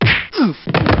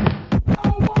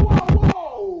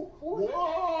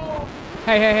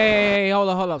Hey, hold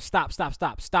up.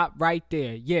 Stop right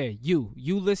there. Yeah, you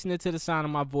listening to the sound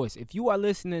of my voice. If you are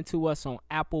listening to us on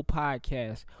Apple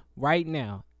Podcasts right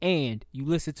now, and you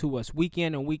listen to us week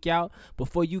in and week out,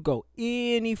 before you go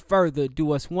any further,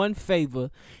 do us one favor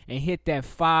and hit that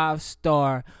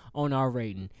 5-star on our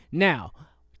rating. Now,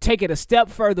 take it a step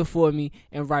further for me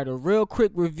and write a real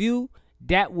quick review.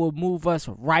 That will move us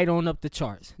right on up the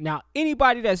charts. Now,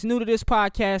 anybody that's new to this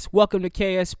podcast, welcome to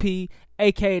KSP,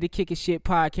 aka the Kickin' Shit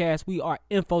Podcast. We are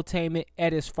infotainment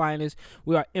at its finest.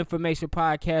 We are information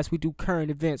podcast. We do current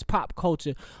events, pop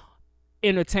culture,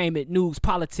 entertainment, news,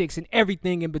 politics, and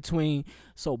everything in between.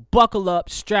 So buckle up,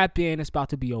 strap in. It's about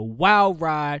to be a wild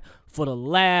ride for the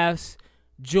laughs,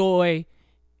 joy,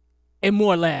 and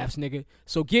more laughs, nigga.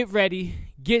 So get ready,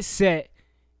 get set.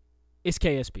 It's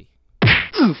KSP.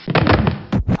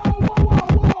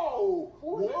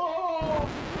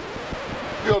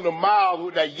 Be on the miles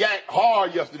with that yank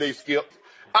hard yesterday, Skip.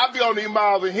 I be on these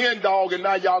miles with Hen Dog, and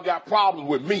now y'all got problems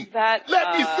with me. Let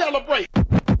me celebrate.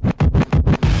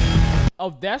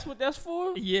 Oh, that's what that's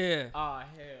for? Yeah. Oh,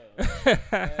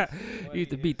 hell. You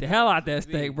used to beat the hell out that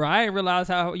steak, bro. I didn't realize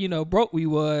how, broke we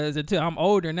was until I'm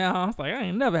older now. I was like, I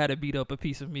ain't never had to beat up a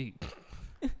piece of meat.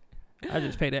 I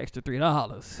just paid the extra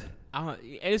 $3. And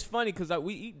it's funny because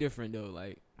we eat different,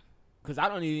 though. Because I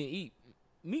don't even eat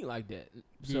meat like that.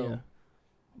 So. Yeah.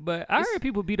 But I heard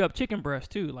people beat up chicken breast,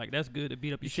 too. Like, that's good to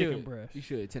beat up your chicken breast. You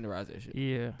should tenderize that shit.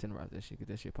 Yeah. Tenderize that shit. Get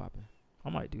that shit popping. I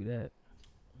might do that.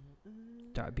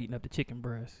 Start beating up the chicken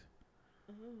breast.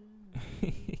 I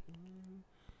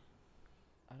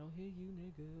don't hear you,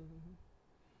 nigga.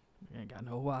 You ain't got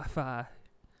no Wi-Fi.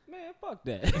 Man, fuck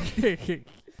that.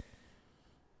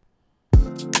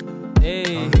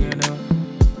 Hey.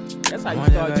 That's how you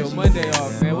start your Monday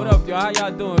off, man. What up, y'all? How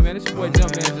y'all doing, man? It's your boy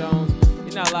Jumpman Jones.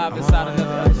 You're not live inside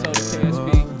another episode of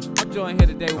KSP. I'm joined here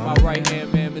today with my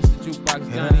right-hand man, Mr. Jukebox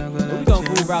Johnny. And we're going to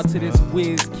move out to this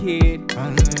Whiz Kid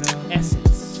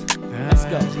essence. Let's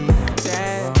go. I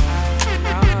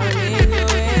need you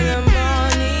in the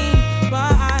morning,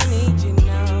 but I need you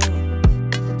now.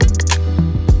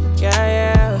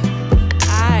 Yeah.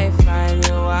 I find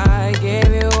you, I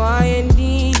give you all you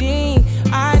needing.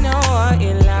 I know what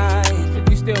you like. If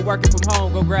you still working from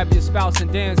home, go grab your spouse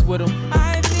and dance with them.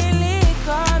 I feel it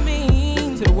coming.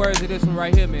 Listen to the words of this one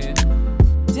right here, man.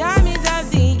 Time is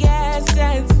of the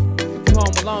essence. If you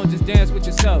home alone, just dance with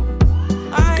yourself.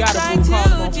 I You gotta try move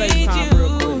on to FaceTime teach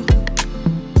real you, quick.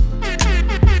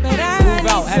 but I Move need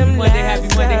out. Happy some Monday, happy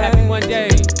Monday, happy lessons. Monday.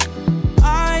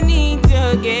 I need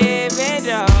to give it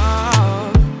all.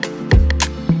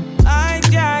 I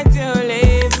try to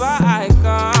live, but I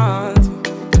can't.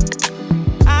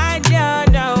 I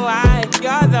don't know why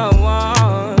you're the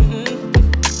one.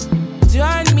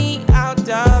 Turn me out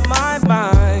of my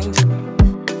mind.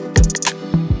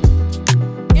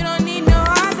 You don't need no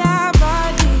other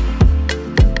body.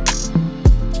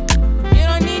 You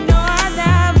don't need no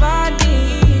other body.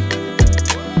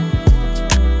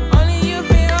 Only you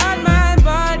feel on my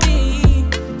body.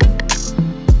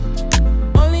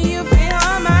 Only you feel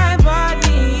on my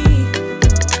body.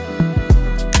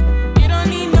 You don't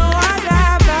need no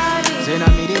other body. Say I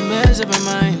made it mess up my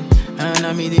mind, and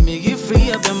I made it make you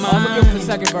free up your mind. I'm gonna give him the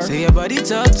second verse. Say your body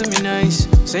talk to me nice.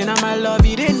 Say now my love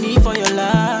you didn't need for your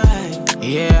life.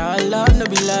 Yeah, our love no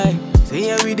be lie. Say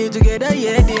yeah we did together,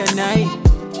 yeah day and night.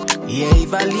 Yeah,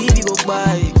 if I leave you go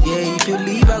by. Yeah, if you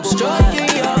leave I go stroking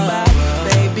your body,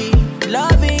 baby.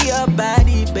 Loving your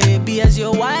body, baby. As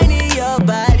you're whining your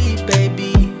body,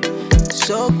 baby.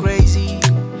 So crazy.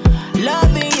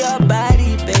 Loving your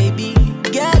body, baby.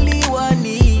 Girl, you want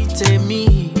need to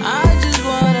me. I just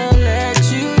wanna let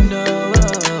you know.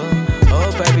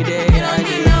 Hope every day You don't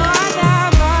need no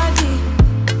other body.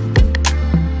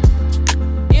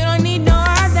 You don't need no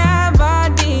other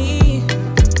body.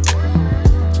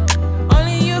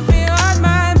 Only you feel on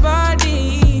my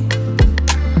body.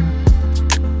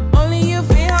 Only you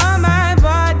feel on my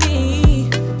body.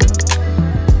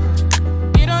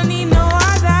 You don't need no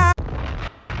other.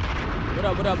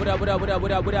 What up?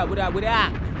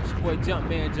 It's your boy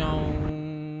Jumpman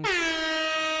Jones.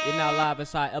 You're now live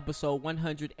inside episode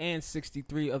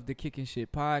 163 of the Kickin'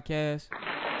 Shit Podcast.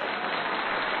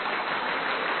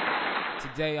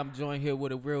 Today I'm joined here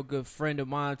with a real good friend of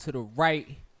mine. To the right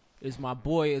is my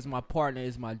boy, is my partner,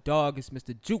 is my dog. It's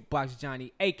Mr. Jukebox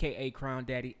Johnny, a.k.a. Crown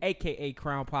Daddy, a.k.a.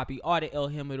 Crown Poppy, or the El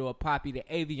Himador Poppy, the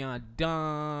Avion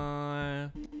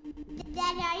Don.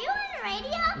 Daddy, are you on the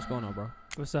radio? What's going on, bro?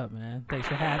 What's up, man? Thanks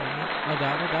for having me. No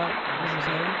doubt. You know what I'm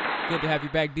saying? Good to have you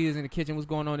back. Diaz in the kitchen. What's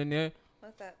going on in there?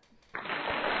 What's up?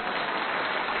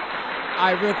 All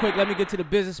right, real quick, let me get to the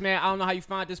business, man. I don't know how you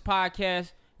find this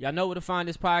podcast. Y'all know where to find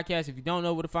this podcast. If you don't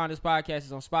know where to find this podcast,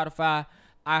 it's on Spotify,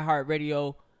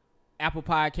 iHeartRadio, Apple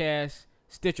Podcasts,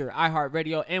 Stitcher,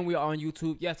 iHeartRadio, and we're on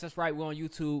YouTube. Yes, that's right, we're on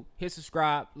YouTube. Hit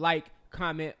subscribe, like,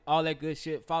 comment, all that good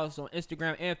shit. Follow us on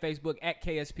Instagram and Facebook at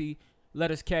KSP.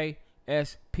 Letters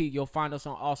KSP. You'll find us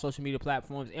on all social media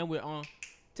platforms, and we're on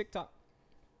TikTok.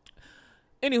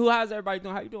 Anywho, how's everybody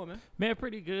doing? How you doing, man? Man,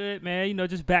 pretty good, man. You know,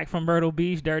 just back from Myrtle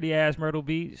Beach, dirty-ass Myrtle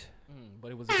Beach.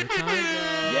 But it was a good time.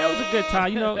 Yeah, it was a good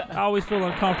time. You know, I always feel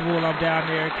uncomfortable when I'm down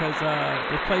there because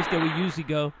the place that we usually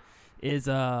go is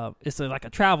like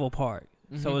a travel park.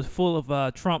 Mm-hmm. So it's full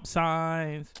of Trump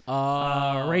signs,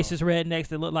 racist rednecks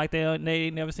that look like they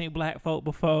ain't never seen black folk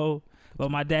before.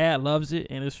 But my dad loves it,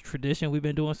 and it's a tradition we've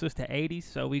been doing since the 80s,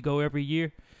 so we go every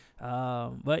year.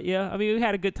 But, yeah, I mean, we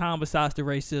had a good time besides the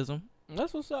racism.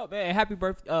 That's what's up, man. Happy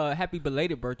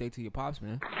belated birthday to your pops,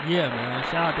 man. Yeah, man.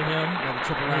 Shout out to him. Another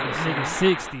trip around the nigga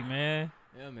 60, man.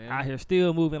 Yeah, man. Out here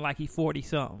still moving like he's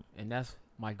 40-something. And that's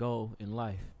my goal in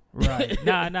life. Right.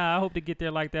 Nah, I hope to get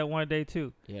there like that one day,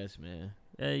 too. Yes, man.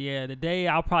 Yeah, the day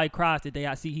I'll probably cry is the day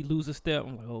I see he lose a step.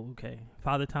 I'm like, oh, okay.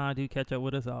 Father Time do catch up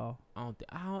with us all.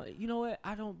 You know what?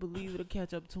 I don't believe it'll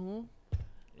catch up to him.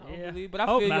 But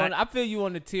I feel you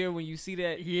on the tier when you see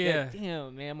that. Yeah.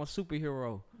 Damn, man, I'm a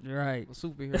superhero. Right. I'm a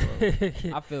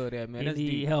superhero. I feel that, man. That's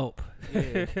need help.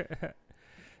 Yeah.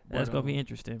 That's gonna be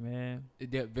interesting, man.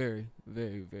 Yeah, very,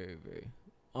 very, very, very.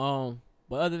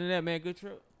 But other than that, man, good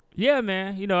trip. Yeah,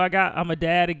 man. You know, I'm a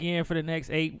dad again for the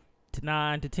next 8 to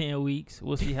 9 to 10 weeks.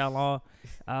 We'll see how long.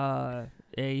 And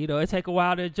you know, it take a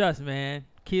while to adjust, man.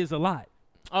 Kids a lot.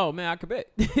 Oh man, I could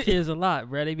bet. Kids a lot,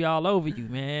 bro. They be all over you,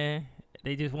 man.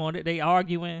 They just want it. They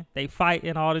arguing. They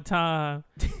fighting all the time.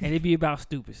 And it be about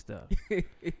stupid stuff. It's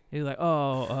like,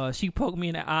 she poked me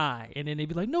in the eye. And then they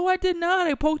be like, no, I did not.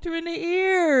 I poked her in the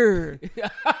ear.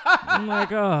 I'm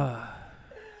like, oh.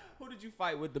 Who did you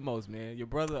fight with the most, man? Your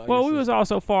brother or well, your we was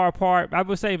also far apart. I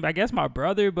would say, I guess my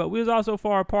brother. But we was also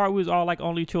far apart. We was all like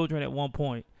only children at one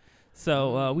point.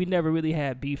 So we never really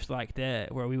had beefs like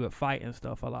that where we would fight and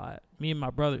stuff a lot. Me and my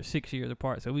brother are 6 years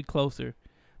apart. So we closer.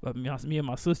 But me and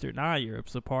my sister 9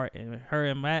 years apart, and her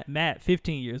and Matt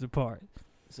 15 years apart.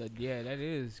 So yeah, that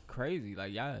is crazy.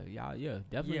 Like y'all, yeah,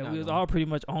 definitely. Yeah, we was all pretty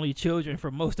much only children for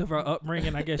most of our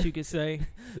upbringing, I guess you could say.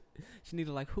 She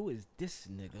needed like, who is this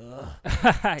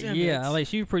nigga? Yeah, like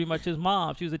she was pretty much his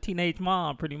mom. She was a teenage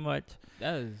mom, pretty much.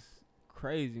 That is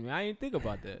crazy, man. I didn't think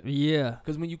about that. Yeah,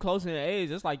 because when you close in the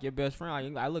age, it's like your best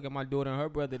friend. Like I look at my daughter and her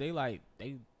brother. They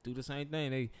do the same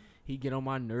thing. He get on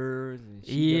my nerves, and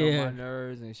she get on my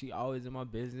nerves, and she always in my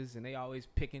business, and they always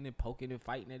picking and poking and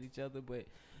fighting at each other. But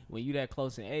when you that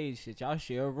close in age, shit, y'all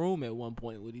share a room at one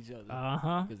point with each other.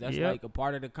 Because that's like a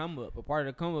part of the come up. A part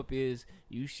of the come up is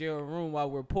you share a room while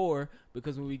we're poor,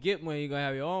 because when we get money, you're going to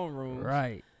have your own room.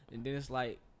 Right. And then it's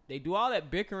like, they do all that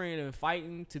bickering and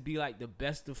fighting to be like the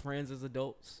best of friends as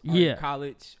adults. Yeah. In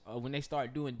college, or when they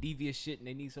start doing devious shit and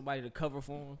they need somebody to cover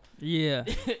for them. Yeah.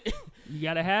 You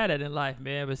gotta have that in life,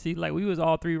 man. But see, like we was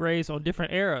all three raised on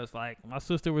different eras. Like my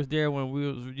sister was there when we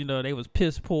was, they was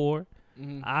piss poor.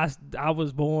 Mm-hmm. I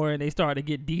was born. They started to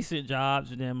get decent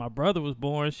jobs, and then my brother was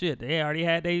born. Shit, they already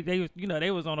had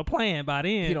they was on a plan by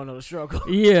then. You don't know the struggle.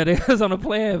 Yeah, they was on a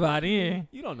plan by then.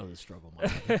 You don't know the struggle,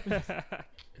 man.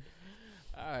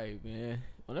 All right, man.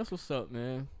 Well, that's what's up,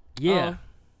 man. Yeah.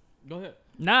 Go ahead.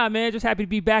 Nah, man. Just happy to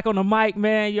be back on the mic,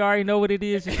 man. You already know what it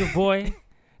is. It's your boy.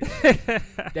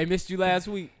 They missed you last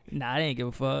week. Nah, they ain't give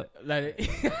a fuck.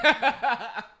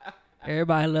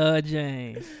 Everybody love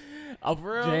James. Oh,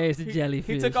 for real? James the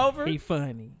jellyfish. He took over? He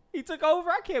funny. He took over?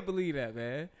 I can't believe that,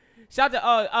 man. Shout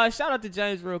out to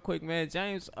James real quick, man.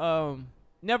 James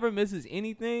never misses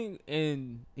anything,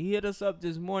 and he hit us up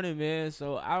this morning, man.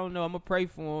 So I don't know. I'm gonna pray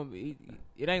for him.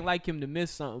 It ain't like him to miss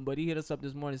something, but he hit us up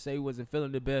this morning and say he wasn't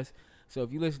feeling the best. So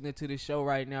if you're listening to this show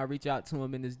right now, reach out to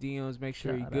him in his DMs. Make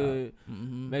sure he's good.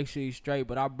 Mm-hmm. Make sure he's straight.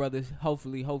 But our brothers,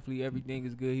 hopefully everything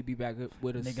is good. He'll be back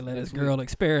with us. Nigga let his girl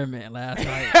experiment last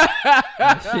night.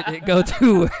 That shit didn't go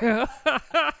too well.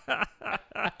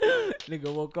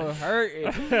 Nigga woke up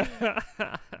hurting.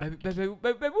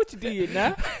 baby, what you did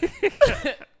now?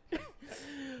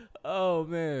 Oh,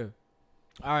 man.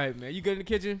 All right, man. You good in the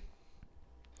kitchen?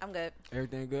 I'm good.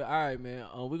 Everything good? All right, man.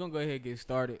 We're going to go ahead and get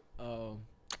started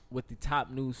with the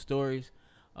top news stories.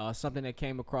 Something that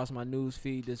came across my news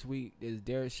feed this week is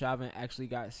Derek Chauvin actually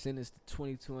got sentenced to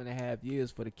 22 and a half years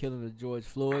for the killing of George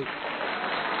Floyd. I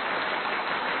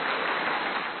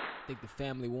think the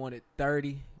family wanted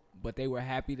 30, but they were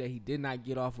happy that he did not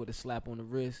get off with a slap on the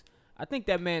wrist. I think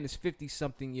that man is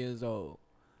 50-something years old.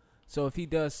 So if he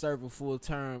does serve a full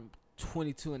term,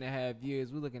 22 and a half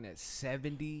years. We're looking at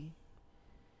 70.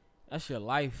 That's your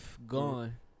life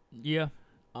gone. Yeah.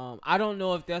 I don't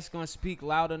know if that's going to speak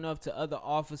loud enough to other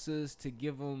officers to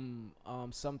give them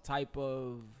some type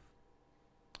of,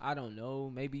 I don't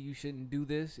know, maybe you shouldn't do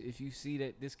this if you see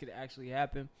that this could actually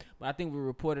happen. But I think we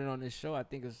reported on this show, I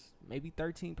think it's maybe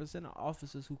 13% of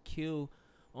officers who kill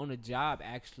on the job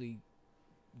actually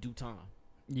do time.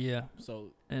 Yeah.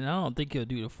 So, and I don't think he'll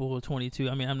do the full 22.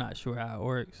 I mean, I'm not sure how it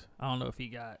works. I don't know if he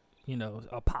got,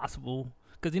 a possible,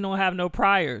 because he don't have no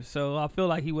priors. So I feel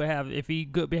like he would have, if he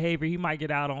good behavior, he might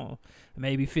get out on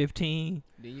maybe 15.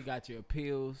 Then you got your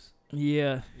appeals.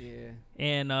 Yeah. Yeah.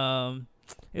 And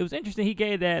it was interesting. He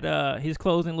gave that his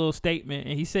closing little statement,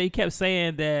 and he kept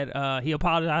saying that he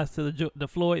apologized to the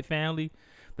Floyd family,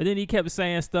 but then he kept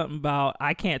saying something about,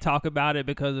 I can't talk about it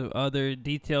because of other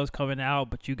details coming out,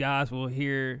 but you guys will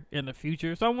hear in the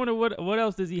future. So I wonder what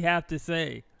else does he have to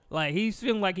say? Like, he's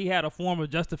feeling like he had a form of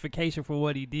justification for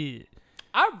what he did.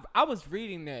 I was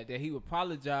reading that he would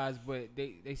apologize, but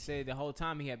they said the whole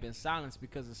time he had been silenced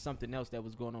because of something else that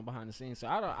was going on behind the scenes. So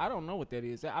I don't know what that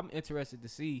is. I'm interested to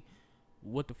see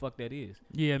what the fuck that is.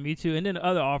 Yeah, me too. And then the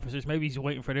other officers, maybe he's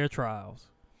waiting for their trials.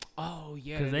 Oh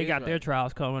yeah, because they got their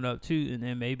trials coming up too, and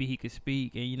then maybe he could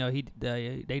speak. And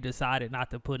they decided not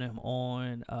to put him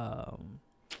on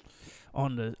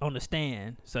the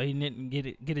stand, so he didn't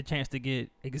get a chance to get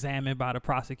examined by the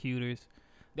prosecutors.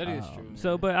 That is true.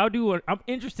 So, but I'm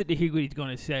interested to hear what he's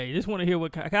going to say. Just want to hear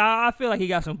I feel like he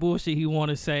got some bullshit he want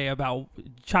to say about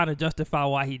trying to justify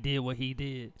why he did what he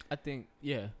did. I think,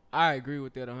 yeah, I agree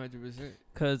with that 100%.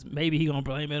 Because maybe he going to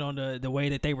blame it on the way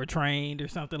that they were trained or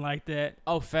something like that.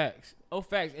 Oh, facts.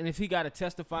 And if he got to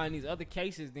testify in these other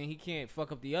cases, then he can't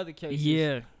fuck up the other cases.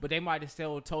 Yeah. But they might have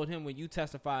still told him, when you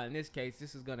testify in this case,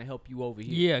 this is going to help you over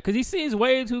here. Yeah, because he seems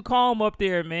way too calm up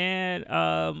there, man.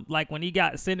 Like when he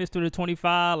got sentenced to the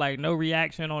 25, like no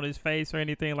reaction on his face or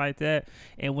anything like that.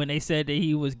 And when they said that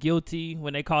he was guilty,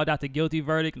 when they called out the guilty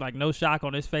verdict, like no shock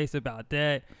on his face about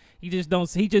that. He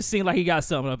just seemed like he got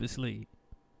something up his sleeve.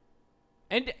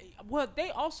 And, well, they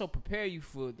also prepare you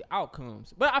for the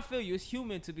outcomes. But I feel you. It's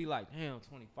human to be like, damn,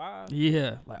 25?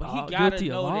 Yeah. Like, but he got to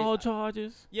know all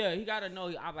charges? Yeah, he got to know.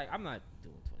 I'm not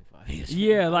doing 25.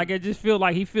 Yeah, like I just feel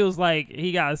like he feels like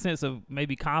he got a sense of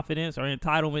maybe confidence or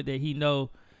entitlement that he know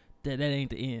that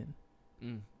ain't the end.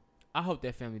 I hope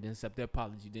that family didn't accept their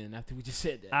apology then after we just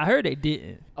said that. I heard they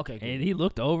didn't. Okay, good. And he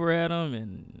looked over at him,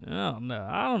 and I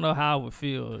don't know how I would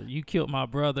feel. You killed my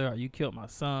brother, or you killed my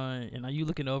son, and are you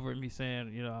looking over at me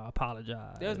saying, I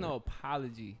apologize? There's no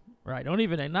apology. Right. Don't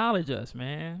even acknowledge us,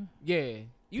 man. Yeah.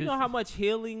 You know how much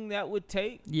healing that would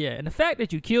take? Yeah, and the fact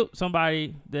that you killed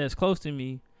somebody that's close to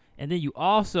me, and then you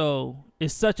also,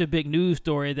 it's such a big news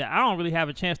story that I don't really have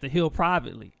a chance to heal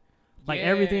privately. Like,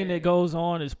 everything that goes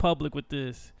on is public with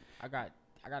this. I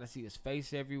got to see his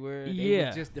face everywhere. Yeah. They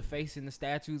were just defacing the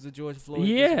statues of George Floyd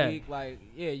this week. Like,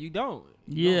 you don't.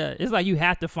 It's like you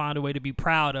have to find a way to be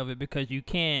proud of it because you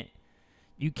can't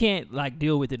like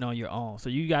deal with it on your own. So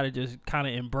you got to just kind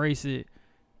of embrace it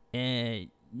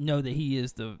and know that he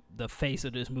is the face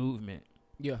of this movement.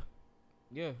 Yeah.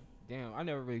 Yeah. Damn, I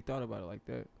never really thought about it like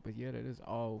that. But yeah, that is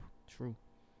all true.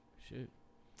 Shit.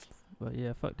 But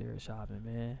yeah, fuck Derek Chauvin,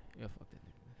 man. Yeah, fuck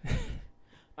that nigga.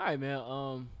 All right,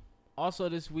 man. Also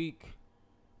this week,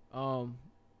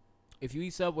 if you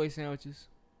eat Subway sandwiches,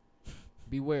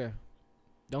 beware.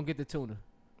 Don't get the tuna.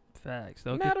 Facts.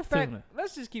 Matter of fact,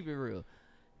 let's just keep it real.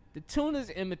 The tuna's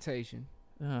imitation.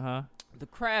 The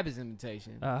crab is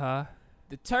imitation.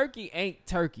 The turkey ain't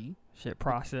turkey. Shit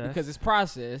processed. Because it's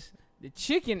processed. The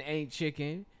chicken ain't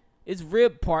chicken. It's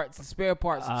rib parts and spare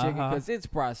parts of chicken because it's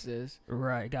processed.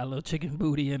 Right. Got a little chicken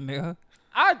booty in there.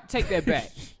 I take that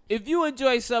back. If you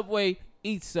enjoy Subway,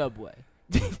 eat Subway.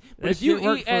 But if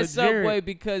you eat at Subway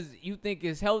because you think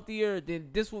it's healthier, then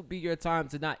this will be your time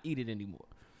to not eat it anymore.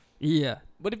 Yeah.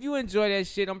 But if you enjoy that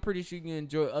shit, I'm pretty sure you can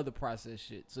enjoy other processed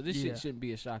shit. So this shit shouldn't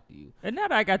be a shock to you. And now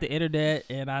that I got the internet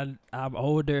and I'm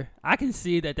older, I can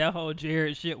see that whole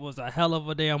Jared shit was a hell of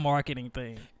a damn marketing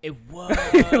thing. It was.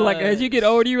 Like, as you get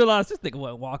older, you realize this nigga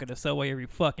wasn't walking to Subway every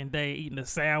fucking day eating a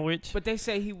sandwich. But they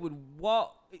say he would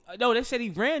walk. No, they said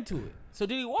he ran to it. So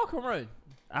did he walk or run?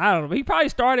 I don't know. He probably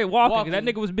started walking. That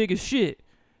nigga was big as shit.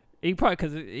 He probably,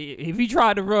 because if he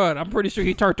tried to run, I'm pretty sure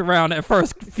he turned around that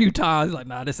first few times. Like,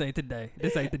 nah, this ain't today.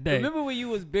 This ain't the day. Remember when you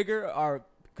was bigger, or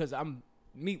because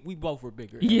we both were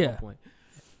bigger. Yeah. At one point.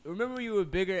 Remember when you were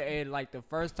bigger and like the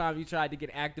first time you tried to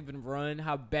get active and run,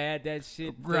 how bad that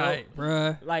shit felt? Right,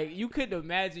 bruh. Like, you couldn't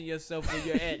imagine yourself where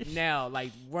you're at now.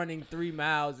 Like, running 3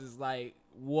 miles is like,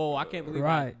 whoa, I can't believe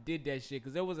I did that shit.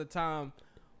 Because there was a time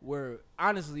where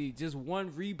honestly just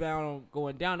one rebound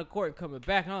going down the court and coming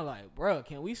back, and I'm like, bro,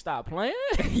 can we stop playing?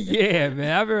 Yeah,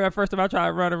 man. I remember the first time I tried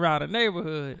to run around the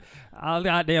neighborhood, I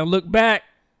goddamn look back.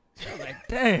 I was like,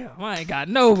 damn, I ain't got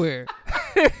nowhere.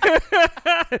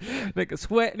 Nigga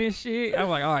sweating and shit. I'm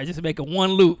like, all right, just make it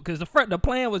one loop, because the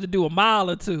plan was to do a mile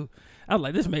or two. I was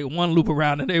like, let's make one loop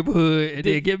around the neighborhood and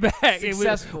then get back.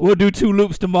 Successful. We'll do 2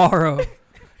 loops tomorrow.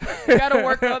 You gotta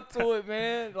work up to it,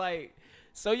 man. Like,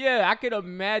 so yeah, I could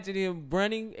imagine him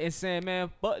running and saying, man,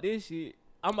 fuck this shit.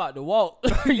 I'm about to walk.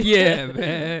 Yeah,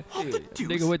 man.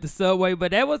 Nigga with the Subway.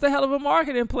 But that was a hell of a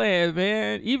marketing plan,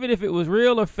 man. Even if it was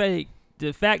real or fake,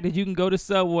 the fact that you can go to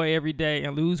Subway every day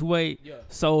and lose weight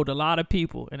sold a lot of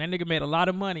people. And that nigga made a lot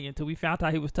of money until we found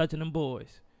out he was touching them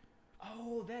boys.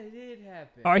 Oh, that did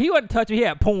happen. Or he wasn't touching. He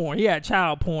had porn. He had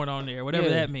child porn on there, whatever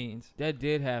that means. That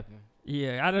did happen.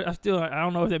 Yeah, I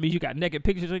don't know if that means you got naked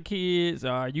pictures of kids,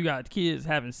 or you got kids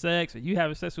having sex, or you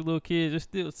having sex with little kids. It's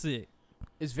still sick.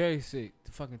 It's very sick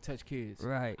to fucking touch kids.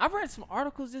 Right. I've read some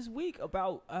articles this week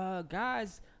about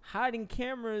guys hiding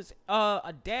cameras.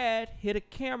 A dad hid a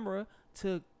camera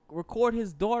to record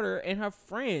his daughter and her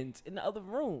friends in the other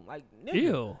room. Like, nigga.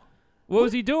 Ew. What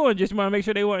was he doing? Just want to make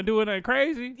sure they weren't doing nothing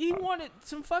crazy? He wanted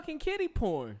some fucking kiddie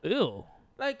porn. Ew.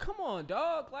 Like, come on,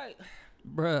 dog. Like,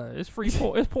 bruh, it's free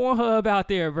porn. It's Pornhub out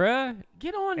there, bruh.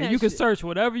 Get on that and you can shit. Search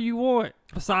whatever you want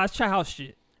besides child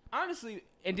shit. Honestly,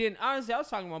 I was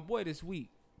talking to my boy this week.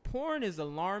 Porn is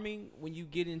alarming when you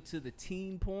get into the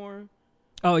teen porn.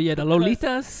 Oh, yeah, the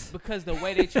Lolitas? Because the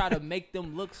way they try to make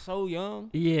them look so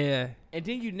young. Yeah. And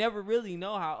then you never really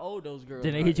know how old those girls are.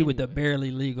 Then they hit you with the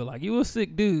barely legal. Like, you a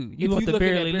sick dude. You want the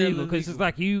barely legal. Because it's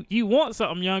like you want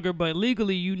something younger, but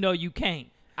legally you know you can't.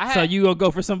 So you going to go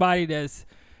for somebody that's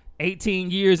 18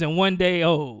 years and 1 day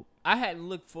old. I hadn't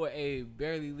looked for a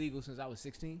barely legal since I was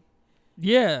 16.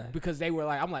 Yeah. Because they were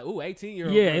like, I'm like, ooh,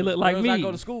 18-year-old. Yeah, it looked like me. I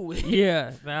go to school with.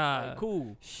 Yeah. Nah. Like,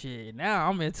 cool. Shit, now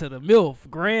I'm into the MILF,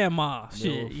 grandma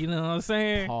shit. You know what I'm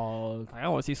saying? Pog. I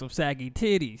want to see some saggy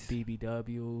titties.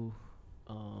 BBW.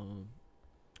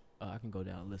 I can go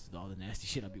down a list of all the nasty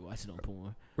shit I be watching on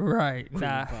porn. Right.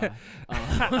 Nah.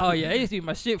 Oh, yeah. They used to be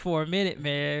my shit for a minute,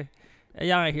 man.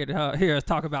 Y'all ain't hear us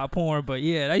talk about porn, but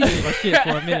yeah, that used to be my shit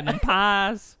for a minute. Them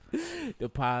pies. The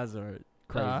pies are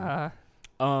crazy.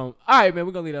 All right, man,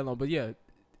 we're gonna leave that alone. But yeah,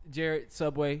 Jared,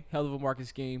 Subway, hell of a market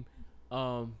scheme.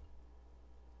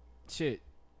 Shit,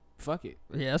 fuck it.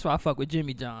 Yeah, that's why I fuck with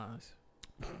Jimmy John's.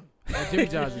 Jimmy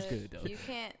John's is good though. You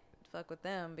can't fuck with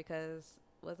them because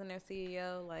wasn't their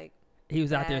CEO like? He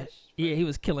was out there. Yeah, he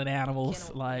was killing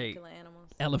animals, killing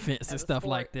elephants and stuff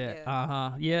like that.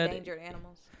 Yeah. Yeah. Endangered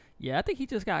animals. Yeah, I think he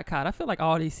just got caught. I feel like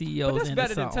all these CEOs. But that's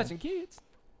better than touching kids.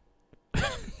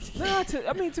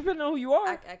 Depending on who you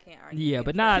are. I can't argue. Yeah,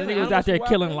 but nah, the nigga was out there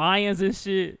killing lions and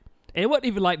shit. And it wasn't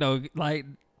even like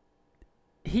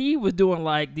he was doing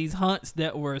like these hunts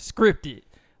that were scripted.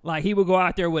 Like he would go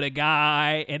out there with a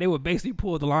guy and they would basically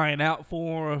pull the lion out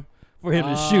for him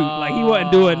to shoot. Like he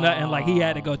wasn't doing nothing. Like he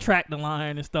had to go track the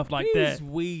lion and stuff like that. He's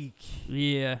weak.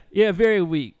 Yeah, very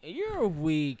weak. You're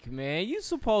weak, man. You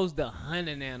supposed to hunt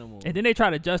an animal. And then they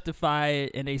try to justify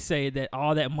it and they say that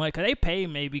all that money, because they pay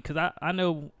maybe, because I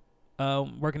know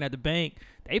working at the bank,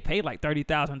 they pay like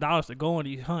 $30,000 to go on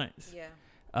these hunts.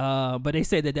 Yeah. But they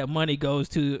say that money goes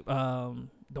to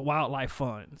the wildlife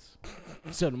funds.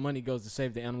 So the money goes to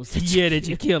save the animals. That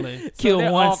you're killing.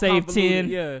 Kill one, save 10.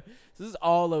 Yeah. So this is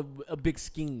all a big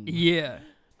scheme. Yeah.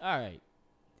 All right.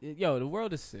 Yo, the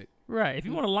world is sick. Right. If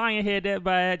you want a lion head that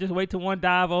bad, just wait till one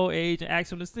die of old age and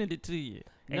ask him to send it to you.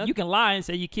 And you can lie and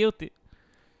say you killed it.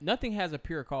 Nothing has a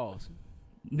pure cause.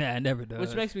 Nah, it never does.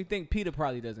 Which makes me think PETA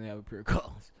probably doesn't have a pure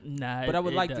cause. Nah, but I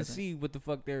would like doesn't. to see what the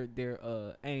fuck their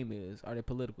aim is, or their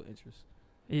political interests.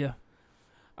 Yeah.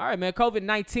 All right, man.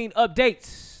 COVID-19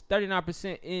 updates.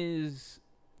 39% is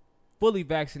fully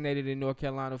vaccinated in North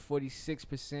Carolina.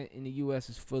 46% in the U.S.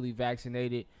 is fully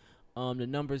vaccinated. The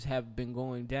numbers have been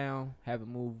going down, haven't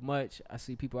moved much. I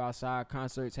see people outside.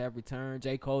 Concerts have returned.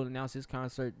 J. Cole announced his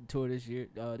concert tour this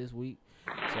week.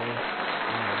 So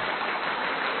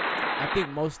I think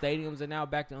most stadiums are now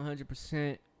back to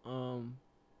 100%.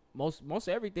 Most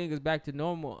everything is back to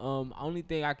normal. Only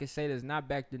thing I can say that's not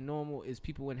back to normal is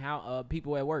people at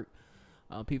work.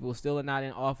 People still are not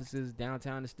in offices.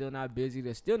 Downtown is still not busy.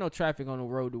 There's still no traffic on the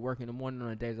road to work in the morning on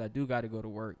the days I do got to go to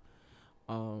work.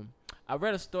 I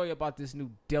read a story about this new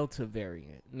Delta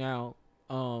variant. Now,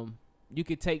 you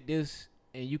could take this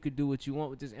and you could do what you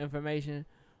want with this information.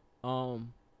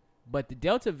 But the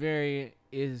Delta variant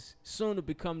is soon to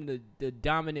become the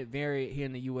dominant variant here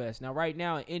in the U.S. Now, right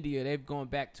now in India, they've gone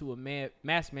back to a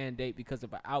mask mandate because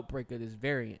of an outbreak of this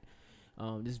variant.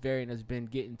 This variant has been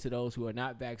getting to those who are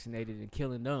not vaccinated and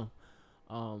killing them.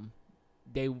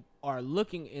 They are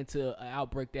looking into an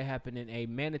outbreak that happened in a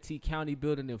Manatee County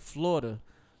building in Florida,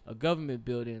 a government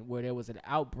building where there was an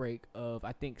outbreak of,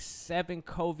 I think, 7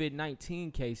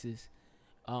 COVID-19 cases.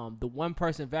 The one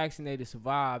person vaccinated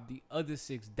survived. The other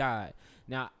 6 died.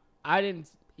 Now, I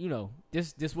didn't,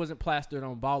 this wasn't plastered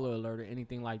on Baller Alert or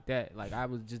anything like that. Like, I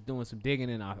was just doing some digging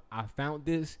and I found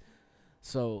this.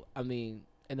 So, I mean,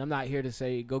 and I'm not here to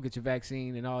say go get your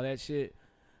vaccine and all that shit.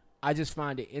 I just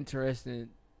find it interesting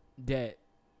that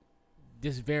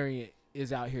this variant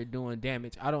is out here doing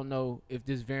damage. I don't know if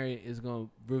this variant is going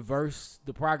to reverse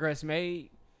the progress made.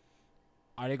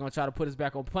 Are they going to try to put us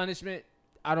back on punishment?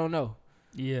 I don't know.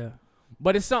 Yeah.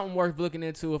 But it's something worth looking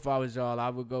into. If I was y'all, I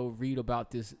would go read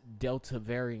about this Delta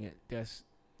variant that's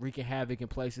wreaking havoc in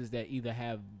places that either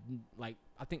have, like,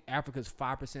 I think Africa's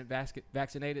 5%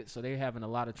 vaccinated, so they're having a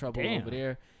lot of trouble over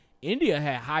there. India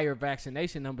had higher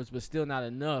vaccination numbers, but still not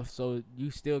enough, so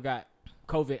you still got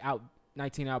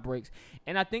COVID-19 outbreaks.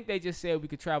 And I think they just said we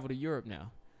could travel to Europe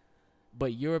now.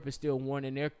 But Europe is still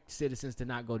warning their citizens to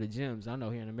not go to gyms. I know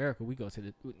here in America, we go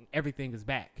to everything is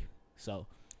back. So,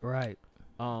 right.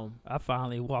 I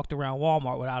finally walked around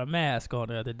Walmart without a mask on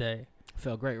the other day.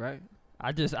 Felt great, right?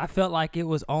 I felt like it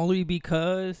was only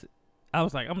because I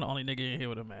was like, I'm the only nigga in here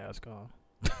with a mask on.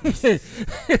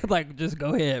 Like, just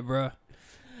go ahead, bro.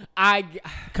 I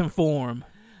conform.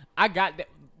 I got that.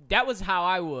 That was how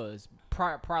I was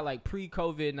like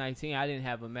pre-COVID-19. I didn't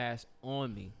have a mask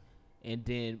on me, and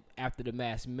then after the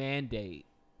mask mandate,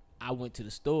 I went to the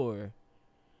store,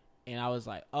 and I was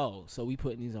like, "Oh, so we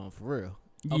putting these on for real?"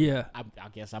 Okay, yeah. I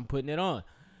guess I'm putting it on,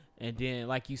 and then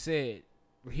like you said,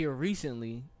 here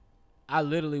recently, I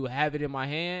literally would have it in my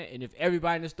hand, and if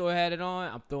everybody in the store had it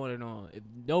on, I'm throwing it on. If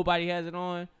nobody has it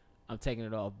on, I'm taking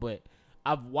it off. But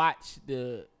I've watched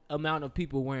the amount of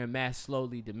people wearing masks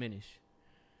slowly diminish.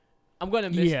 I'm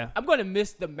gonna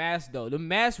miss the mask though. The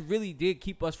mask really did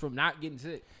keep us from not getting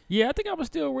sick. Yeah, I think I would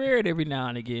still wear it every now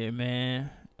and again, man.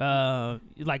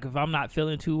 Like if I'm not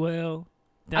feeling too well,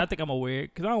 then I think I'm gonna wear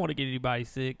it because I don't want to get anybody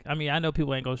sick. I mean, I know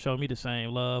people ain't gonna show me the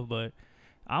same love, but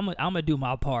I'm gonna do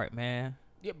my part, man.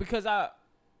 Yeah, because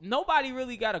nobody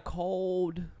really got a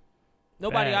cold.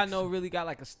 Nobody Facts. I know really got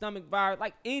like a stomach virus,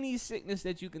 like any sickness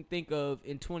that you can think of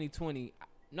in 2020.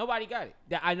 Nobody got it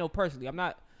that I know personally. I'm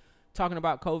not talking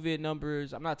about COVID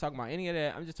numbers. I'm not talking about any of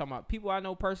that. I'm just talking about people I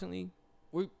know personally.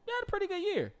 We had a pretty good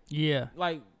year. Yeah.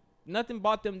 Like, nothing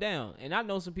brought them down. And I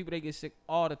know some people, they get sick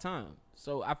all the time.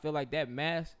 So I feel like that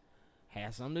mask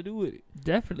has something to do with it.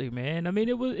 Definitely, man. I mean,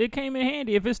 it came in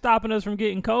handy. If it's stopping us from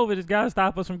getting COVID, it's got to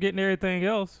stop us from getting everything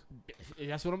else.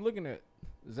 That's what I'm looking at.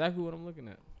 Exactly what I'm looking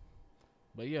at.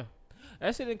 But, yeah.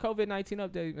 That's it in COVID-19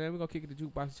 update, man. We're going to kick it to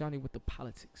Jukebox Johnny with the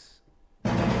politics.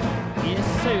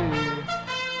 Yes, sir.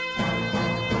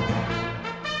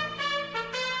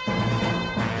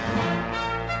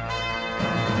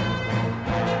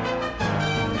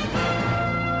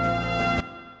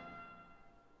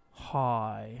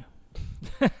 Hi.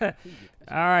 All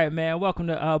right, man. Welcome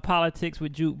to Politics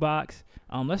with Jukebox.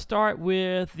 Let's start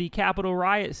with the Capitol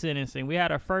riot sentencing. We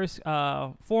had our first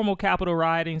formal Capitol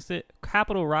rioting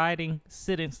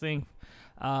sentencing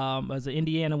as an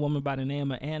Indiana woman by the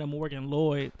name of Anna Morgan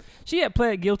Lloyd. She had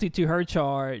pled guilty to her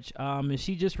charge, and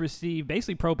she just received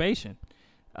basically probation.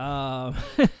 So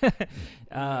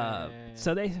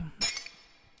they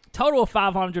total of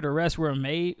 500 arrests were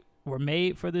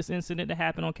made for this incident that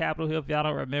happened on Capitol Hill. If y'all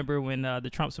don't remember when the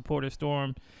Trump supporters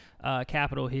stormed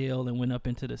Capitol Hill and went up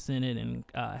into the Senate and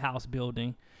House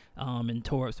building and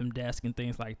tore up some desks and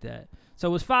things like that. So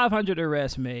it was 500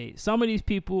 arrests made. Some of these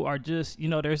people are just,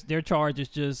 their charge is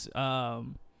just,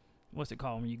 what's it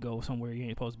called when you go somewhere you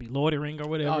ain't supposed to be, loitering or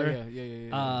whatever. Oh,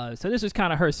 yeah. So this was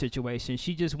kind of her situation.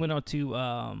 She just went on to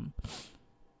a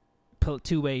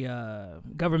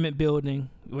government building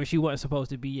where she wasn't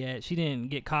supposed to be at. She didn't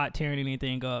get caught tearing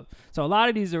anything up. So a lot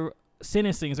of these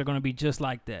sentencings are going to be just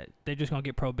like that. They're just going to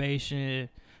get probation,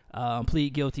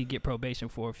 plead guilty, get probation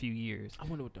for a few years. I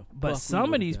wonder what the But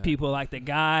some of these people, like the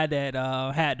guy that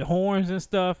had the horns and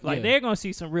stuff, they're going to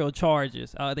see some real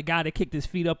charges. The guy that kicked his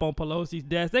feet up on Pelosi's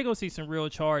desk, they're going to see some real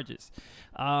charges.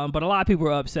 But a lot of people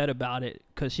were upset about it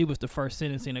because she was the first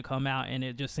sentencing to come out, and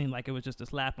it just seemed like it was just a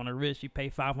slap on the wrist. You pay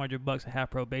 $500 and have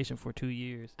probation for 2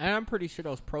 years. And I'm pretty sure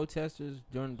those protesters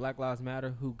during Black Lives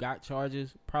Matter who got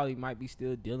charges probably might be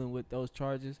still dealing with those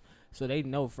charges. So they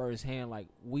know firsthand, like,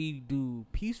 we do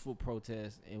peaceful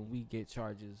protests and we get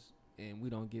charges and we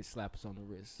don't get slaps on the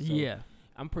wrist. So yeah.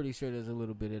 I'm pretty sure there's a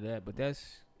little bit of that, but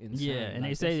that's, insane. Yeah, and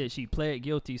they say that she pled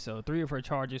guilty, so 3 of her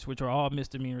charges, which are all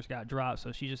misdemeanors, got dropped.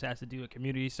 So she just has to do a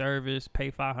community service,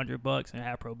 pay $500, and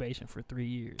have probation for 3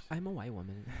 years. I'm a white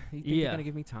woman. You think you're gonna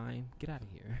give me time? Get out of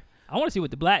here. I want to see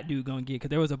what the black dude gonna get, because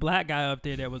there was a black guy up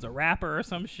there that was a rapper or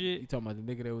some shit. You talking about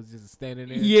the nigga that was just standing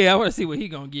there? Yeah, I want to see what he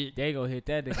gonna get. They gonna hit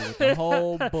that nigga with the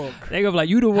whole book. They gonna be like,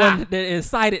 you the one that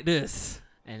incited this.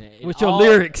 And with your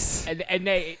lyrics. And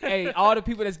they all the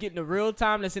people that's getting the real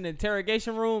time that's in the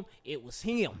interrogation room, it was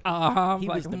him. He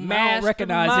was the mastermind. I don't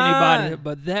recognize anybody,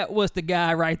 but that was the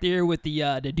guy right there with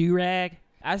the do-rag.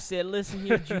 I said, listen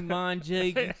here,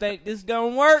 Jumanji, you think this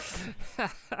gonna work?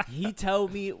 He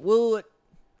told me it would.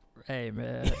 Hey,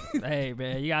 man.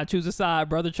 You gotta choose a side.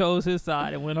 Brother chose his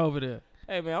side and went over there.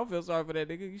 Hey, man, I don't feel sorry for that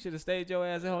nigga. You should have stayed your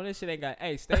ass at home. This shit ain't got...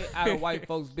 Hey, stay out of white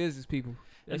folks' business, people.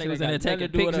 That nigga was in there taking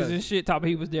pictures and shit, talking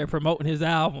he was there promoting his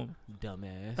album.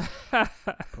 Dumbass.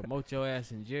 Promote your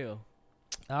ass in jail.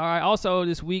 All right. Also,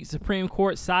 this week, Supreme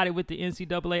Court sided with the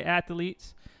NCAA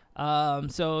athletes.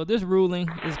 So this ruling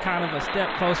is kind of a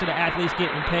step closer to athletes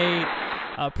getting paid.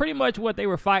 Pretty much what they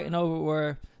were fighting over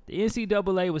were the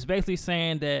NCAA was basically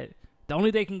saying that the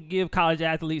only they can give college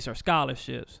athletes are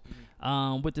scholarships.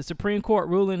 With the Supreme Court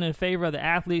ruling in favor of the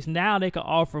athletes, now they can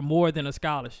offer more than a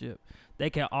scholarship. They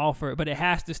can offer, but it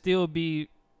has to still be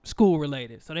school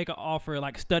related. So they can offer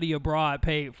like study abroad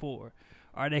paid for,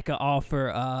 or they can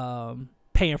offer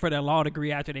paying for their law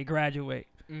degree after they graduate.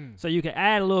 So you can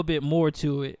add a little bit more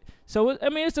to it. So, I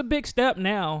mean, it's a big step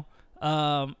now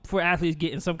for athletes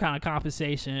getting some kind of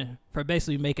compensation for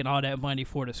basically making all that money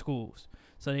for the schools.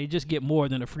 So they just get more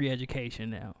than a free education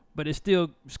now. But it's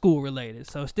still school related.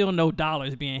 So still no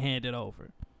dollars being handed over.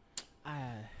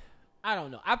 I don't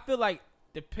know. I feel like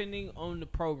depending on the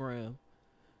program,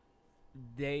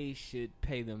 they should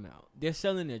pay them out. They're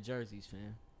selling their jerseys,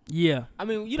 fam. Yeah. I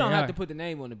mean, you don't have to put the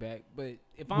name on the back, but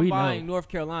if I'm buying North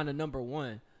Carolina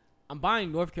 #1, I'm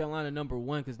buying North Carolina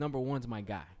 #1 because #1's my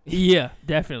guy. Yeah,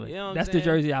 definitely. You know what That's I'm the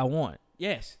saying? jersey I want.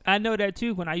 Yes. I know that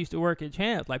too when I used to work at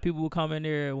Champs. Like people would come in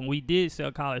there when we did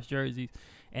sell college jerseys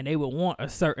and they would want a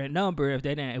certain number. If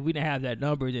we didn't have that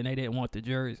number, then they didn't want the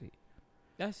jersey.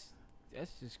 That's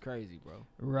just crazy, bro.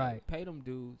 Right. Like, pay them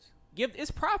dudes.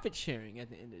 It's profit sharing at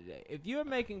the end of the day. If you're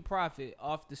making profit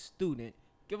off the student,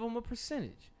 give them a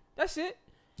percentage. That's it.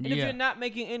 And if you're not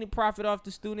making any profit off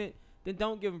the student, then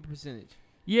don't give them a percentage.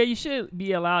 Yeah, you should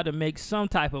be allowed to make some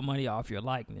type of money off your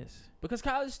likeness. Because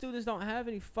college students don't have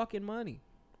any fucking money.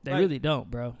 They really don't,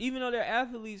 bro. Even though they're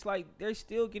athletes, like, they're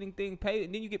still getting things paid.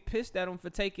 And then you get pissed at them for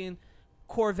taking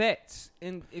Corvettes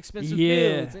and expensive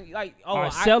bills. And like,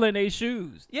 selling their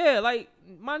shoes. Yeah, like,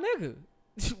 my nigga,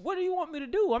 what do you want me to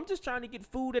do? I'm just trying to get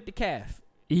food at the calf.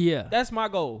 Yeah. That's my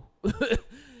goal.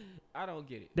 I don't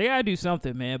get it. They got to do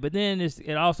something, man. But then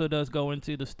it also does go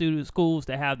into the schools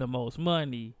that have the most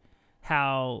money,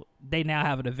 how they now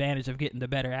have an advantage of getting the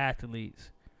better athletes.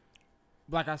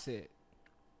 Like I said,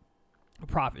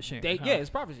 profit sharing. Yeah, it's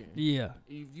profit sharing. Yeah.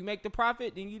 If you make the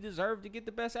profit, then you deserve to get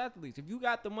the best athletes. If you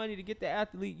got the money to get the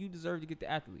athlete, you deserve to get the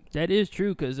athlete. That is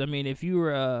true, because, I mean, if you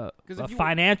were a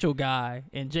financial guy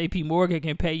and J.P. Morgan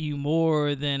can pay you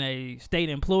more than a state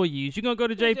employee, you're going to go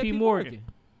to J.P. Morgan.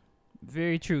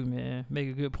 Very true, man. Make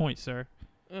a good point, sir.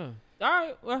 All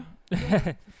right, well.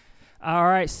 All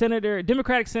right,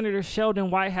 Democratic Senator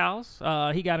Sheldon Whitehouse,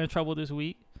 he got in trouble this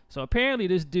week. So apparently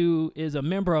this dude is a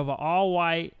member of an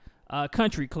all-white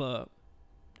country club.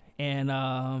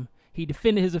 And he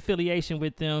defended his affiliation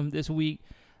with them this week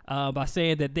by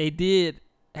saying that they did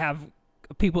have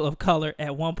people of color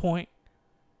at one point.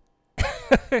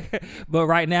 But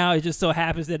right now it just so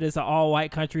happens that it's an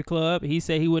all-white country club. He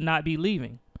said he would not be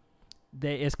leaving.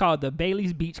 It's called the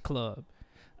Bailey's Beach Club.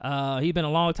 He's been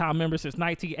a long-time member since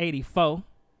 1984.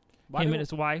 Him and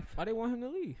his wife. Why they want him to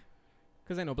leave?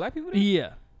 Because ain't no black people there? Yeah.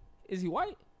 Is he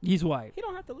white? He's white. He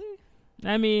don't have to leave.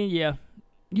 I mean, yeah.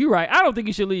 You're right. I don't think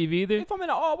he should leave either. If I'm in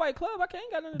an all-white club, I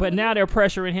can't got nothing to do. But now they're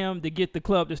pressuring him to get the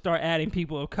club to start adding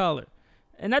people of color.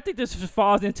 And I think this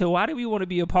falls into, why do we want to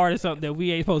be a part of something that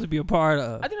we ain't supposed to be a part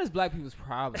of? I think that's black people's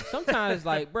problem. Sometimes,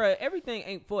 like, bruh, everything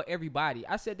ain't for everybody.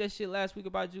 I said that shit last week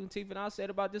about Juneteenth, and I said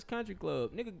about this country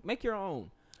club. Nigga, make your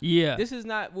own. Yeah. This is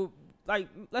not, like,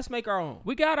 let's make our own.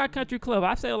 We got our country club.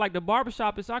 I say, like, the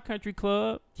barbershop is our country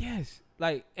club. Yes.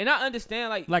 Like, and I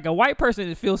understand, like a white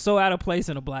person feels so out of place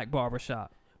in a black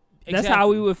barbershop. Exactly. That's how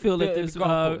we would feel at this.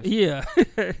 Yeah.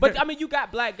 But I mean, you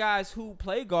got black guys who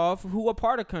play golf who are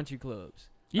part of country clubs.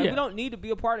 Like, we don't need to be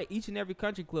a part of each and every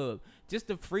country club. Just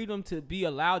the freedom to be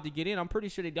allowed to get in. I'm pretty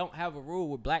sure they don't have a rule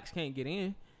where blacks can't get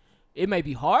in. It may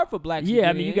be hard for blacks to get in. Yeah,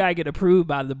 I mean, you got to get approved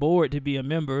by the board to be a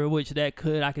member, which I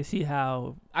can see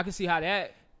how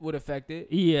that would affect it.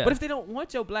 Yeah. But if they don't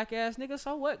want your black ass nigga,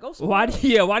 so what? Go somewhere else.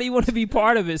 Why do you want to be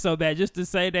part of it so bad? Just to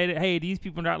say that, hey, these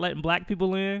people are not letting black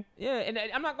people in? Yeah, and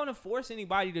I'm not going to force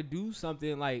anybody to do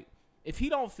something. Like, if he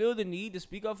don't feel the need to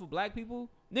speak up for black people,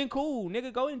 then cool.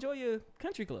 Nigga, go enjoy your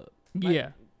country club. Like, yeah.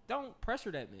 Don't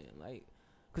pressure that man. Like,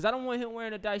 because I don't want him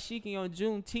wearing a dashiki on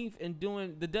Juneteenth and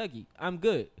doing the Dougie. I'm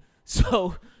good.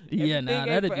 So, yeah,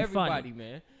 that'd be funny, funny,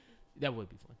 man. That would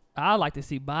be fun. I'd like to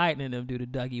see Biden and them do the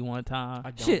Dougie one time.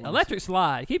 I don't Shit, wanna electric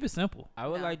slide. Keep it simple. I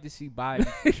would like to see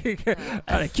Biden.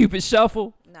 A Cupid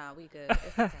shuffle. Nah, we good.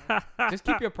 It's okay. Just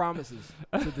keep your promises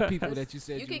to the people that you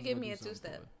said You could give me a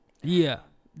 2-step. Yeah,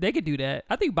 they could do that.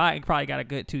 I think Biden probably got a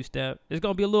good 2-step. It's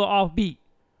going to be a little offbeat,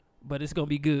 but it's going to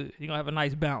be good. You're going to have a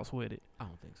nice bounce with it. I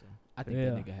don't think so. I think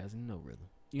that nigga has no rhythm.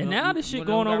 And now this shit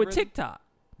going on with TikTok.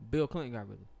 Bill Clinton got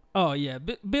rhythm. Oh, yeah.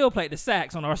 Bill played the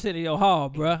sax on Arsenio Hall,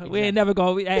 bruh. Exactly. We ain't never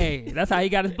going to be. Hey, that's how he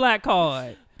got his black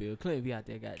card. Bill Clinton be out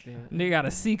there, goddamn. Nigga got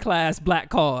a C-class black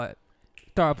card.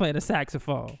 Started playing the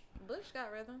saxophone. Bush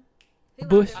got rhythm.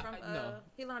 Bush?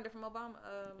 He learned it from Obama.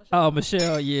 Michelle. Oh,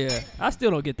 Michelle, yeah. I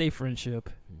still don't get their friendship.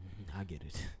 I get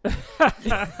it.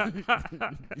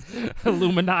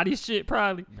 Illuminati shit,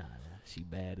 probably. Nah, she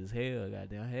bad as hell.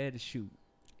 Goddamn, had to shoot.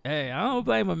 Hey, I don't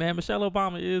blame her, man. Michelle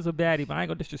Obama is a baddie, but I ain't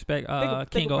gonna disrespect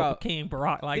King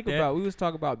Barack like that. We was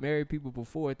talking about married people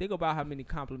before. Think about how many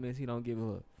compliments he don't give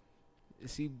her.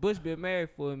 See, Bush been married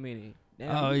for a minute.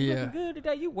 Damn, you looking good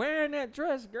today. You wearing that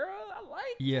dress, girl? I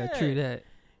like that. Yeah, true that.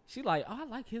 She like, oh, I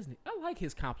like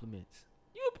his compliments.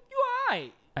 You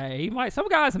alright? Hey, he might. Some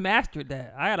guys mastered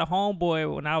that. I had a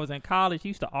homeboy when I was in college. He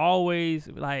used to always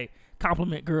like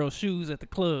compliment girls' shoes at the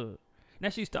club.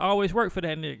 And that used to always work for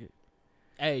that nigga.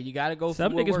 Hey, you gotta go.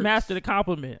 Some for what niggas works. master the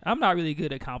compliment. I'm not really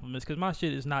good at compliments because my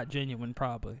shit is not genuine.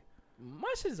 Probably.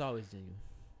 My shit is always genuine.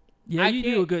 Yeah, you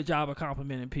do a good job of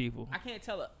complimenting people. I can't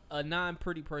tell a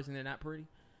non-pretty person they're not pretty.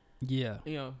 Yeah.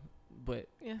 You know, but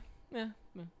yeah.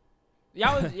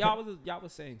 Y'all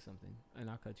was saying something, and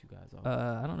I cut you guys off.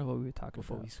 I don't know what we were talking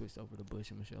before about. we switched over to Bush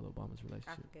and Michelle Obama's relationship.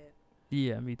 I forget.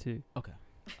 Yeah, me too. Okay.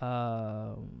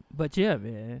 But yeah,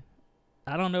 man,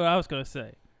 I don't know what I was gonna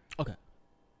say.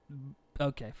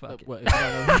 Okay, fuck it. What,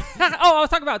 I was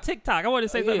talking about TikTok. I wanted to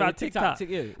say something about TikTok.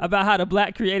 About how the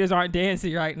black creators aren't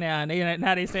dancing right now, and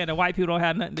now they saying the white people don't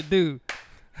have nothing to do.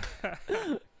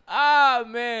 Ah,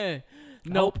 man.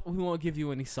 Nope, we won't give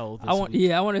you any soul this week.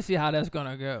 Yeah, I want to see how that's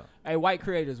gonna go. Hey, white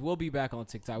creators, we'll be back on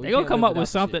TikTok. They gonna come up with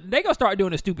something. They gonna start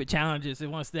doing the stupid challenges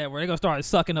and once that where they gonna start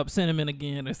sucking up cinnamon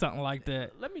again or something like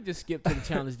that. Let me just skip to the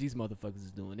challenge these motherfuckers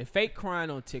is doing. They're fake crying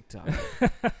on TikTok.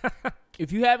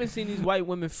 If you haven't seen these white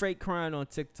women fake crying on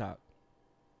TikTok,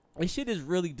 this shit is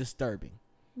really disturbing.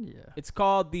 Yeah. It's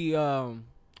called the and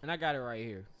I got it right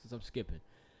here since I'm skipping.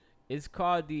 It's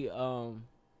called the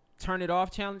turn it off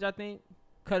challenge, I think.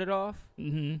 Cut it off.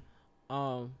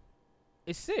 Mm-hmm.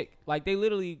 It's sick. Like they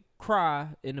literally cry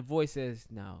and the voice says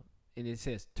no, and it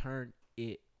says turn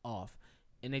it off,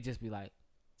 and they just be like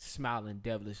smiling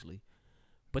devilishly,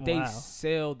 but they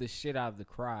sell the shit out of the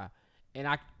cry. And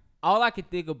all I can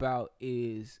think about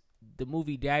is the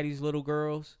movie Daddy's Little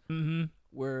Girls. Mm-hmm.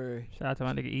 Where shout out to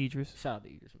my nigga Idris. Shout out to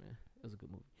Idris, man. That was a good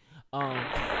movie.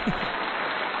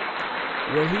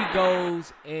 Where he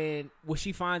goes and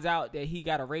she finds out that he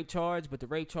got a rape charge, but the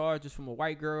rape charge is from a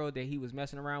white girl that he was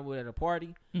messing around with at a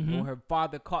party. Mm-hmm. When her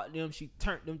father caught them, she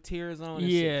turned them tears on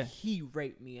and said, he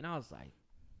raped me. And I was like,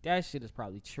 that shit is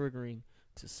probably triggering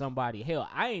to somebody. Hell,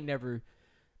 I ain't never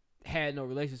had no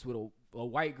relations with a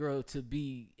white girl to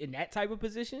be in that type of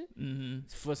position. Mm-hmm.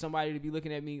 For somebody to be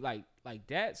looking at me like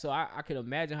that. So I could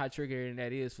imagine how triggering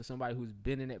that is for somebody who's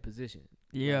been in that position.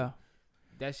 Yeah. Like,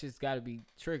 that shit's got to be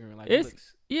triggering. Like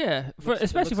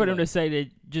especially for them to say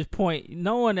that just point,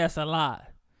 knowing that's a lie.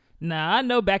 Now, I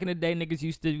know back in the day niggas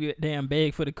used to damn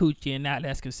beg for the coochie and now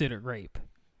that's considered rape.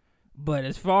 But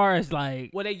as far as like...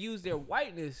 Well, they use their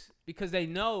whiteness because they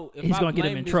know if he's going to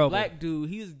get him in trouble. Black dude,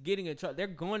 he's getting in trouble. They're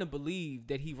going to believe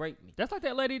that he raped me. That's like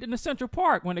that lady in the Central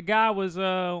Park when the guy was, I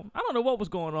don't know what was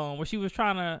going on, when she was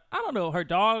trying to, I don't know, her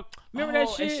dog. Remember that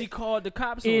shit? And she called the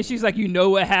cops on she's like, you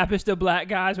know what happens to black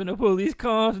guys when the police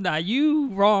comes? Nah, you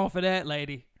wrong for that,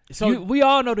 lady. So we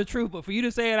all know the truth, but for you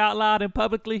to say it out loud and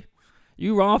publicly,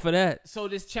 you wrong for that. So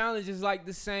this challenge is like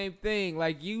the same thing.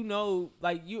 Like, you know,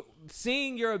 like you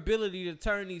seeing your ability to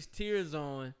turn these tears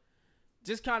on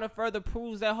just kind of further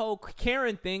proves that whole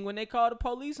Karen thing when they call the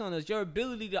police on us. Your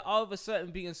ability to all of a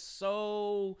sudden being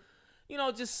so, you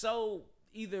know, just so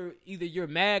either you're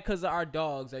mad because of our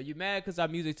dogs or you're mad because our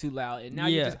music too loud, and now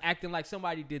you're just acting like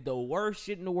somebody did the worst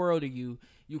shit in the world to you.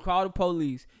 You call the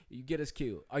police, you get us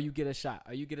killed, or you get us shot,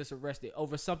 or you get us arrested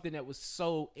over something that was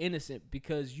so innocent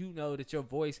because you know that your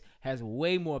voice has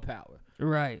way more power.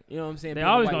 Right. You know what I'm saying? They're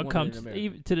always going to come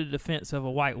even to the defense of a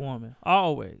white woman.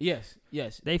 Always.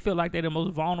 Yes. They feel like they're the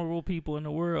most vulnerable people in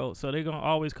the world, so they're going to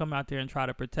always come out there and try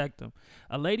to protect them.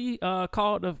 A lady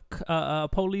called the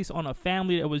police on a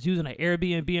family that was using an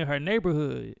Airbnb in her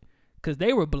neighborhood because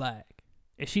they were black,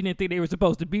 and she didn't think they were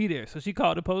supposed to be there, so she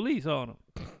called the police on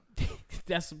them.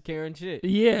 That's some Karen shit.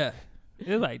 Yeah.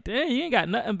 It's like, dang, you ain't got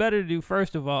nothing better to do,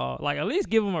 first of all. Like, at least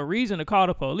give them a reason to call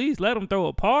the police. Let them throw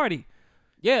a party.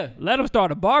 Yeah. Let them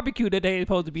start a barbecue that they ain't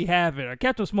supposed to be having, or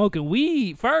catch them smoking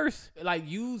weed first. Like,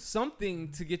 use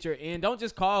something to get your end. Don't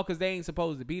just call because they ain't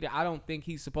supposed to be there. I don't think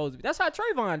he's supposed to be. That's how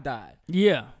Trayvon died.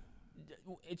 Yeah.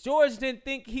 George didn't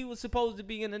think he was supposed to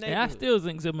be in the neighborhood. And I still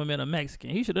think Zimmerman a Mexican.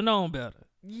 He should have known better.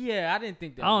 Yeah, I didn't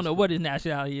think that. I don't know what his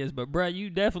nationality is, but bruh, you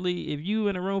definitely, if you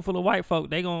in a room full of white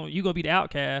folk, you gonna be the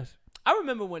outcast. I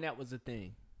remember when that was a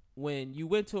thing. When you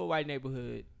went to a white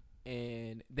neighborhood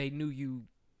and they knew you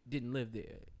didn't live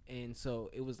there. And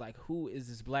so it was like, who is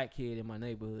this black kid in my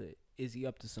neighborhood? Is he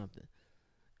up to something?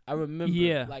 I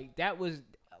remember, like, that was,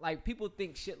 like, people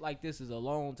think shit like this is a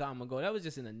long time ago. That was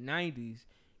just in the 90s.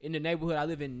 In the neighborhood I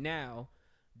live in now,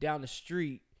 down the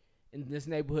street, in this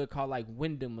neighborhood called, like,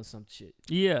 Wyndham or some shit.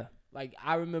 Yeah. Like,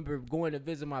 I remember going to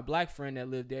visit my black friend that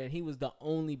lived there, and he was the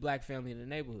only black family in the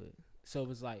neighborhood. So it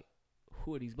was like,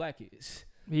 who are these black kids?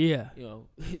 Yeah. You know.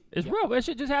 It's real. That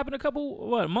shit just happened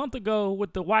a month ago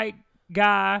with the white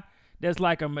guy that's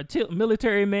like a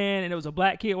military man, and there was a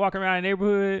black kid walking around the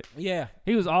neighborhood. Yeah.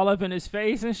 He was all up in his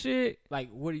face and shit. Like,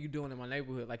 what are you doing in my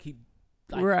neighborhood? Like,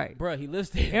 right. Bruh, he lives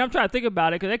there. And I'm trying to think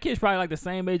about it, because that kid's probably like the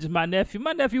same age as my nephew.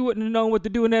 My nephew wouldn't have known what to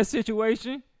do in that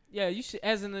situation. Yeah, you should,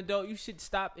 as an adult, you should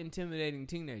stop intimidating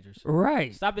teenagers.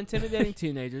 Right. Stop intimidating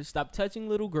teenagers. Stop touching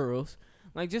little girls.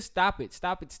 Like, just stop it.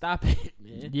 Stop it,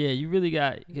 man. Yeah, you really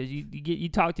got, because you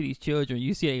talk to these children,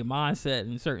 you see a mindset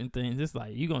and certain things. It's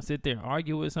like, you going to sit there and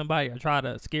argue with somebody or try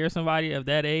to scare somebody of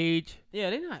that age. Yeah,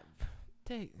 they're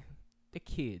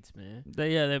kids,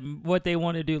 man. What they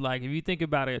want to do, like, if you think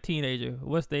about a teenager,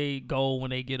 what's their goal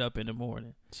when they get up in the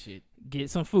morning? Shit. Get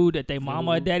some food that their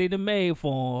mama or daddy done made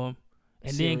for them.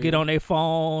 And then get on their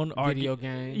phone or video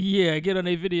games. Yeah, get on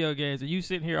their video games, and you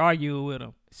sitting here arguing with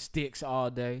them. Sticks all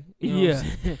day. You know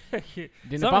then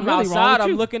if I'm really outside,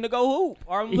 I'm looking to go hoop,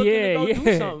 or I'm looking to go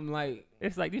do something. Like,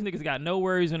 it's like these niggas got no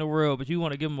worries in the world, but you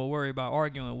want to give them a worry about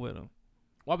arguing with them.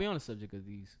 Well, I'll be on the subject of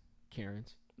these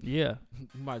Karens. Yeah, you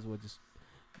might as well just.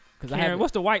 Karen,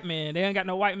 what's the white man? They ain't got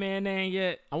no white man name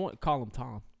yet. I want to call him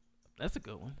Tom. That's a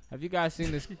good one. Have you guys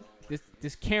seen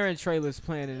this Karen trailer's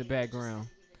playing in the background?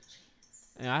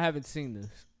 And I haven't seen this.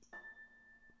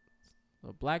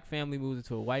 A black family moves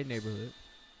into a white neighborhood.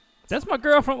 That's my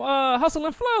girl from Hustle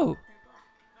and Flow.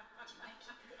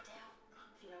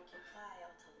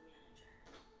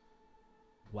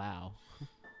 Wow.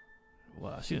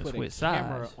 Wow, she put a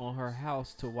camera on her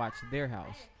house to watch their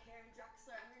house.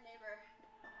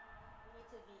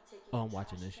 Oh, I'm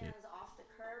watching this shit.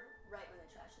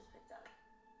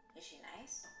 Is she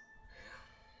nice? Yeah,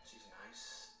 she's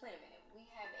nice. Wait a minute. We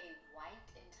have a white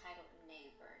entitled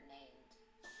neighbor named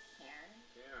Karen.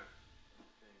 Karen,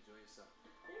 enjoy yourself.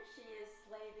 There she is,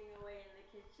 slaving away in the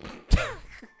kitchen.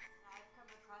 I've come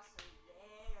across some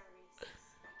very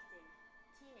suspected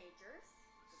teenagers.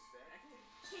 Suspected?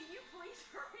 Can you please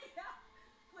hurry up?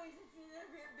 Please,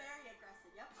 they're very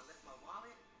aggressive. Yep. I left my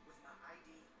wallet with my ID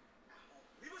at home.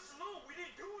 Leave us alone. We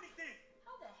didn't do anything.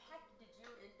 How the heck did you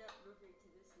end up moving to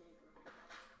this neighborhood?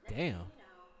 Damn.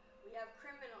 We have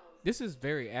criminals. This is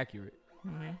very accurate.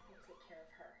 Mm-hmm.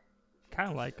 Kind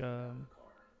of like the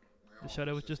show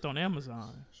that was just on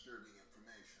Amazon. Disturbing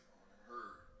information on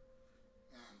her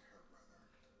and her brother.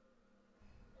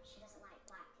 She doesn't like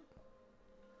black people.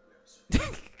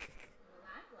 Well,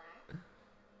 I'm black.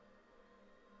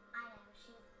 I know,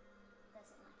 she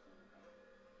doesn't like you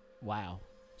either. Wow.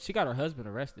 She got her husband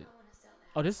arrested.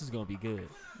 Oh, this is going to be good.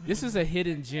 This is a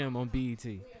hidden gem on BET.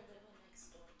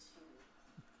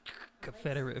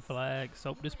 Confederate flag,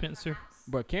 soap dispenser.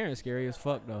 But Karen's scary as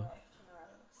fuck, though.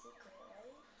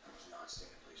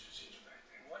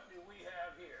 What do we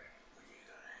have here? We need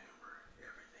a hammer.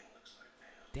 Everything looks like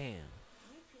that. Damn.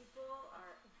 You people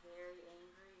are very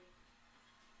angry.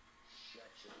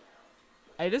 Shut your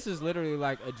mouth. Hey, this is literally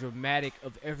like a dramatic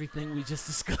of everything we just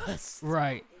discussed.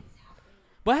 Right.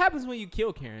 What happens when you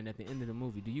kill Karen at the end of the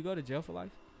movie? Do you go to jail for life?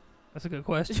 That's a good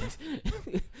question.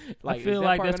 Like, I feel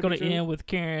like that's going to end with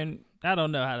Karen. I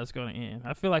don't know how that's going to end.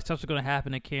 I feel like something's going to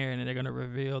happen to Karen, and they're going to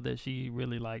reveal that she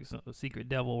really likes a secret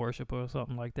devil worshiper or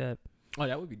something like that. Oh,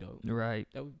 that would be dope. Right.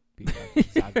 That would people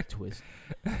like Zaga Twist.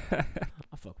 I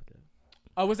fuck with them.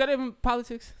 Oh, was that even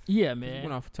politics? Yeah, We man.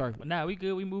 went off target. But nah, we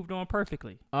good. We moved on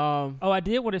perfectly. Oh, I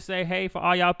did want to say, hey, for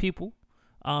all y'all people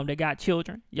that got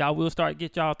children, y'all will start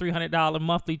get y'all $300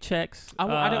 monthly checks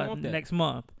I didn't want that. next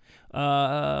month.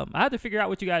 I have to figure out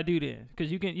what you got to do then,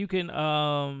 because you can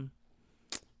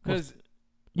because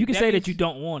say that means- you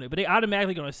don't want it, but they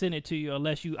automatically gonna send it to you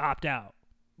unless you opt out.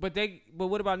 but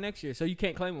what about next year? So you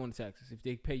can't claim on the taxes if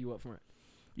they pay you up front.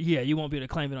 Yeah, you won't be able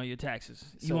to claim it on your taxes.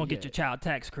 You So, won't get yeah. your child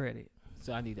tax credit.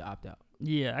 So I need to opt out.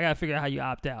 Yeah, I gotta figure out how you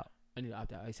opt out. I need to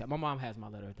opt out ASAP. My mom has my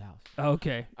letter at the house.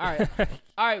 Okay. All right.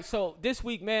 All right. So this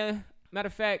week, man, matter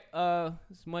of fact,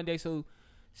 it's Monday. So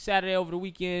Saturday over the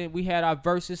weekend, we had our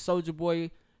versus Soulja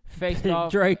Boy faced off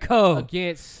Draco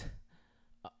against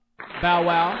Bow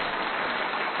Wow.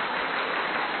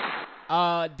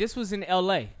 This was in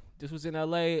LA.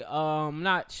 I'm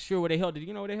not sure where they held it. Do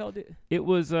you know where they held it? It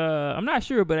was I'm not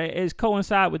sure, but it's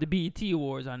coincide with the BET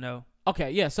Awards, I know.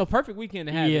 Okay, yeah. So perfect weekend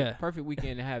to have it. Perfect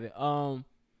weekend to have it.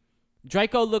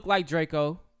 Draco looked like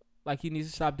Draco, like he needs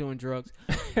to stop doing drugs.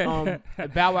 Bow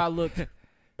Wow looked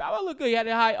good. He had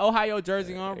a Ohio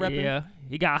jersey on, repping. Yeah,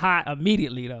 he got hot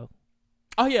immediately though.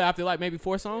 Oh yeah, after like maybe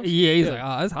 4 songs. Yeah, he's like,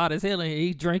 oh, it's hot as hell, and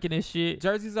he's drinking and shit.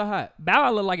 Jerseys are hot. Bow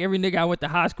Wow look like every nigga I went to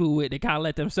high school with. They kind of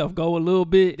let themselves go a little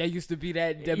bit. They used to be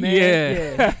that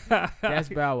man. Yeah. That's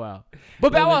Bow Wow.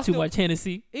 But Bow Wow too much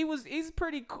Hennessy. He's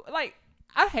pretty cool. Like,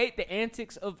 I hate the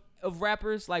antics of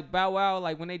rappers like Bow Wow,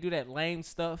 like when they do that lame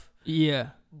stuff. Yeah.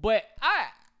 But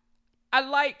I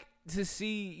like to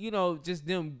see, just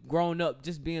them grown up,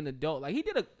 just being adult. Like, he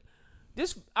did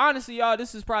honestly, y'all,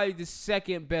 this is probably the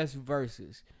second best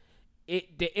verses.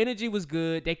 The energy was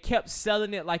good. They kept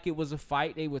selling it like it was a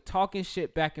fight. They were talking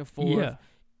shit back and forth. Yeah.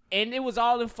 And it was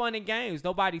all in fun and games.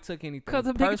 Nobody took anything Because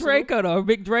of personal. Big Draco, though.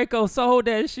 Big Draco sold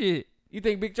that shit. You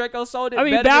think Big Draco sold it? I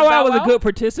mean, better Bow than Wow was Wow? a good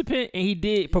participant, and he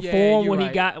did perform when he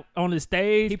got on the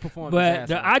stage. He performed but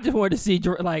his ass off. I just wanted to see,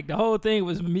 like, the whole thing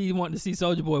was me wanting to see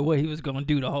Soulja Boy what he was gonna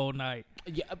do the whole night.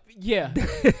 Yeah.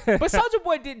 But Soulja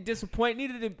Boy didn't disappoint.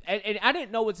 Neither did, and I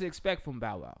didn't know what to expect from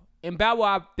Bow Wow. And Bow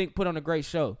Wow, I think, put on a great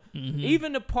show. Mm-hmm.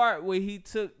 Even the part where he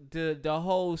took the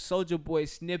whole Soulja Boy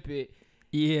snippet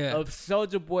of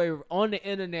Soulja Boy on the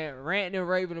internet ranting and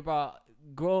raving about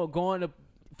going to.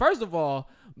 First of all,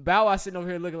 Bow Wow sitting over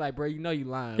here looking like, bro, you know you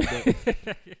lying.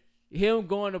 But him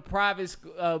going to private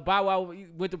school, Bow Wow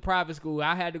went to private school.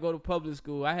 I had to go to public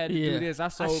school. I had to do this. I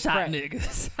sold shot crack.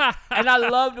 niggas. And I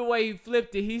love the way he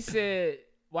flipped it. He said,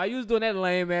 while you was doing that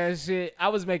lame ass shit, I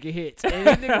was making hits. And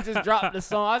this nigga just dropped the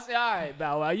song. I said, all right,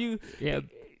 Bow Wow, Yeah,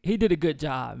 he did a good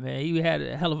job, man. He had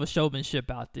a hell of a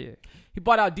showmanship out there. He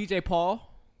bought out DJ Paul.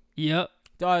 Yep.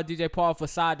 DJ Paul for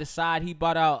Side to Side. He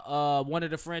bought out one of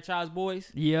the Franchise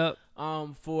Boys. Yep.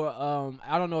 For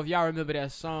I don't know if y'all remember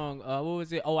that song. What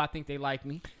was it? Oh, I Think They Like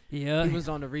Me. Yeah. He was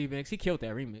on the remix. He killed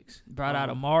that remix. Brought out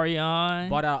Omarion.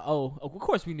 Brought out O. Of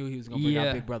course we knew he was going to bring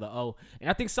out Big Brother O. And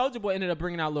I think Soulja Boy ended up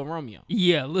bringing out Lil Romeo.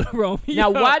 Yeah, Lil Romeo. Now,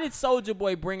 why did Soulja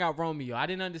Boy bring out Romeo? I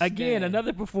didn't understand. Again,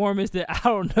 another performance that I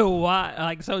don't know why,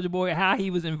 like Soulja Boy, how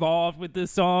he was involved with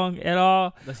this song at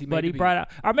all. But he brought out,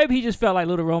 or maybe he just felt like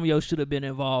Lil Romeo should have been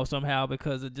involved somehow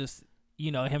because of just,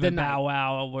 him and Bow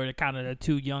Wow were kind of the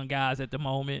two young guys at the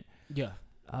moment. Yeah.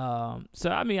 So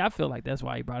I mean, I feel like that's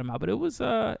why he brought him out. But it was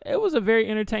a very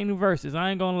entertaining verses.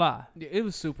 I ain't gonna lie. Yeah, it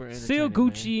was super entertaining. Still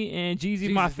Gucci and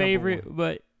Jeezy my favorite, 1.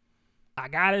 but I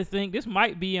gotta think this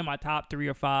might be in my top 3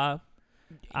 or 5.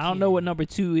 I don't know what number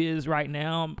 2 is right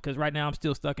now because right now I'm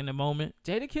still stuck in the moment.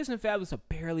 Jadakiss and Fabulous are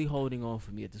barely holding on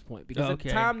for me at this point because at the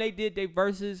time they did their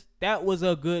verses, that was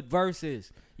a good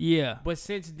verses. Yeah. But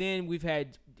since then we've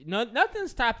had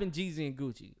nothing's topping Jeezy and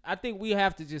Gucci. I think we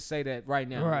have to just say that right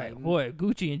now. Right. Like, Boy,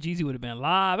 Gucci and Jeezy would have been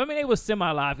live. I mean, they was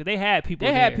semi-live because they had people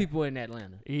They there. had people in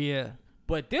Atlanta. Yeah.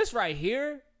 But this right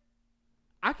here,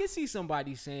 I can see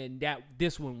somebody saying that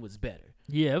this one was better.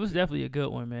 Yeah, it was definitely a good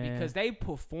one, man. Because they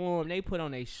performed, they put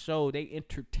on a show, they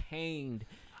entertained.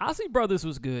 Ozzy Brothers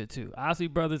was good, too.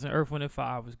 Ozzy Brothers and Earth, Wind &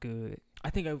 Fire was good. I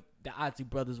think the Ozzy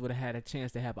Brothers would have had a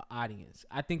chance to have an audience.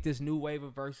 I think this new wave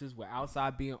of verses where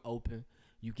outside being open,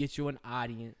 you get you an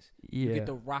audience. Yeah. You get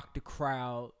to rock the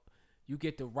crowd. You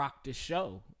get to rock the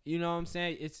show. You know what I'm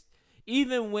saying? It's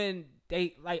even when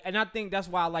they like, and I think that's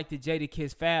why I like the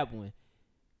Jadakiss Fab one.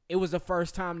 It was the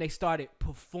first time they started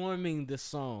performing the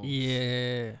songs.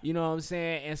 Yeah. You know what I'm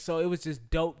saying? And so it was just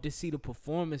dope to see the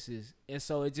performances. And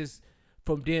so it just,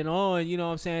 from then on, you know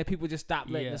what I'm saying, people just stopped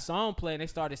letting the song play and they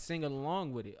started singing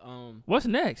along with it. What's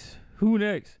next? Who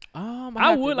next?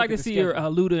 I would like to see a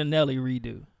Luda and Nelly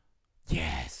redo.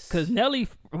 Yes. Because Nelly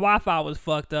Wi-Fi was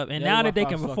fucked up, and Nelly now that they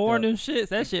Wi-Fi can was perform fucked them shits,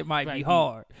 that shit might be Right.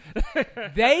 hard.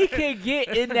 They could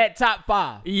get in that top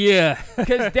 5. Yeah.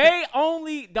 Because the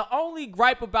only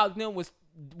gripe about them was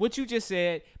what you just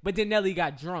said, but then Nelly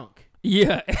got drunk.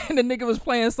 Yeah, and the nigga was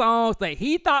playing songs that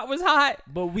he thought was hot.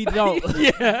 But we don't.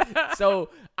 Yeah. So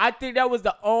I think that was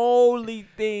the only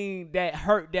thing that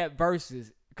hurt that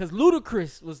verses. Because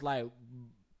Ludacris was like,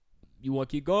 you want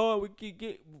to keep going? We keep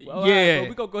get. All Yeah. right, bro,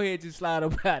 we gonna go ahead and just slide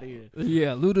up out of here. Yeah,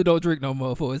 Luda don't drink no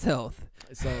more for his health.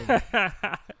 So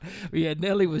yeah,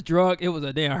 Nelly was drunk. It was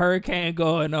a damn hurricane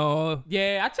going on.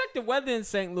 yeah, I checked the weather in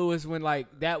St. Louis when like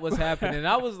that was happening. And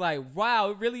I was like, wow,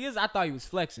 it really is. I thought he was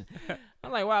flexing.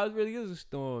 I'm like, wow, it really is a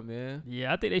storm, man.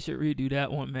 Yeah, I think they should redo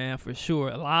that one, man, for sure.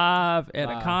 Live at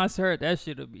a Live. concert, that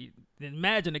shit'll be.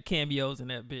 Imagine the cameos in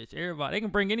that bitch. Everybody, they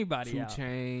can bring anybody 2 out.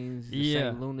 Chainz,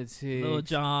 Yeah. Saint Lunatics, Lil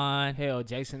Jon. hell,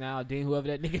 Jason Aldean, whoever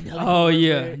that nigga. Nelly Oh was,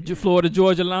 yeah, man. Florida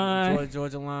Georgia line.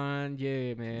 Georgia line,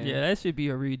 yeah, man. Yeah, that should be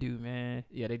a redo, man.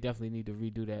 Yeah, they definitely need to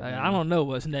redo that. Like, man. I don't know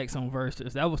what's next on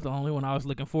Versus. That was the only one I was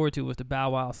looking forward to was the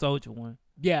Bow Wow Soldier one.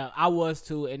 Yeah, I was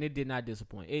too, and it did not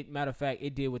disappoint. Matter of fact,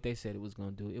 it did what they said it was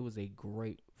gonna do. It was a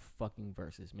great fucking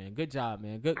versus, man. Good job,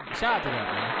 man. Good shout out to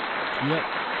that, man. Yep.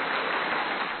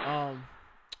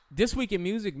 This week in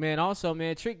music, man. Also,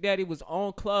 man, Trick Daddy was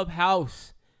on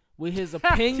Clubhouse with his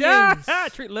opinions.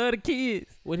 Trick love the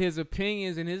kids. With his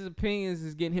opinions, and his opinions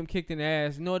is getting him kicked in the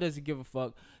ass. Nor does he give a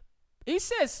fuck. He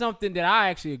said something that I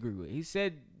actually agree with. He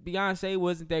said Beyonce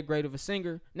wasn't that great of a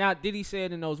singer. Now, did he say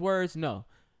it in those words? No.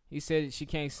 He said she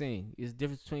can't sing. There's a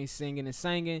difference between singing and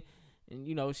singing. And,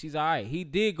 you know, she's all right. He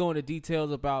did go into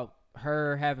details about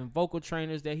her having vocal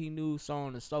trainers that he knew, so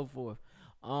on and so forth.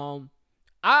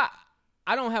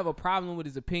 I don't have a problem with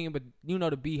his opinion, but you know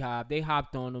the Beehive, they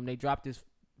hopped on him. They dropped this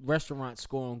restaurant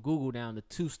score on Google down to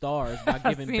 2 stars by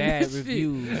giving seen bad this shit.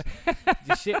 reviews.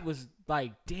 The shit was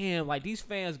like, damn, like these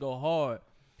fans go hard.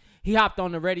 He hopped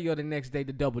on the radio the next day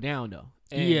to double down though,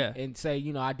 and say,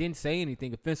 you know, I didn't say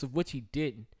anything offensive, which he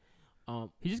didn't.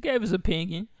 He just gave his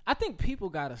opinion. I think people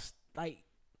gotta like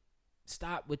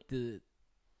stop with the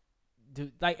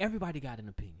like everybody got an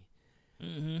opinion.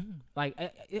 Mm-hmm. Like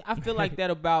I feel like that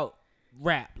about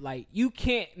rap. Like you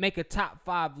can't make a top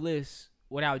 5 list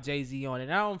without Jay-Z on it.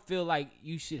 And I don't feel like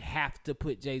you should have to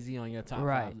put Jay-Z on your top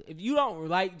 5. If you don't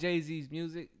like Jay-Z's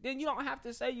music, then you don't have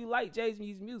to say you like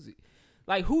Jay-Z's music.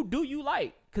 Like who do you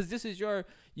like? Because this is your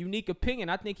unique opinion.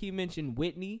 I think he mentioned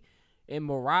Whitney and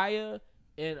Mariah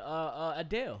and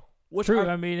Adele. Which True. are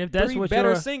I mean, if that's 3 what better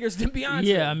your singers than Beyonce.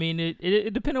 Yeah, I mean,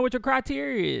 it depends on what your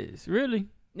criteria is, really.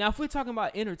 Now, if we're talking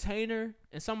about entertainer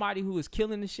and somebody who is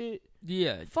killing the shit,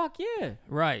 Yeah. fuck yeah.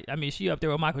 Right. I mean, she up there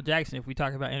with Michael Jackson if we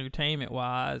talk about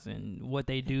entertainment-wise and what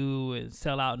they do and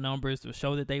sell out numbers, the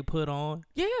show that they put on.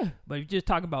 Yeah. But if you just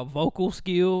talk about vocal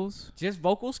skills. Just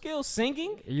vocal skills,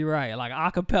 singing. You're right. Like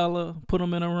acapella, put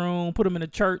them in a room, put them in a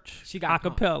church. She got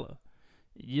acapella.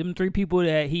 Them 3 people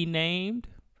that he named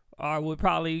would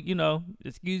probably, you know,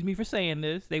 excuse me for saying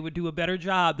this, they would do a better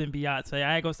job than Beyonce.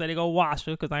 I ain't gonna say they go wash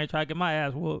her because I ain't trying to get my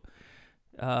ass whooped.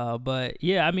 But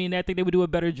yeah, I mean, I think they would do a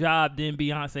better job than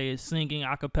Beyonce is singing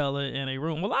a cappella in a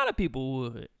room. A lot of people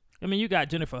would. I mean, you got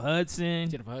Jennifer Hudson.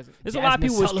 There's a lot of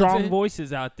people with strong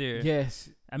voices out there. Yes.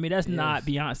 I mean, that's not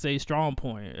Beyonce's strong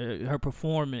point. Her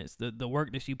performance, the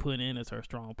work that she put in is her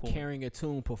strong point. Carrying a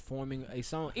tune, performing a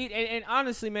song. And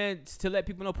honestly, man, to let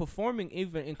people know, performing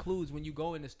even includes when you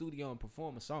go in the studio and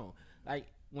perform a song. Like,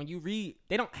 when you read,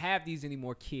 they don't have these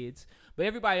anymore, kids. But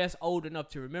everybody that's old enough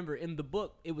to remember, in the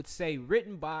book, it would say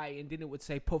written by, and then it would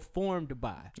say performed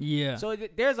by. Yeah. So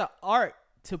there's an art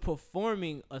to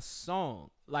performing a song.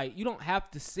 Like, you don't have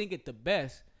to sing it the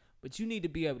best, but you need to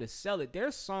be able to sell it.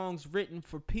 There's songs written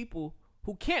for people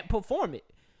who can't perform it.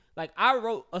 Like, I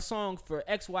wrote a song for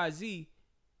XYZ,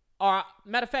 or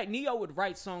matter of fact, Neo would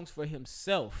write songs for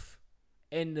himself,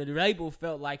 and the label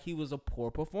felt like he was a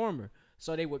poor performer.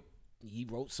 So he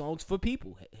wrote songs for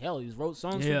people. Hell, he wrote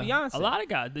songs for Beyonce. A lot of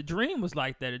guys. The Dream was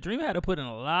like that. The Dream had to put in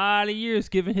a lot of years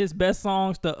giving his best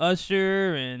songs to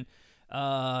Usher and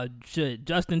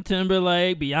Justin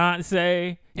Timberlake,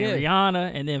 Beyonce, and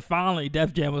Rihanna, and then finally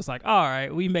Def Jam was like, all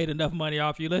right, we made enough money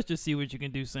off you. Let's just see what you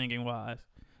can do singing wise.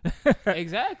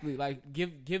 Exactly. Like,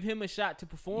 give him a shot to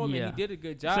perform, and he did a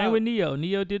good job. Same with Neo.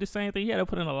 Neo did the same thing. He had to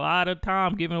put in a lot of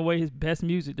time giving away his best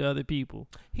music to other people.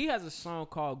 He has a song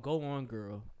called Go On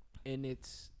Girl, and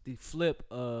it's the flip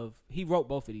of, he wrote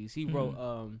both of these. He wrote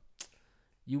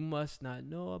You Must Not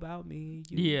Know About Me.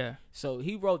 Yeah. So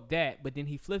he wrote that, but then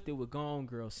he flipped it with Go On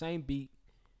Girl. Same beat,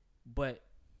 but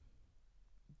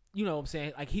you know what I'm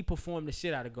saying? Like, he performed the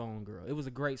shit out of Go On Girl. It was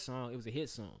a great song. It was a hit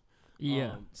song.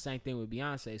 Yeah. Same thing with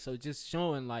Beyonce. So just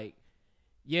showing like,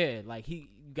 yeah, like you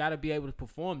got to be able to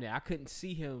perform that. I couldn't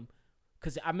see him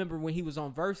because I remember when he was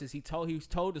on Versus, he told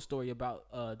the story about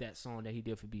that song that he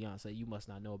did for Beyonce. You Must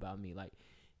Not Know About Me. Like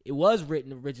it was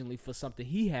written originally for something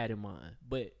he had in mind,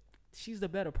 but she's the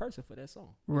better person for that song.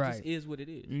 It just is what it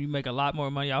is. You make a lot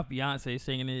more money off Beyonce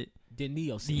singing it than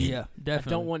Neo singing. Yeah,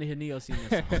 definitely. I don't want to hear Neo singing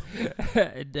that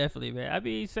song. Definitely, man. I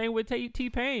mean, same with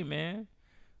T-Pain, man.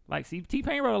 Like, see,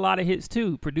 T-Pain wrote a lot of hits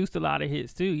too, produced a lot of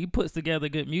hits too. He puts together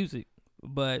good music,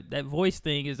 but that voice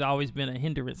thing has always been a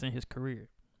hindrance in his career.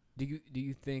 Do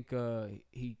you think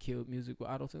he killed music with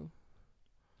auto-tune?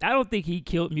 I don't think he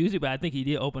killed music, but I think he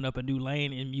did open up a new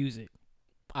lane in music.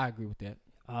 I agree with that.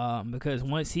 Because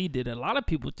once he did it, a lot of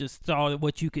people just saw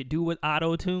what you could do with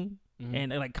auto-tune,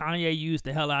 and like Kanye used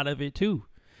the hell out of it too.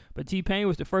 But T-Pain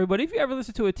was the first. But if you ever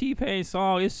listen to a T-Pain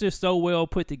song, it's just so well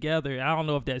put together. I don't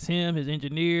know if that's him, his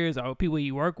engineers, or people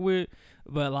he work with,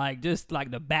 but like just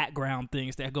like the background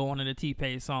things that go on in the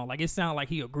T-Pain song, like it sounds like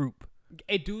he a group.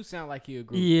 It do sound like he a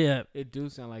group. Yeah, it do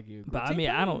sound like he a group. But I mean,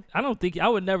 I don't think I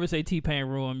would never say T-Pain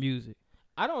ruined music.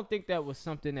 I don't think that was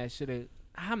something that should have.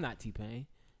 I'm not T-Pain,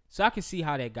 so I can see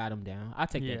how that got him down. I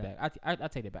take that back. I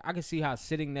take that back. I can see how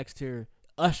sitting next to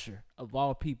Usher of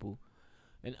all people,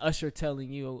 and Usher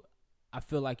telling you, "I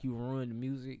feel like you ruined the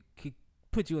music," could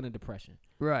put you in a depression.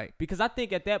 Right. Because I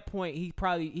think at that point he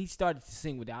started to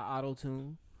sing without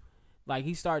auto-tune. Like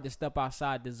he started to step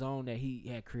outside the zone that he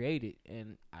had created,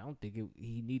 and I don't think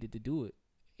he needed to do it.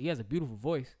 He has a beautiful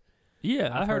voice. Yeah,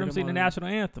 I heard him sing the national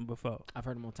anthem before. I've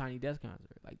heard him on Tiny Desk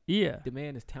concert. Like, yeah, the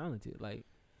man is talented. Like,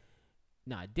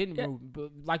 nah, it didn't move,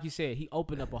 but like you said, he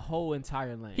opened up a whole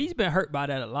entire lane. He's been hurt by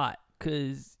that a lot,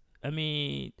 cause I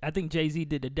mean, I think Jay-Z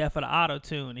did the death of the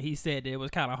auto-tune, and he said that it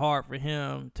was kind of hard for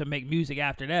him to make music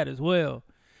after that as well,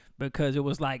 because it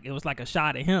was like a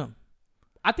shot at him.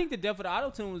 I think the death of the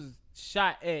auto-tune was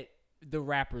shot at the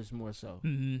rappers more so.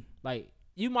 Mm-hmm. Like,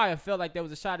 you might have felt like that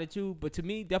was a shot at you, but to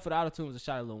me, death of the auto-tune was a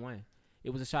shot at Lil Wayne. It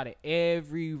was a shot at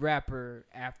every rapper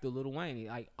after Lil Wayne.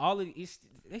 Like,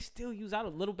 they still use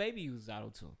Lil Baby uses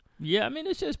auto-tune. Yeah, I mean,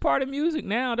 it's just part of music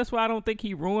now. That's why I don't think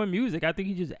he ruined music. I think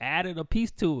he just added a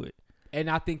piece to it. And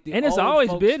I think it's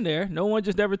always been there. No one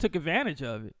just never took advantage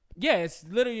of it. Yeah, it's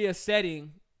literally a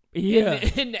setting. Yeah.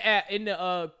 in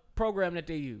the program that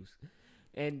they use.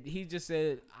 And he just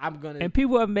said, I'm going to... And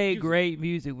people have made great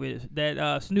music with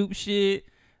that Snoop shit.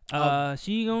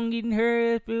 She gonna get in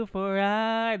her before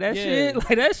I... That shit,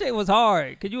 like, that shit was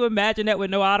hard. Could you imagine that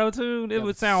with no auto-tune? It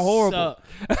would sound horrible.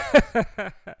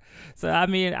 So, I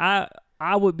mean, I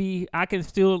can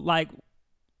still, like...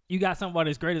 You got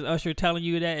somebody as great as Usher telling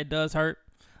you that, it does hurt.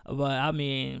 But, I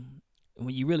mean...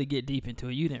 When you really get deep into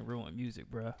it, you didn't ruin music,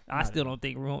 bro. I still don't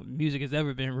think music has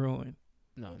ever been ruined.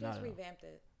 No, you just revamped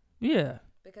it. Yeah.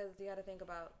 Because you got to think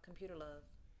about Computer Love.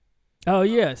 Oh,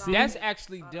 yeah. See, that's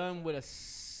actually done with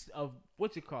a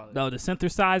what you call it? No, the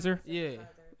synthesizer. Yeah.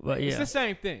 But yeah. It's the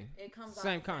same thing. It comes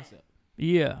same concept.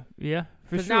 Yeah. Yeah.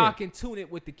 For sure. Now I can tune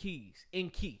it with the keys in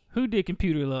key. Who did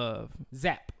Computer Love?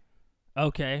 Zap.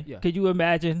 Okay. Yeah. Could you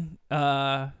imagine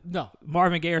no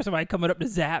Marvin Gaye or somebody coming up to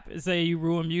Zap and say you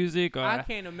ruin music? Or I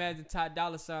can't imagine Ty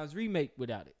Dolla $ign's remake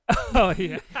without it. Oh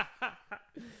yeah.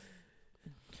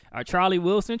 Or Charlie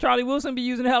Wilson. Charlie Wilson be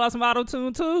using the hell out of some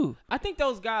auto-tune too. I think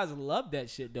those guys love that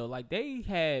shit though. Like they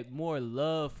had more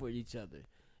love for each other.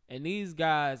 And these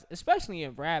guys, especially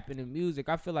in rap and in music,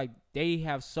 I feel like they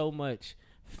have so much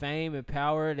fame and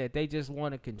power that they just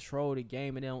want to control the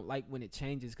game, and they don't like when it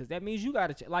changes, because that means you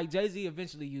got to like Jay-Z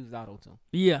eventually used auto-tune.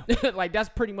 Yeah. Like that's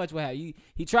pretty much what happened.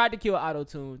 He tried to kill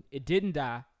auto-tune. It didn't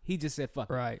die. He just said fuck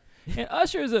it. Right. And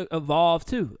Usher's evolved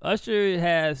too. Usher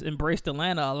has embraced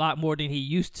Atlanta a lot more than he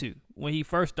used to when he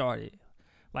first started.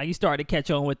 Like he started to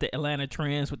catch on with the Atlanta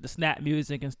trends with the snap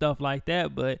music and stuff like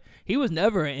that, but he was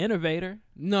never an innovator.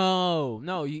 No.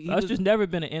 Usher's never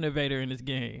been an innovator in this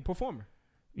game. Performer.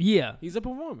 Yeah. He's a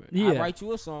performer. Yeah. I write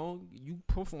you a song, you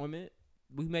perform it,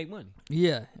 we make money.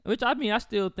 Yeah. Which, I mean, I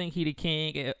still think he the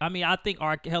king. I mean, I think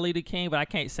R. Kelly the king, but I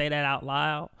can't say that out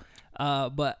loud.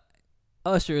 But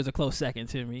Usher is a close second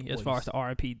to me as far as the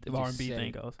R&B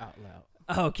thing goes. Out loud.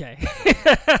 Okay.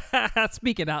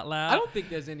 Speaking out loud. I don't think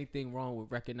there's anything wrong with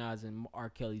recognizing R.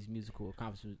 Kelly's musical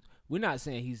accomplishments. We're not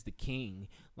saying he's the king.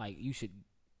 Like, you should,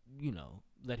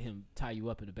 let him tie you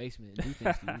up in the basement and do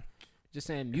things to you. Just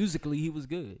saying, musically, he was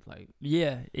good. Like,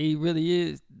 yeah, he really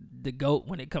is the GOAT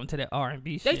when it comes to that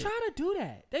R&B shit. They try to do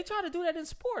that. They try to do that in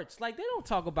sports. Like, they don't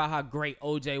talk about how great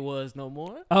OJ was no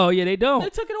more. Oh, yeah, they don't. They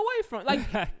took it away from, like,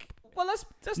 well, let's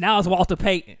now it's Walter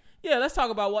Payton. Yeah, let's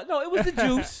talk about what. No, it was the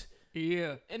juice.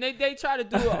 Yeah. And they try to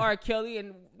do it R. Kelly,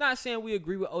 and not saying we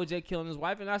agree with OJ killing his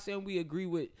wife, and not saying we agree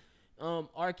with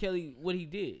R. Kelly what he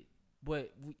did,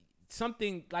 but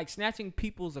something like snatching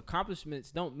people's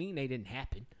accomplishments don't mean they didn't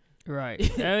happen. Right.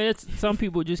 I mean, it's some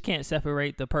people just can't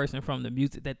separate the person from the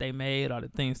music that they made or the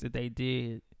things that they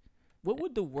did. What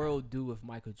would the world do if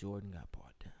Michael Jordan got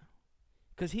brought down?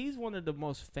 Because he's one of the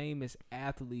most famous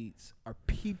athletes or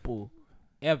people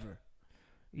ever.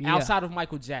 Yeah. Outside of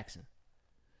Michael Jackson.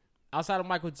 Outside of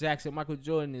Michael Jackson, Michael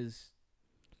Jordan is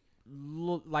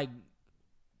like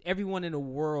everyone in the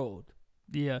world.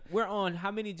 Yeah. We're on how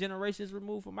many generations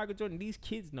removed from Michael Jordan? These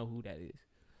kids know who that is.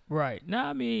 Right. No,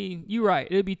 I mean, you're right.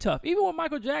 It'd be tough. Even with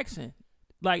Michael Jackson.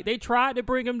 Like, they tried to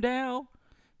bring him down.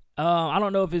 I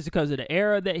don't know if it's because of the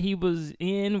era that he was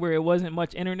in where it wasn't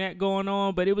much internet going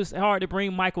on, but it was hard to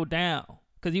bring Michael down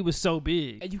because he was so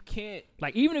big. And you can't.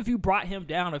 Like, even if you brought him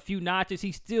down a few notches,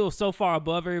 he's still so far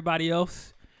above everybody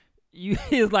else.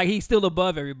 It's like he's still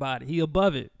above everybody. He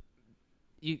above it.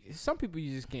 Some people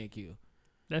you just can't kill.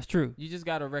 That's true. You just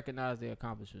got to recognize their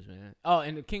accomplishments, man. Oh,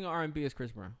 and the king of R&B is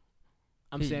Chris Brown.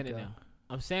 I'm saying it now.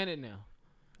 I'm saying it now.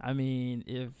 I mean,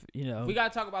 if, you know. We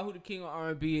got to talk about who the king of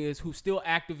R&B is, who's still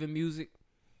active in music.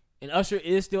 And Usher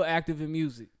is still active in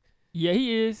music. Yeah,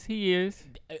 he is. He is.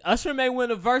 Usher may win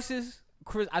the verses.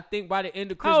 I think by the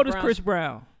end of Chris Brown. How old is Chris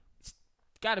Brown?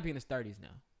 Got to be in his 30s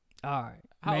now. All right.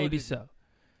 How maybe old is so.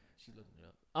 She looking it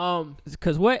up.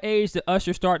 Because what age did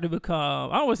Usher start to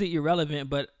become, I don't want to say irrelevant,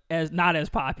 but as not as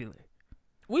popular?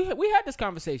 We had this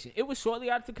conversation. It was shortly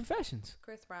after Confessions.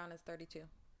 Chris Brown is 32.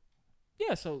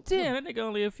 Yeah, so. Damn, that nigga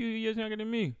only a few years younger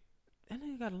than me. That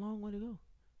nigga got a long way to go.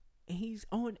 And he's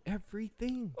on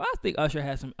everything. Well, I think Usher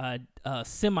had some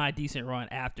semi-decent run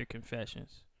after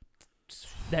Confessions.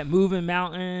 That Moving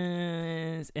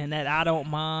Mountains and that I Don't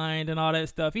Mind and all that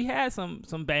stuff. He had some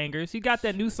bangers. He got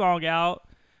that new song out.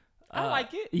 I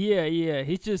like it. Yeah.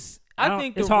 He's just. I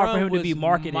think it's the hard run for him to be was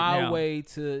marketed my now. way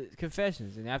to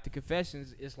Confessions, and after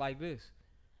Confessions, it's like this.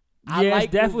 Yeah, like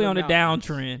it's definitely on the Moving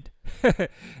downtrend.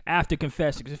 After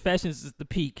Confessions, Confessions is the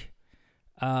peak.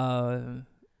 And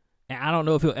I don't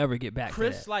know if he'll ever get back.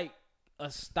 Chris to that. like a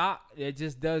stock that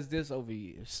just does this over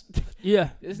years. Yeah,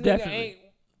 this nigga definitely. ain't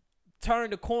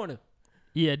turned the corner.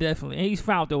 Yeah, definitely. And he's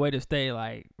found a way to stay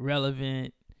like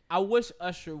relevant. I wish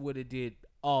Usher would have did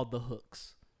all the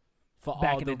hooks for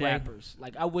Back all in the the day. rappers.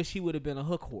 Like I wish he would have been a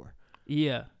hook whore.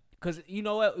 Yeah. Cause you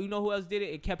know what? You know who else did it?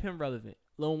 It kept him relevant.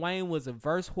 Lil Wayne was a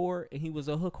verse whore and he was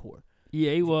a hook whore.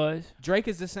 Yeah, he was. Drake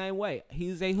is the same way.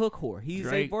 He's a hook whore. He's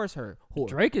a verse whore.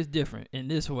 Drake is different in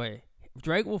this way.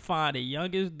 Drake will find the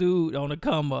youngest dude on the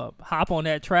come up, hop on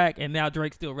that track, and now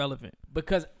Drake's still relevant.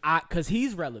 Because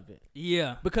he's relevant.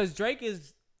 Yeah. Because Drake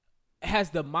has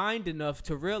the mind enough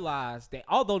to realize that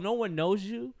although no one knows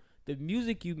you, the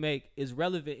music you make is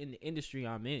relevant in the industry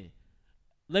I'm in.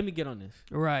 Let me get on this.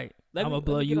 Right. I'm gonna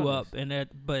blow you up, but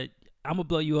I'm gonna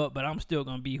blow you up, but I'm still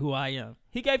gonna be who I am.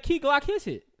 He gave Key Glock his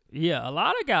hit. Yeah, a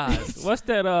lot of guys. What's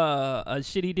that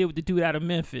shit he did with the dude out of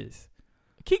Memphis?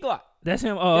 Key Glock. That's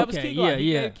him. Oh, that okay. Was Key Glock. Yeah,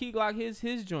 he yeah. gave Key Glock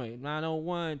his joint.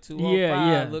 901, 205.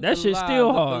 Yeah. Look That shit's alive, still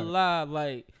look hard. alive,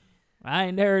 like I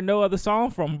ain't never heard no other song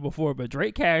from him before, but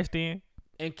Drake cashed in.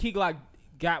 And Key Glock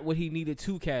got what he needed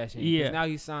to cash in. Yeah. Now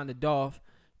he's signed to Dolph.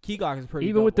 Key Glock is pretty.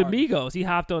 Even with the artist. Migos, he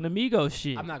hopped on the Migos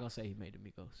shit. I'm not gonna say he made the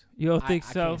Migos. You don't think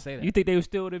I so? can't say that. You think they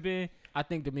still would have been? I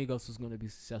think the Migos was gonna be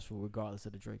successful regardless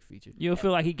of the Drake feature. You don't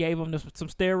feel like he gave them some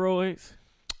steroids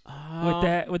with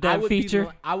that I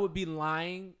feature? I would be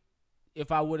lying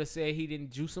if I would have said he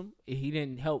didn't juice them. If he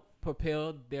didn't help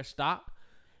propel their stock.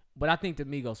 But I think the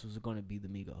Migos was gonna be the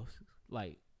Migos.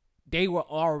 Like they were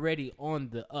already on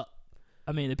the up.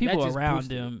 I mean, the people around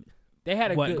them. They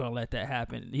had wasn't gonna let that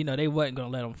happen. You know, they wasn't gonna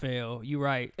let them fail. You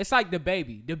right. It's like the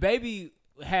baby. The baby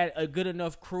had a good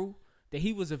enough crew that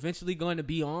he was eventually going to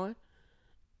be on.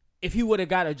 If he would have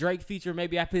got a Drake feature,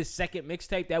 maybe after his second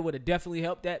mixtape, that would have definitely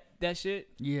helped that shit.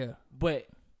 Yeah. But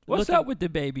what's up with the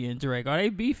baby and Drake? Are they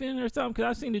beefing or something?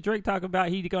 Because I seen the Drake talk about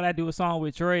he gonna do a song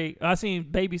with Drake. I seen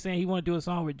Baby saying he want to do a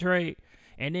song with Drake,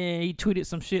 and then he tweeted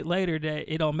some shit later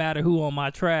that it don't matter who on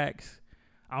my tracks,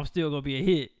 I'm still gonna be a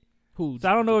hit. So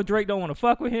I don't know if Drake don't want to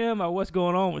fuck with him or what's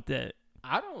going on with that.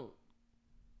 I don't.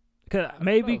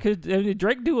 Because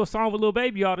Drake do a song with Lil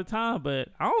Baby all the time, but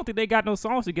I don't think they got no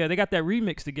songs together. They got that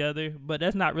remix together, but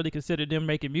that's not really considered them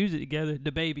making music together.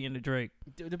 The Baby and the Drake.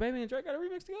 The Baby and Drake got a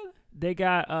remix together? They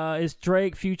got it's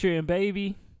Drake, Future, and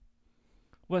Baby.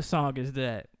 What song is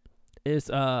that? It's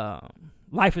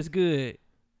Life Is Good.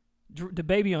 The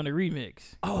Baby on the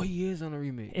remix. Oh, he is on the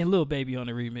remix. And Lil Baby on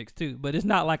the remix too. But it's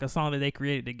not like a song that they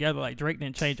created together. Like Drake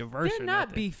didn't change a verse. They're or not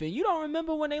nothing. beefing. You don't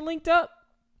remember when they linked up?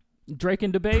 Drake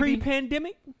and DaBaby?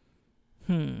 Pre-pandemic?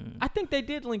 I think they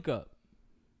did link up.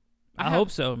 I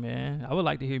hope so, man. I would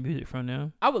like to hear music from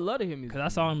them. I would love to hear music. Because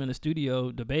I saw him in the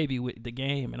studio, DaBaby, with The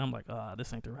Game, and I'm like,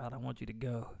 this ain't the route I want you to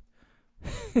go.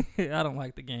 I don't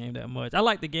like The Game that much. I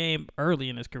like The Game early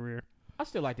in his career. I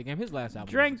still like The Game. His last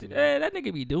album. Drake, that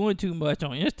nigga be doing too much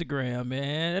on Instagram,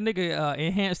 man. That nigga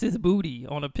enhanced his booty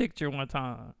on a picture one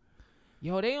time.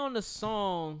 Yo, they on the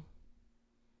song.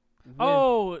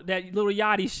 Oh, that little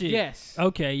Yachty shit. Yes.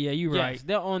 Okay, yeah, you right. Yes,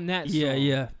 they're on that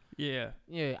song. Yeah.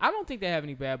 I don't think they have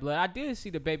any bad blood. I did see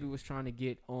DaBaby was trying to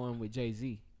get on with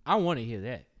Jay-Z. I want to hear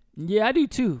that. Yeah, I do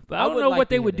too. But I don't know what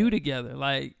they would do together.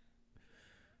 Like,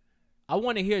 I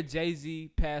want to hear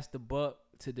Jay-Z pass the buck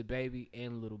to DaBaby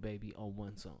and Lil Baby on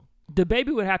one song.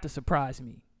 DaBaby would have to surprise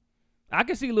me. I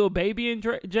could see Lil Baby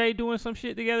and Jay doing some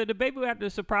shit together. DaBaby would have to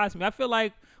surprise me. I feel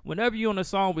like whenever you're on a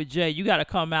song with Jay, you got to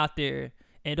come out there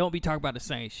and don't be talking about the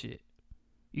same shit.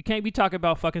 You can't be talking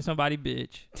about fucking somebody,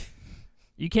 bitch.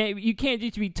 You can't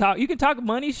just be talk. You can talk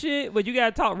money shit, but you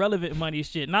gotta talk relevant money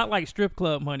shit, not like strip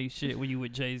club money shit when you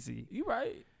with Jay-Z. You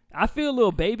right. I feel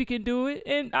Lil Baby can do it,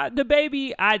 and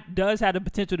DaBaby does have the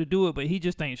potential to do it, but he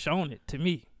just ain't shown it to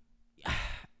me.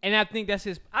 And I think that's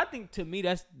his. I think to me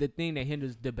that's the thing that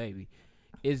hinders DaBaby,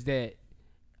 is that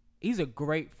he's a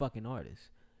great fucking artist.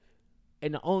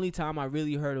 And the only time I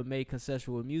really heard him make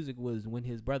conceptual music was when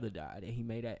his brother died and he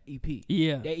made that EP.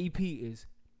 Yeah, that EP is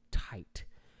tight.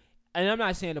 And I'm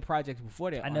not saying the projects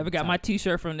before that. I never got my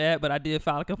T-shirt from that, but I did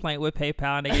file a complaint with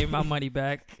PayPal and they gave me my money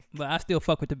back. But I still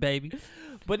fuck with DaBaby.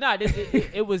 But nah,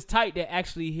 it was tight to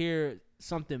actually hear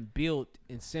something built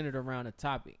and centered around a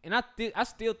topic. And I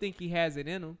still think he has it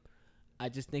in him. I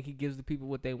just think he gives the people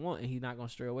what they want and he's not gonna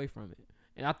stray away from it.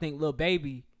 And I think Lil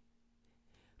Baby's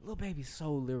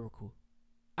so lyrical.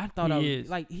 I thought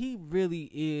he really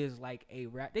is like a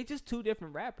rap. They just two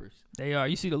different rappers. They are.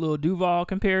 You see the Lil Duval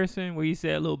comparison where you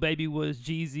said Lil Baby was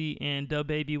Jeezy and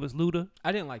DaBaby was Luda?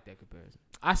 I didn't like that comparison.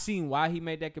 I seen why he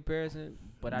made that comparison,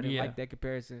 but I didn't like that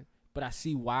comparison. But I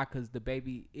see why, because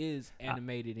DaBaby is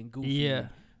animated and goofy and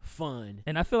fun.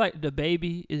 And I feel like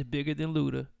DaBaby is bigger than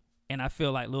Luda, and I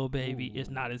feel like Lil Baby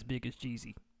is not as big as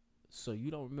Jeezy. So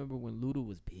you don't remember when Luda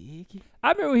was big?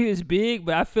 I remember he was big,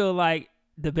 but I feel like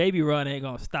DaBaby run ain't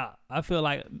gonna stop. I feel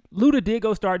like Luda did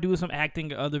go start doing some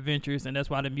acting or other ventures, and that's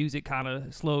why the music kind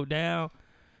of slowed down.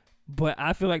 But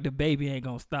I feel like DaBaby ain't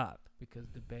gonna stop, because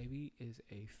DaBaby is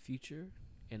a future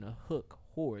and a hook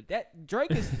horde. That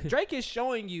Drake is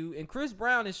showing you, and Chris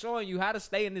Brown is showing you how to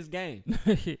stay in this game.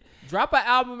 Drop an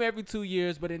album every 2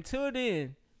 years, but until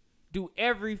then, do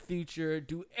every feature,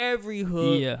 do every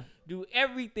hook, do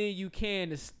everything you can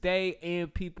to stay in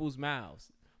people's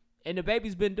mouths. And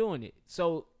DaBaby's been doing it.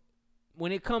 So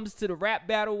when it comes to the rap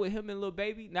battle with him and Lil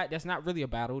Baby, that's not really a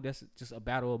battle. That's just a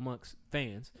battle amongst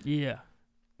fans. Yeah.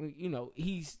 You know,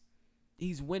 he's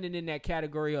winning in that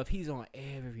category of he's on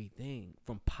everything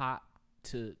from pop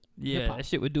to hip-hop. That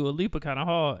shit would do a Lipa kind of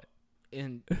hard.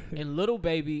 And Lil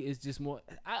Baby is just more.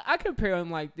 I compare him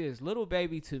like this. Lil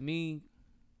Baby to me,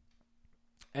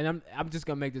 and I'm just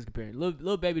gonna make this comparison.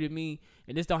 Lil Baby to me,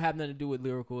 and this don't have nothing to do with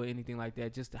lyrical or anything like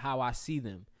that. Just how I see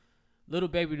them. Lil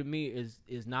Baby to me is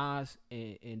Nas,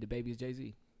 and DaBaby is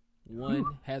Jay-Z. One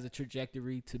has a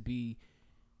trajectory to be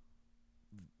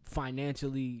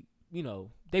financially, you know,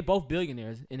 they both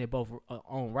billionaires and they both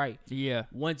own right. Yeah.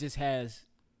 One just has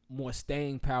more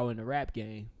staying power in the rap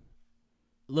game.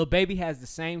 Lil Baby has the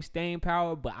same staying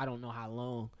power, but I don't know how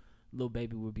long Lil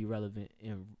Baby would be relevant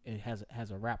and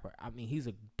has a rapper. I mean, he's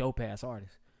a dope ass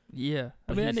artist. Yeah,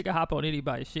 I mean that nigga hop on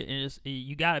anybody's shit, and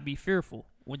you gotta be fearful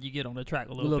when you get on the track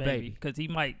with Lil Baby, because he's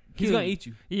gonna eat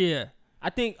you. Yeah, I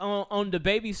think on the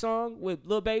Baby song with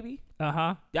Lil Baby,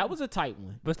 that was a tight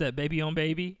one. What's that? Baby on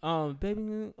Baby.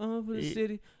 Baby for the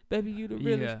city, baby you the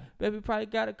realest, baby probably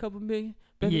got a couple million.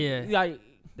 Baby, like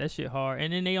that shit hard.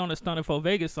 And then they on the Stunner 4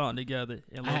 Vegas song together,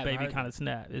 and Lil Baby kind of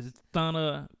snapped. It's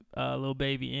Stunner, Lil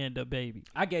Baby, and DaBaby.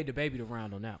 I gave DaBaby the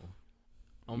round on that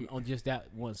one, on just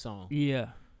that one song. Yeah.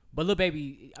 But Lil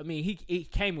Baby, I mean, he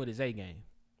came with his A game,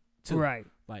 too. Right.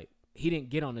 Like, he didn't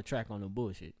get on the track on the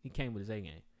bullshit. He came with his A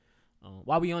game.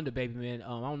 While we on DaBaby, man, I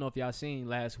don't know if y'all seen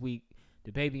last week,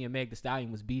 DaBaby and Meg Thee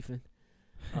Stallion was beefing.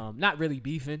 Not really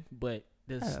beefing, but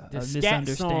the Scat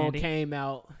song came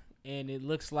out, and it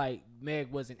looks like Meg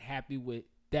wasn't happy with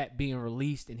that being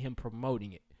released and him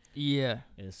promoting it. Yeah.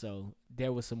 And so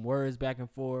there was some words back and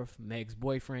forth. Meg's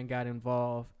boyfriend got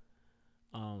involved.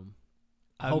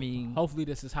 Hopefully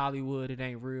this is Hollywood. It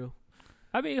ain't real.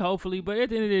 I mean, hopefully, but at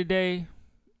the end of the day,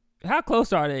 how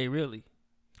close are they really?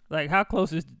 Like, how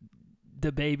close is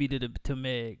DaBaby to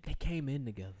Meg? They came in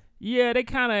together. Yeah, they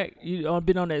kind of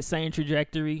been on that same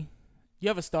trajectory. You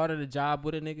ever started a job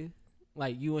with a nigga?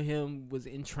 Like you and him was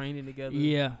in training together?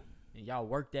 Yeah. And y'all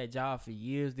worked that job for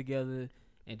years together,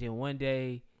 and then one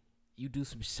day you do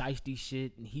some shiesty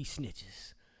shit and he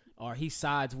snitches. Or he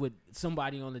sides with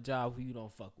somebody on the job who you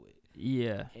don't fuck with.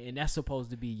 Yeah. And that's supposed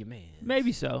to be your man.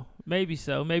 Maybe so. Maybe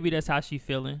that's how she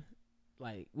feeling.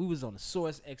 Like, we was on the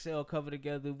Source XL cover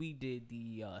together. We did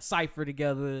the Cypher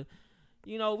together.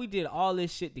 You know, we did all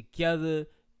this shit together.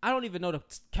 I don't even know the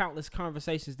countless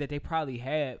conversations that they probably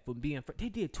had from being they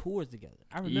did tours together.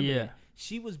 I remember that.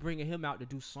 She was bringing him out to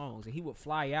do songs, and he would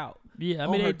fly out. Yeah,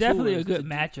 I mean, they're definitely a good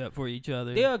matchup for each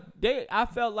other. I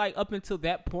felt like up until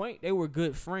that point, they were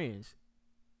good friends.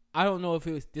 I don't know if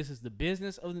this is the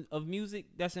business of music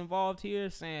that's involved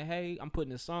here, saying, hey, I'm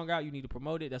putting this song out, you need to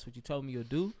promote it. That's what you told me you'll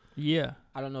do. Yeah.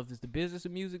 I don't know if it's the business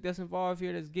of music that's involved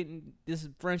here that's getting this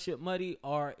friendship muddy,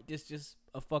 or it's just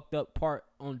a fucked up part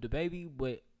on the baby,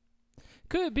 but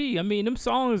could be. I mean, them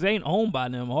songs ain't owned by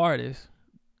them artists.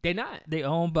 They not. They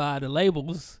owned by the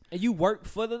labels. And you work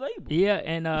for the label. Yeah,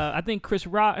 and I think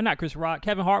Kevin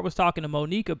Hart was talking to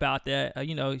Monique about that.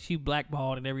 You know, she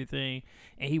blackballed and everything.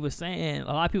 And he was saying,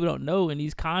 a lot of people don't know in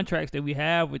these contracts that we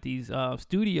have with these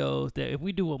studios that if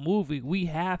we do a movie, we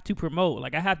have to promote.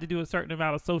 Like, I have to do a certain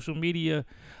amount of social media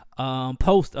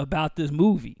post about this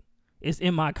movie. It's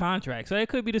in my contract. So it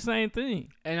could be the same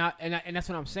thing. And that's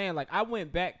what I'm saying. Like, I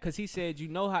went back because he said, you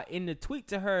know how in the tweet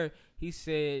to her, he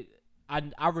said,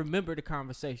 I remember the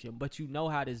conversation, but you know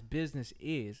how this business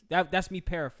is. That's me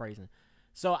paraphrasing.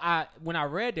 So when I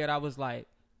read that, I was like,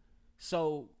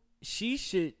 so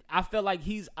I felt like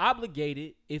he's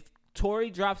obligated. If Tory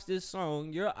drops this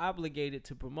song, you're obligated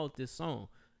to promote this song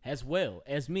as well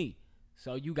as me.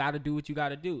 So you got to do what you got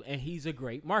to do. And he's a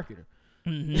great marketer.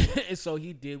 Mm-hmm. And so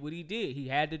he did what he did. He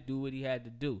had to do what he had to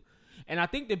do. And I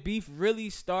think the beef really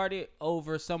started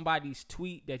over somebody's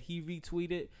tweet that he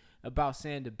retweeted about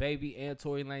saying the baby and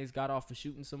Tory Lanez got off for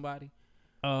shooting somebody.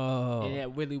 Oh. And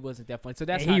that really wasn't that funny. So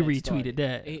that's and how he retweeted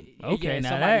that. Okay, now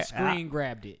somebody screen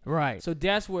grabbed it. Right. So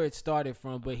that's where it started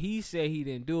from. But he said he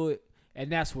didn't do it,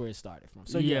 and that's where it started from.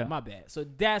 So yeah, my bad. So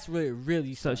that's where it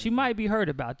really started. So she might be hurt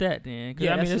about that then.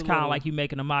 Yeah, I mean, it's kind of like you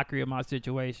making a mockery of my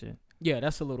situation. Yeah,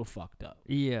 that's a little fucked up.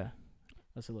 Yeah.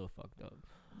 That's a little fucked up.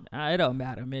 It don't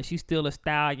matter, man. She's still a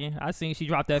stallion. I seen she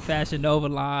dropped that Fashion Nova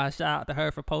line. Shout out to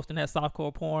her for posting that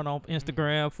softcore porn on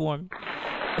Instagram for me.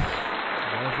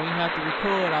 Well, if we didn't have to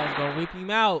record, I was going to whip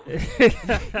him out.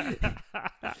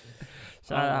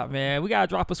 Shout out, man. We got to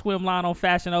drop a swim line on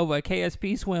Fashion Nova, a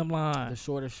KSP swim line. The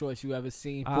shortest shorts you ever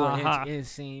seen, 4-inch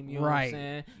inseam, you know what I'm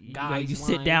saying? You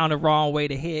sit down the wrong way,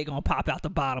 the head going to pop out the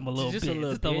bottom a little bit. Just a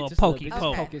little pokey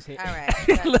poke. Poke his head. All right.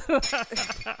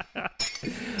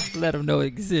 Let them know it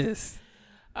exists.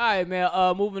 All right, man.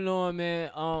 Moving on,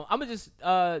 man. I'm going to just,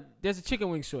 there's a chicken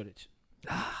wing shortage.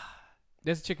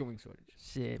 There's a chicken wing shortage.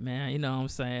 Shit, man. You know what I'm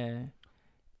saying?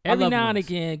 Every now and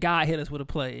again, God hit us with a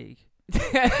plague.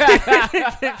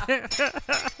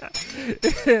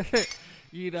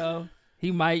 You know,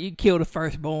 he kill the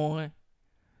firstborn.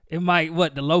 It might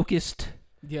the locust.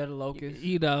 Yeah, the locust.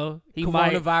 You know, he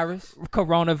coronavirus.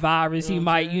 You know he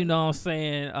might, you know what I'm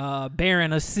saying,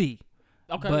 barren a sea.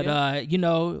 Okay. But you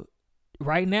know,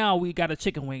 right now we got a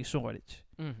chicken wing shortage.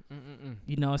 You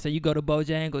know what I'm saying? You go to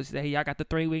Bojangles, say, hey, I got the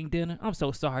 3-wing dinner. I'm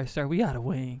so sorry, sir. We out of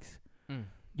wings.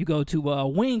 You go to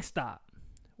Wingstop.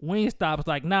 Wingstop's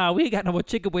like, nah, we ain't got no more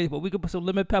chicken wings, but we can put some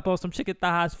lemon pepper on some chicken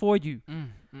thighs for you.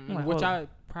 Like, which I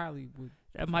probably would.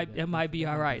 That might be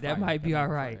all right. That might be all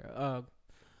right.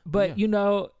 But you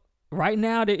know, right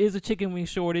now there is a chicken wing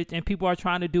shortage, and people are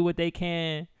trying to do what they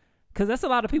can, because that's a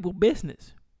lot of people's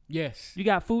business. Yes. You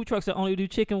got food trucks that only do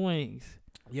chicken wings.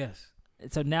 Yes.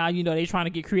 So now, you know, they trying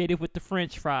to get creative with the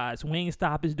French fries.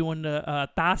 Wingstop is doing the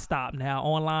thigh stop now,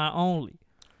 online only.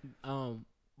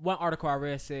 One article I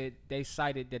read said they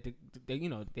cited that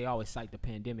they always cite the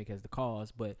pandemic as the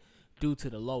cause, but due to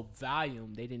the low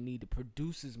volume, they didn't need to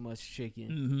produce as much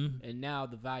chicken, and now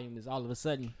the volume is all of a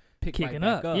sudden kicking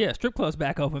up. Yeah, strip clubs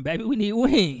back open, baby. We need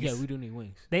wings. Yeah, we do need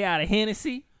wings. They out of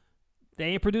Hennessy. They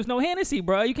ain't produce no Hennessy,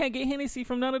 bro. You can't get Hennessy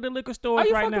from none of the liquor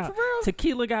stores right now. For real?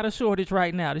 Tequila got a shortage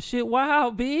right now. The shit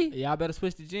wild, B. Yeah, I better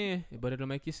switch to gin, but it'll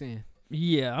make you sin.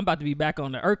 Yeah, I'm about to be back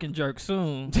on the Irken Jerk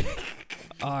soon.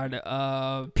 Or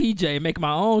the PJ, make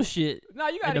my own shit. No,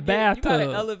 you gotta in the bathtub. You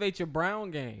gotta elevate your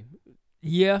brown game.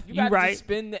 Yeah, you gotta right.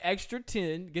 Spend the extra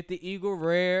 10, get the Eagle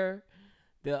Rare.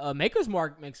 The Maker's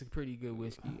Mark makes a pretty good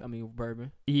whiskey. I mean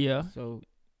bourbon. Yeah. So,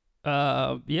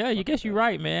 yeah, you guess you're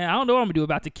right, man. I don't know what I'm gonna do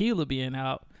about tequila being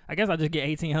out. I guess I'll just get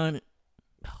 1,800.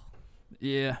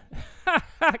 Yeah.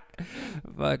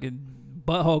 Fucking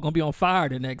butthole gonna be on fire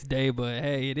the next day, but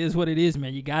hey, it is what it is,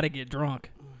 man. You gotta get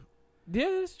drunk. Yeah,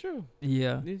 that's true.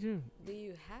 Yeah. Did you? Do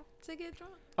you have to get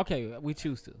drunk? Okay, we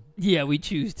choose to. Yeah, we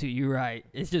choose to. You're right.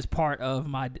 It's just part of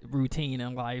my routine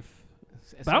in life.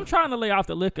 But I'm trying to lay off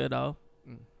the liquor though.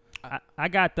 I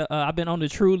got the. I've been on the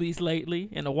Trulies lately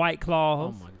and the White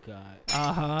Claws. Oh my God.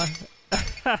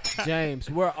 James,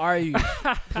 where are you?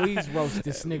 Please roast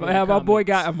this nigga. My boy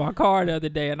got in my car the other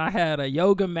day, and I had a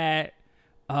yoga mat,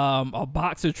 a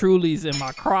box of Trulies, and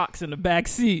my Crocs in the back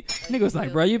seat. Nigga was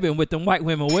like, "Bro, you been with them white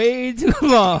women way too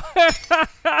long."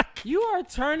 You are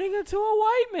turning into a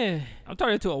white man. I'm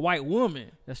turning into a white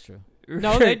woman. That's true.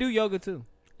 No, they do yoga too,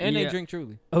 and Yeah. they drink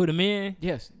Truly. Oh, the men?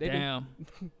 Yes, they Damn.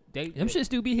 do. Them shits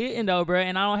do be hitting though, bro.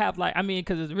 And I don't have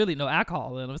because there's really no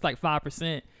alcohol in them. It's like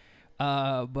 5%.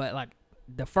 But like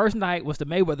the first night was the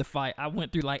Mayweather fight. I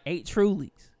went through like 8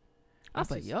 Trulies. I was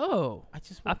like, yo,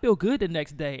 I feel good the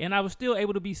next day, and I was still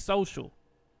able to be social.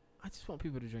 I just want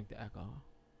people to drink the alcohol.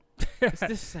 It's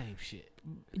the same shit.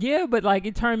 Yeah, but like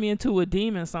it turned me into a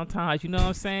demon sometimes. You know what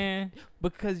I'm saying?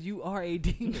 Because you are a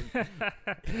demon.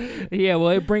 Yeah, well,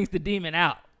 it brings the demon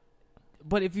out.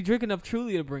 But if you drink enough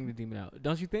Truly, it'll bring the demon out.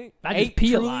 Don't you think? I just 8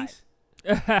 pee a Trulies? lot.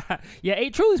 Yeah,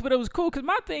 8 Trulies, but it was cool because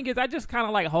my thing is I just kind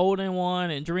of like holding one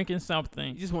and drinking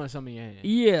something. You just want something in your hand.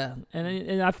 Yeah,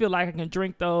 and I feel like I can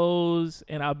drink those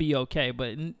and I'll be okay.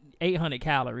 But 800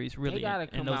 calories really They gotta in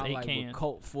come those out 8 like cans. with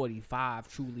Colt 45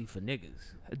 Truly for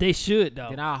niggas. They should though.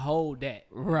 Then I'll hold that.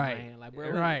 Right, Man. Like, bro,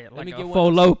 right. Let Like me a get Four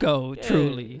one. Loco, Yeah.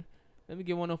 Truly. Let me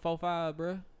get one of 45,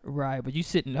 bro. Right, but you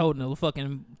sitting holding a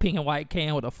fucking pink and white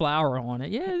can with a flower on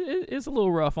it. Yeah, it's a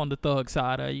little rough on the thug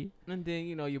side of you. And then,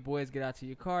 your boys get out to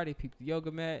your car, they peep the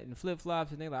yoga mat and the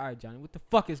flip-flops, and they like, all right, Johnny, what the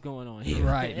fuck is going on here?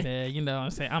 Right, man. You know what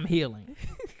I'm saying? I'm healing.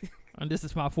 And this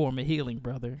is my form of healing,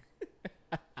 brother.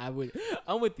 I'm with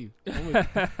you.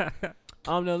 The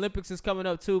Olympics is coming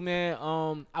up too, man.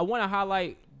 I want to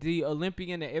highlight the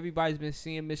Olympian that everybody's been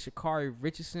seeing, Miss Sha'Carri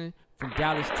Richardson from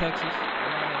Dallas, Texas.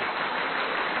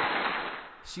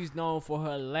 She's known for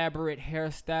her elaborate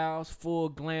hairstyles, full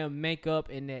glam makeup,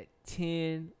 and that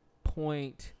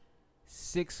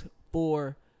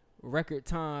 10.64 record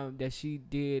time that she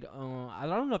did. I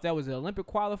don't know if that was an Olympic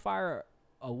qualifier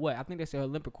or what. I think they said her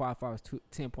Olympic qualifier was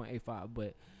 10.85,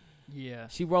 but yeah,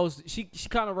 she rose. She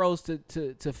kind of rose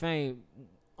to fame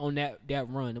on that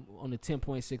run, on the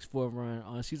 10.64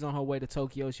 run. She's on her way to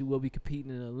Tokyo. She will be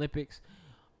competing in the Olympics.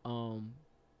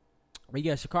 But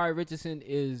yeah, Sha'Carri Richardson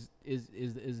is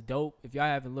dope. If y'all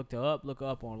haven't looked her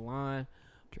up online.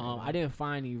 I didn't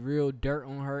find any real dirt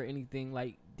on her, anything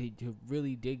like to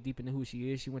really dig deep into who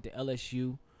she is. She went to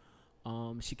LSU.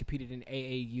 She competed in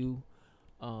AAU,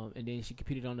 and then she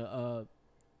competed on the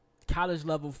college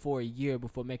level for a year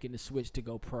before making the switch to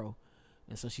go pro.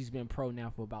 And so she's been pro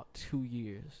now for about 2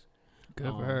 years.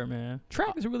 Good for her, man.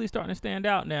 Track is really starting to stand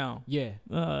out now. Yeah.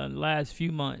 Last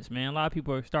few months, man. A lot of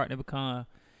people are starting to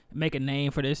make a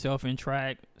name for themselves in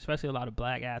track, especially a lot of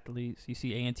black athletes. You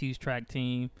see A&T's track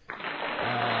team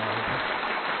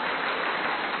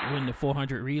win the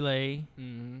 400 relay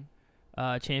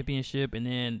championship, and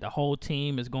then the whole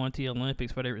team is going to the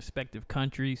Olympics for their respective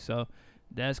countries. So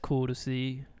that's cool to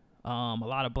see. A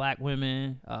lot of black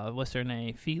women. What's her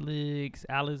name?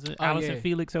 Allison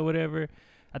Felix or whatever.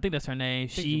 I think that's her name.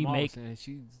 She's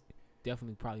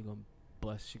definitely probably gonna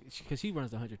bust because she runs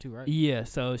the 100 too, right? Yeah.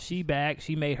 So she back.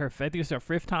 She made her. I think it's her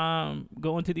 5th time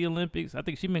going to the Olympics. I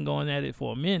think she's been going at it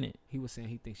for a minute. He was saying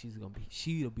he thinks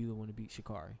she'll be the one to beat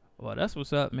Sha'Carri. Well, that's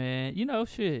what's up, man.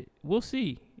 Shit. We'll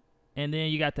see. And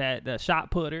then you got the shot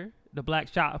putter. The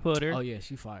black shot putter. Oh yeah,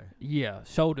 she fire. Yeah,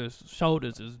 shoulders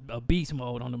is a beast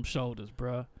mode on them shoulders,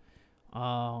 bruh.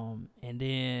 And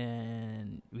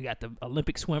then we got the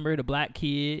Olympic swimmer, the black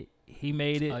kid. He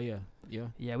made it. Oh yeah.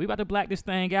 We about to black this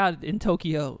thing out in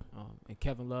Tokyo. And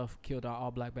Kevin Love killed our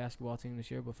all-black basketball team this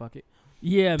year, but fuck it.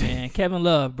 Yeah, man, Kevin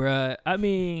Love, bruh. I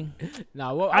mean,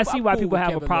 I see why people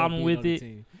have a problem with it.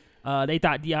 They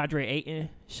thought DeAndre Ayton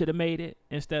should have made it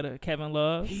instead of Kevin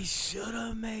Love. He should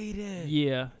have made it.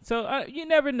 Yeah. So you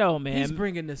never know, man. He's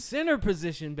bringing the center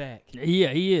position back. Yeah,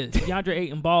 he is. DeAndre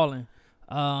Ayton balling.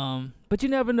 But you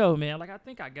never know, man. Like I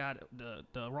think I got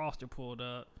the roster pulled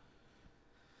up.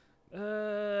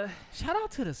 Shout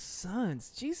out to the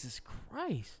Suns. Jesus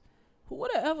Christ. Who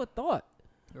would have ever thought?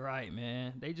 Right,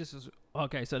 man. They just was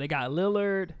okay. So they got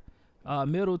Lillard,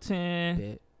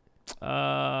 Middleton.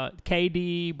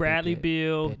 KD, Bradley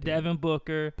Beal, Devin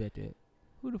Booker.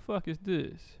 Who the fuck is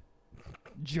this?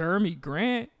 Jeremy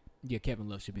Grant? Yeah, Kevin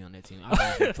Love should be on that team.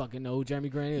 I don't fucking know who Jeremy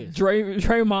Grant is.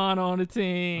 Draymond on the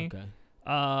team. Okay.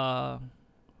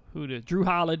 Who this? Drew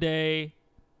Holiday.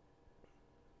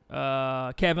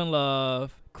 Kevin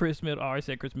Love. I already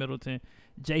said Chris Middleton.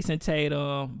 Jason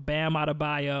Tatum. Bam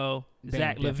Adebayo.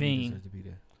 Zach LaVine. Deserves to be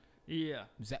there. Yeah.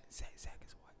 Zach is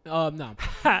white. No.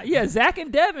 Yeah, Zach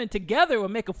and Devin together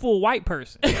would make a full white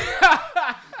person.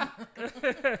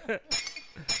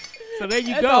 So there you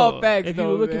That's go. all facts, if though,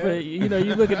 you're looking man. for,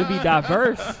 you're looking to be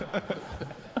diverse.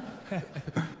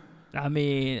 I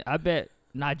mean, I bet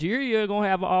Nigeria gonna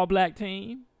have an all-black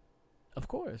team. Of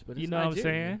course, but it's You know what I'm Nigeria.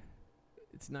 saying?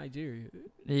 It's Nigeria.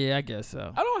 Yeah, I guess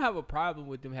so. I don't have a problem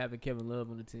with them having Kevin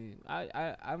Love on the team.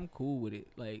 I'm cool with it.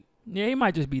 Like, Yeah, he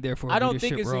might just be there for a I don't leadership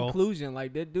think it's role. inclusion.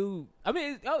 Like that dude. I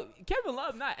mean, Kevin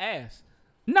Love not ass.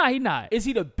 Nah, he not. Is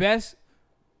he the best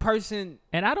person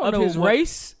And I don't of know his what-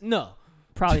 race? No.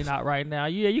 Probably not right now.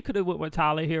 Yeah, you could have went with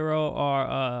Tyler Hero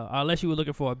or unless you were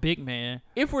looking for a big man.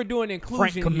 If we're doing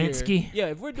inclusion Frank Kaminsky. here,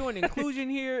 if we're doing inclusion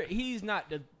here, he's not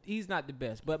the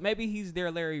best. But maybe he's their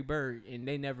Larry Bird, and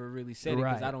they never really said it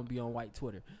because Right. I don't be on white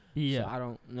Twitter. Yeah. So I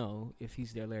don't know if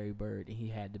he's their Larry Bird and he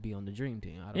had to be on the Dream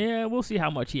Team. I don't Yeah, we'll see how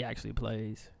much he actually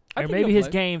plays. I Or think maybe he'll his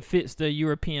play. game fits the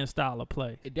European style of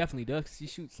play. It definitely does 'cause he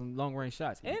shoots some long range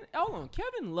shots. And hold on,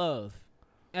 Kevin Love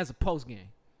as a post game.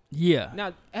 Yeah.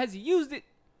 Now, has he used it?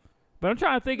 But I'm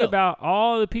trying to think Look. about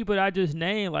all the people that I just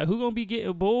named. Like, who going to be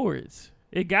getting boards?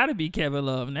 It got to be Kevin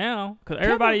Love now. Because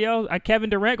everybody else, Kevin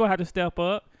Durant going to have to step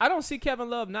up. I don't see Kevin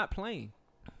Love not playing.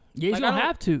 Yeah, he's Like, going I to don't-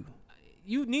 have to.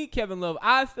 You need Kevin Love.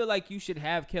 I feel like you should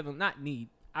have Kevin. Not need.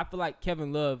 I feel like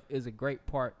Kevin Love is a great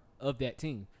part of that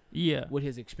team. Yeah. With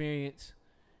his experience,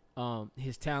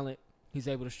 his talent, he's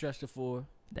able to stretch the floor.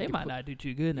 They might not do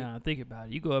too good now. Think about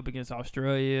it. You go up against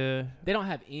Australia. They don't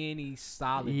have any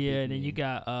solid. Yeah, big and then men. you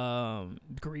got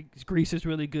Greece is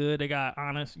really good. They got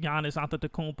Giannis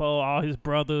Antetokounmpo, all his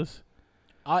brothers.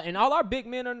 And all our big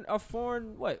men are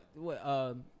foreign.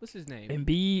 What's his name?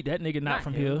 Embiid, that nigga not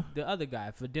from him, here. The other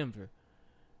guy for Denver.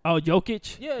 Oh,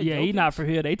 Jokic? Yeah, he Jokic. not from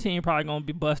here. They team probably gonna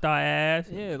be bust our ass.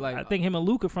 Yeah, like I think him and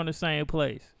Luka from the same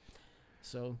place.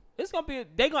 So it's gonna be.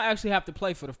 They're gonna actually have to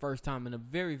play for the first time in a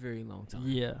very, very long time.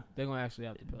 Yeah, they're gonna actually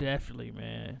have to play. Definitely,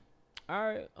 man. All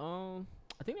right.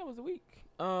 I think that was the week.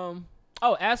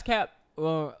 ASCAP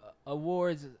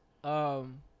awards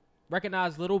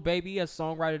recognized Lil Baby as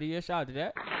Songwriter of the Year. Shout out to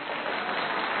that.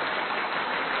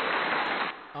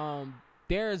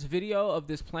 There's video of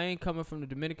this plane coming from the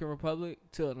Dominican Republic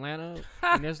to Atlanta,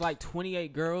 and there's like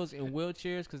 28 girls in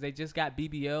wheelchairs because they just got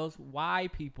BBLs. Why,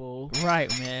 people? Right,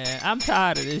 man. I'm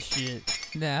tired of this shit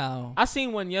now. I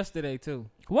seen one yesterday too.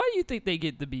 Why do you think they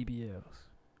get the BBLs?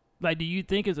 Like, do you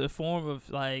think it's a form of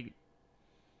like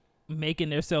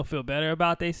making themselves feel better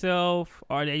about themselves,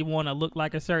 or they want to look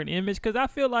like a certain image? Because I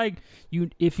feel like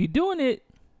if you're doing it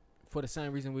for the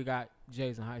same reason we got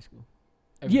Jays in high school.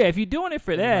 If you're doing it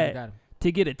for Everybody got that 'em.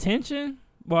 to get attention,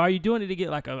 well, are you doing it to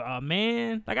get like a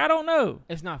man? Like, I don't know.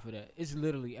 It's not for that. It's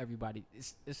literally everybody.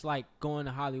 It's like going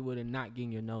to Hollywood and not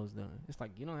getting your nose done. It's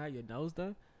like you don't have your nose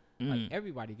done. Like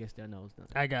everybody gets their nose done.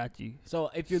 I got you. So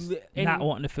if you're not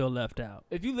wanting to feel left out,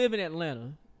 if you live in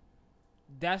Atlanta,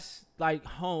 that's like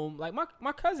home. Like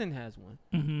my cousin has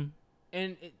one,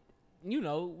 and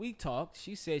we talked.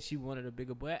 She said she wanted a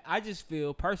bigger butt. I just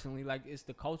feel personally like it's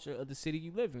the culture of the city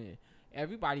you live in.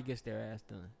 Everybody gets their ass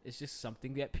done. It's just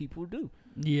something that people do.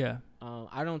 Yeah.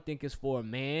 I don't think it's for a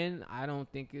man. I don't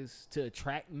think it's to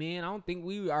attract men. I don't think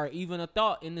we are even a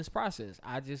thought in this process.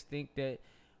 I just think that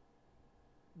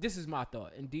this is my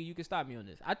thought. And D, you can stop me on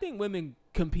this. I think women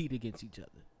compete against each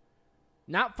other.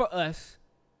 Not for us,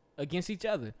 against each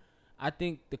other. I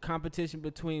think the competition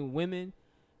between women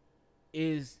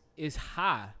is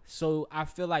high. So I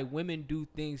feel like women do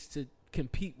things to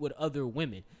compete with other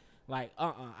women. Like,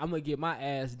 I'm going to get my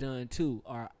ass done too.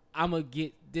 Or I'm going to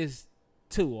get this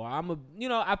too. Or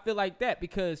I feel like that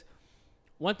because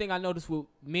one thing I noticed with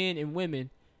men and women,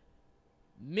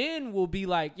 men will be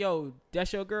like, yo,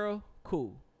 that's your girl?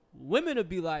 Cool. Women will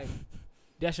be like,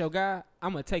 that's your guy?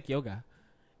 I'm going to take your guy.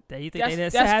 You think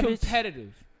that's savage?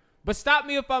 competitive. But stop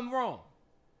me if I'm wrong.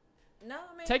 No,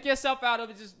 I mean, take yourself out of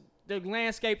it, just the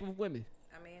landscape of women.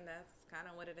 I mean, that's kind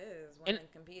of what it is. Women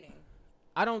competing.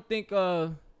 I don't think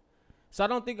I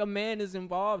don't think a man is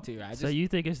involved here. So you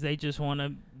think it's they just want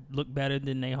to look better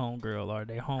than their homegirl or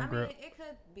their homegirl? I mean, it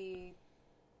could be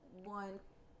one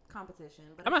competition,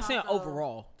 but I'm not it's saying also,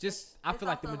 overall. Just I feel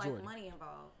like the majority. Like money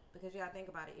involved because you gotta think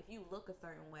about it. If you look a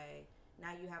certain way, now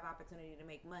you have opportunity to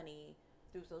make money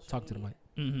through social media. Talk to the mic.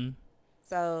 Mm-hmm.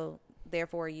 So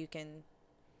therefore, you can,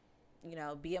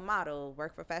 be a model,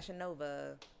 work for Fashion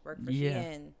Nova, work for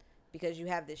Shein. Because you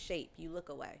have this shape, you look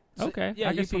away. Okay, yeah,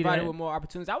 I you can see provided that. with more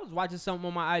opportunities. I was watching something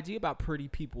on my IG about pretty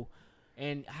people,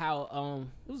 and how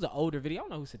it was an older video. I don't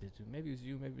know who said it to. Maybe it was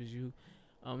you.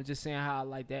 Just saying how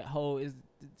like that whole is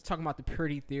talking about the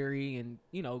pretty theory, and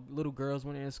you know, little girls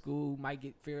when they're in school might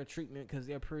get fair treatment because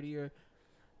they're prettier.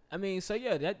 I mean, so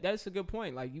yeah, that's a good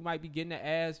point. Like, you might be getting the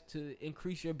ass to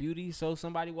increase your beauty, so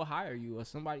somebody will hire you, or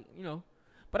somebody, you know.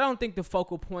 But I don't think the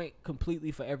focal point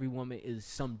completely for every woman is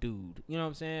some dude. You know what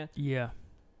I'm saying? Yeah.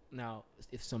 Now,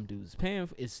 if some dude's paying,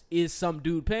 is some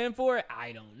dude paying for it?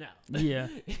 I don't know. Yeah.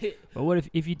 But what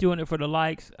if you're doing it for the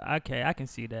likes? Okay, I can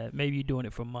see that. Maybe you're doing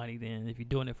it for money then, if you're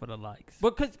doing it for the likes.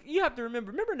 But because you have to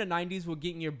remember in the 90s where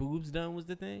getting your boobs done was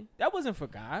the thing? That wasn't for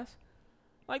guys.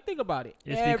 Like, think about it.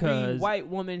 It's Every because white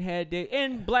woman had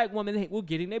and black women were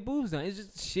getting their boobs done. It's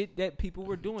just shit that people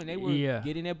were doing. They were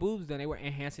getting their boobs done. They were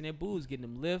enhancing their boobs, getting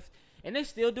them lift. And they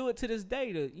still do it to this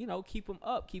day to, you know, keep them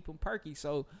up, keep them perky.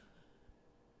 So,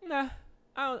 nah,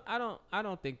 I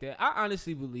don't think that. I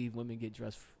honestly believe women get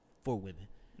dressed for women.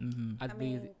 Mm-hmm.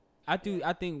 I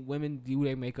think women do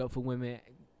their makeup for women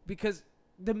because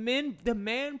the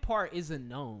man part is a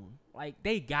known. Like,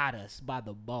 they got us by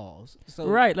the balls. So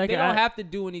right, like they don't have to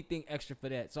do anything extra for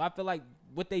that. So I feel like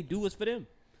what they do is for them.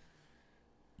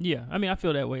 Yeah, I mean, I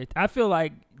feel that way. I feel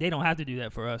like they don't have to do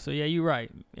that for us. So yeah, you're right.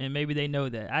 And maybe they know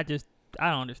that. I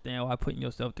don't understand why putting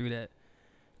yourself through that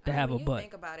to have a butt.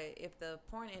 Think about it. If the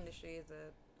porn industry is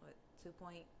a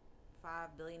 $2.5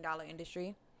 billion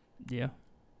industry. Yeah.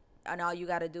 And all you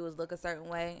got to do is look a certain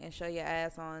way and show your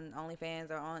ass on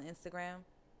OnlyFans or on Instagram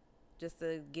just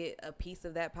to get a piece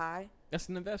of that pie. That's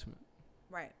an investment.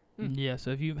 Right. Yeah,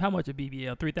 so how much a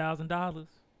BBL? $3,000?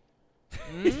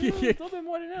 A little bit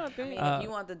more than that, I think. I mean, if you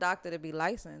want the doctor to be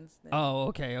licensed. Then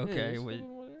okay.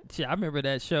 Shit, I remember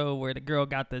that show where the girl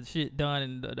got the shit done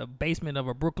in the basement of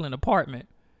a Brooklyn apartment.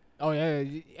 Oh, yeah.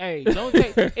 Hey, don't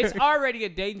take... It's already a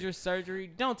dangerous surgery.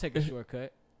 Don't take a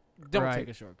shortcut. Don't take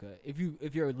a shortcut. If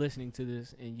you're listening to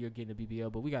this and you're getting a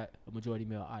BBL, but we got a majority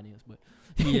male audience, but...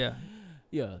 Yeah.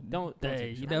 Yeah, don't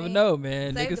take you never know,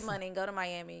 man. Save the money and go to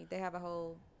Miami. They have a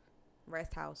whole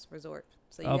rest house resort.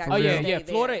 So you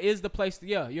Florida is the place.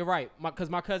 You're right. Because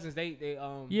my cousins, they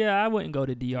Yeah, I wouldn't go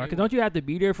to DR because don't you have to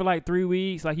be there for like 3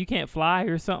 weeks? Like, you can't fly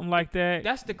or something like that.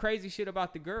 That's the crazy shit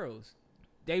about the girls.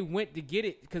 They went to get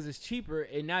it because it's cheaper,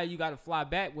 and now you got to fly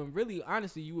back. When really,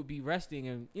 honestly, you would be resting,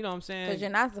 and you know what I'm saying? Because you're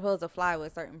not supposed to fly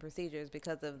with certain procedures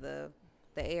because of the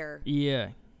air.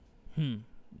 Yeah.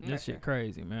 This shit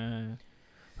crazy, man.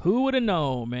 Who would have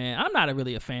known, man? I'm not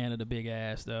really a fan of the big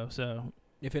ass though. So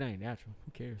if it ain't natural,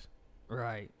 who cares?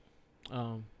 Right.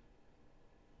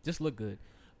 Just look good.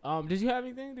 Did you have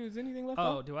anything? There's anything left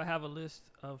off? Oh, do I have a list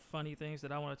of funny things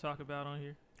that I want to talk about on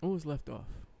here? What was left off?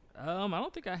 I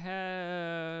don't think I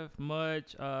have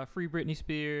much. Free Britney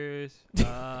Spears.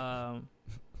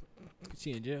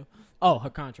 She in jail? Oh, her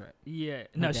contract. Yeah.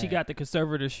 No, she got the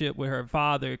conservatorship where her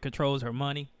father controls her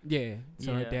money. Yeah.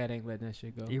 So her dad ain't letting that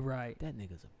shit go. You're right. That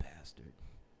nigga's a bastard.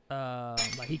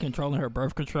 Like, he controlling her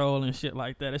birth control and shit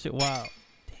like that. That shit wild.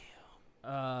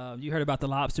 Damn. You heard about the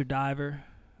lobster diver?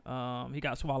 He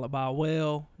got swallowed by a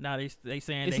whale. Now they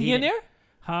saying is he in there?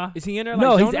 Huh? Is he in there?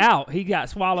 No, like he's out. He got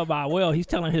swallowed by a whale. He's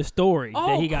telling his story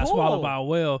that he got swallowed by a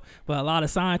whale. But a lot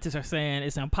of scientists are saying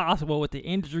it's impossible with the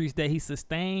injuries that he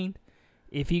sustained.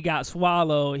 If he got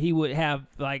swallowed, he would have,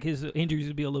 like, his injuries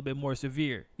would be a little bit more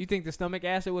severe. You think the stomach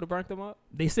acid would have burnt him up?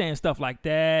 They saying stuff like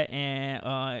that,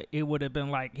 and it would have been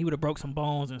like he would have broke some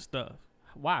bones and stuff.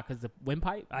 Why? Because the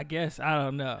windpipe? I guess. I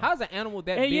don't know. How's an animal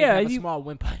that big have a small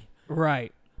windpipe?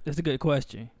 Right. That's a good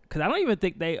question. Because I don't even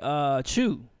think they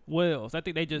chew whales. I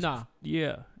think they just, and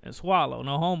swallow.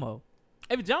 No homo.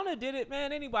 If Jonah did it,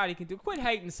 man, anybody can do it. Quit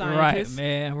hating scientists.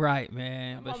 Right,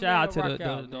 man. But shout out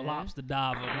to the lobster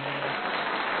diver, man.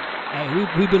 Hey,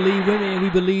 we believe women and we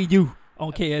believe you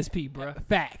on KSP, bro.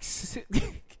 Facts.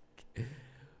 All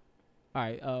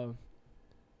right.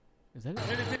 Is that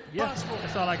it? Yeah,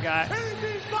 that's all I got.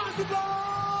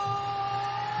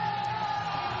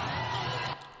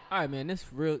 All right, man.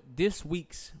 This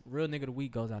week's Real Nigga of the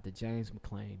Week goes out to James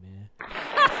McClain, man.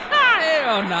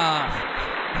 Hell nah.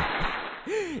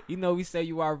 You know we say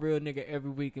you are a real nigga every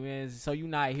week, man. So you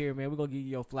not here, man. We're going to give you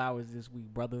your flowers this week,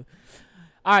 brother.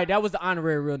 All right, that was the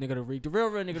honorary Real Nigga of the Week. The real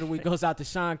Nigga of the Week goes out to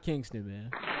Sean Kingston, man.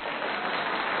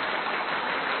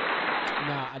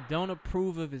 Now, I don't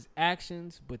approve of his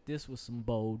actions, but this was some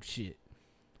bold shit.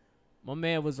 My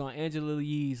man was on Angela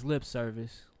Yee's lip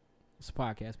service. It's a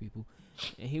podcast, people.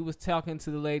 And he was talking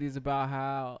to the ladies about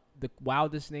how the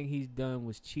wildest thing he's done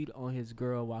was cheat on his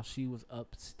girl while she was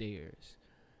upstairs.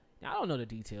 Now, I don't know the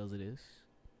details of this.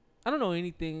 I don't know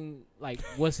anything like,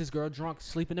 was his girl drunk,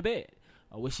 sleep in the bed?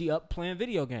 Or was she up playing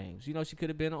video games? You know, she could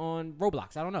have been on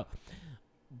Roblox. I don't know.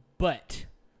 But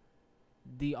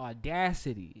the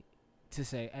audacity to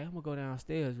say, hey, I'm going to go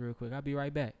downstairs real quick. I'll be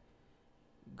right back.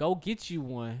 Go get you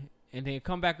one and then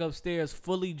come back upstairs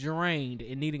fully drained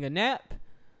and needing a nap.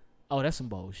 Oh, that's some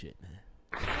bullshit, man.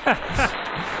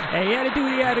 Hey, he had to do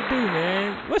what he had to do,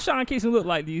 man. What Sean Kingston look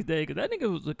like these days? Because that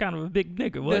nigga was a kind of a big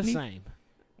nigga, wasn't he? The same.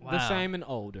 Wow. The same and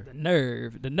older. The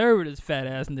nerve of this fat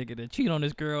ass nigga to cheat on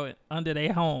this girl under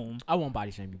their home. I won't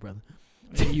body shame you, brother.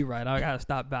 Yeah, you right. I gotta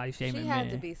stop body shaming. She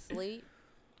had to be asleep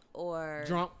or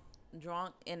drunk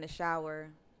in the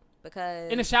shower,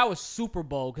 because in the shower is super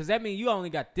bold, because that means you only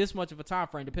got this much of a time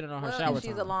frame depending on her shower time.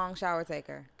 She's a long shower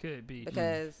taker. Could be,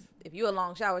 because if you a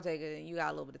long shower taker, then you got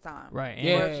a little bit of time, right?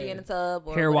 Yeah. Or if she in the tub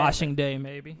or hair whatever. washing day,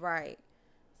 maybe. Right.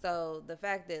 So the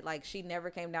fact that like she never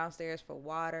came downstairs for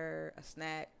water, a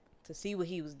snack, to see what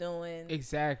he was doing.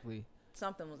 Exactly.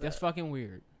 Something was That's up. fucking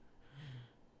weird.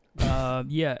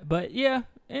 Yeah, but yeah,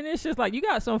 and it's just like, you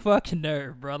got some fucking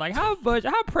nerve, bro. Like, how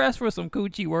pressed for some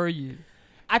coochie were you?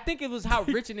 I think it was how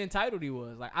rich and entitled he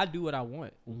was. Like, I do what I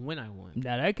want when I want.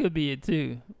 Now that could be it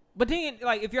too. But then,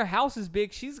 like, if your house is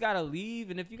big, she's gotta leave,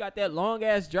 and if you got that long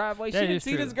ass driveway, she didn't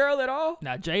see this girl at all.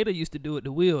 Now Jada used to do it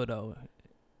the wheel though.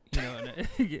 You know,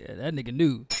 yeah, that nigga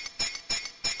knew.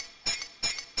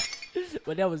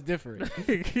 But that was different.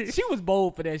 She was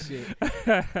bold for that shit.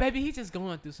 Baby, he just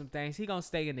going through some things. He gonna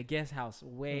stay in the guest house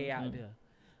way out there.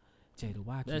 Jada,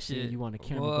 why keep seeing you on the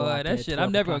camera? Boy, go out that shit,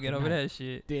 I'm never gonna get over that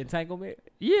shit. The entanglement?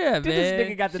 Yeah, man. This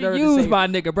nigga got the nerve she to used say, my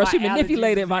nigga, bro. She my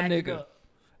manipulated allergies my is nigga.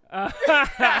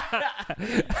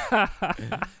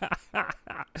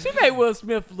 She made Will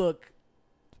Smith look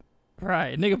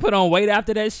right. Nigga put on weight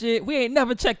after that shit. We ain't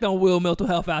never checked on Will mental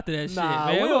health after that shit,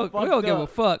 man. We don't give a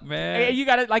fuck, man. And you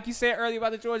got it, like you said earlier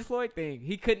about the George Floyd thing.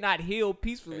 He could not heal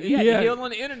peacefully. He had to heal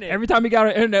on the internet. Every time he got on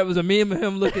the internet, it was a meme of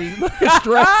him looking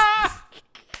stressed.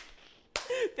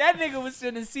 That nigga was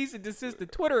sending cease and desist to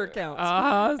Twitter accounts.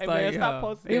 Hey, man, stop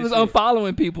posting he was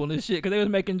unfollowing people and shit because they was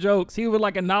making jokes. He would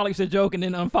like acknowledge the joke and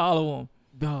then unfollow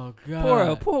them. Oh,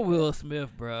 God. Poor Will Smith,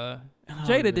 bro.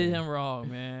 Jada did him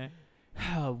wrong, man.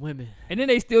 Oh, women. And then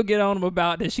they still get on him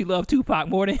about that she loved Tupac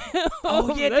more than him.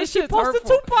 Oh, yeah, that she posted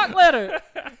Tupac letter.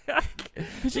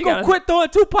 She gonna quit throwing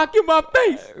Tupac in my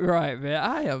face. Right,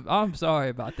 man. I'm sorry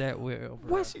about that, Will,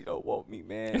 bro. Why she don't want me,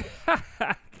 man?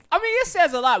 I mean, it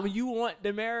says a lot when you want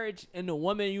the marriage and the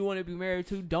woman you want to be married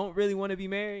to don't really want to be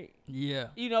married. Yeah.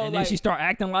 You know, and like, then she start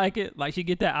acting like it. Like she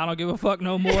get that I don't give a fuck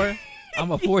no more. I'm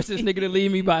going to force this nigga to leave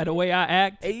me by the way I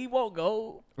act. And he won't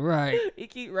go. Right. He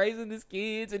keep raising his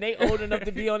kids and they old enough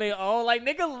to be on their own. Like,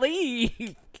 nigga,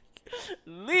 leave.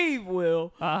 Leave,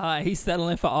 Will. He's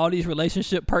settling for all these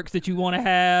relationship perks that you want to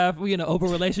have. We in an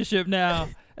open relationship now.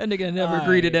 That nigga never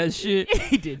agreed to that shit.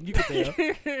 He didn't. You can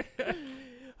tell.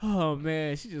 Oh,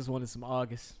 man. She just wanted some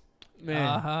August.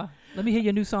 Man. Let me hear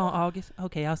your new song, August.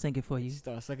 Okay, I'll sing it for you. She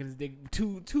started sucking his dick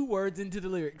two words into the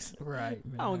lyrics. Right,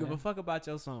 man. I don't give a fuck about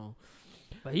your song.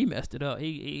 But he messed it up.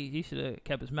 He should have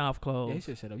kept his mouth closed. Yeah, he should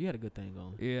have shut up. You had a good thing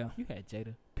going. Yeah. You had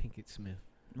Jada Pinkett Smith.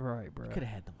 Right, bro. You could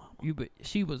have had the mama.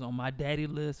 She was on my daddy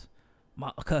list,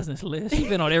 my cousin's list. She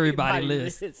been on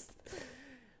everybody's list.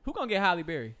 Who gonna get Halle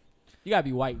Berry? You gotta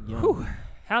be white and young. Whew.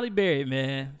 Halle Berry,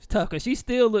 man, it's tough because she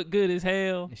still look good as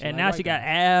hell, and now she got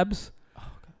abs.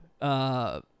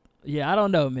 Yeah, I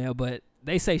don't know, man, but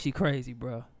they say she crazy,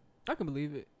 bro. I can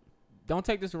believe it. Don't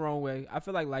take this the wrong way. I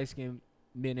feel like light-skinned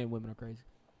men and women are crazy.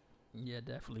 Yeah,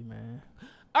 definitely, man.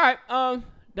 All right,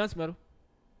 Dunce Metal.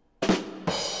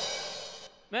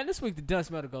 Man, this week the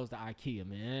Dunce Metal goes to IKEA,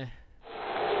 man.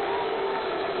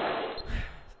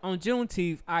 On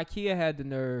Juneteenth, IKEA had the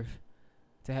nerve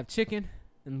to have chicken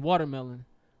and watermelon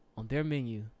on their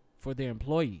menu for their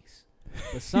employees.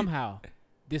 But somehow,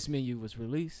 this menu was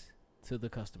released to the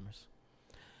customers.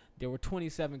 There were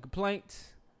 27 complaints,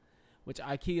 which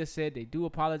IKEA said they do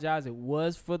apologize. It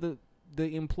was for the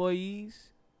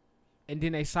employees. And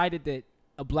then they cited that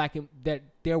that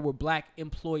there were black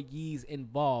employees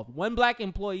involved. One black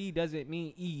employee doesn't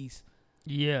mean ease.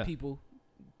 Yeah. People.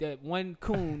 That one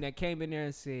coon that came in there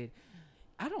and said,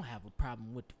 I don't have a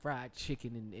problem with the fried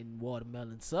chicken and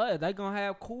watermelon, sir. Are they going to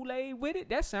have Kool-Aid with it?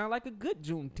 That sounds like a good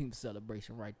Juneteenth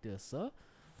celebration right there, sir.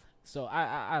 So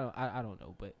I don't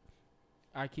know, but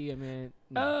IKEA, man.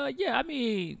 No. Yeah, I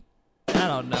mean, I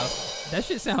don't know. That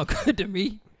shit sound good to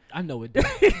me. I know it does.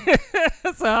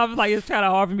 So I'm like, it's kind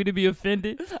of hard for me to be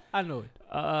offended. I know it.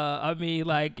 I mean,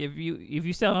 like if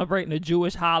you celebrating a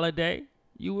Jewish holiday,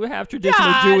 You would have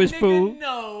traditional Jewish food.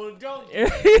 No,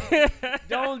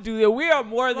 don't do that. We are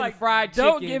more than fried chicken.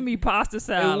 Don't give me pasta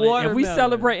salad. If we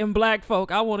celebrating black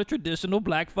folk, I want a traditional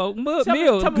black folk meal.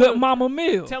 Good mama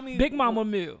meal. Tell me, Big mama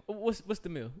meal. What's the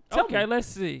meal? Okay, let's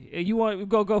see. You want to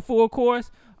go full course?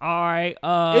 All right.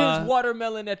 Is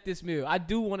watermelon at this meal? I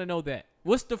do want to know that.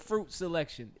 What's the fruit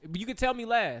selection? You can tell me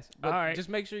last, but all right. Just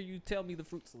make sure you tell me the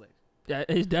fruit selection.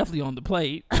 It's definitely on the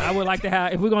plate. I would like to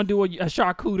have, if we're going to do a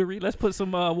charcuterie, let's put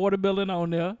some watermelon on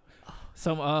there.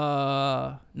 Some,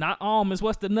 not almonds,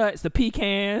 what's the nuts? The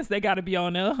pecans, they got to be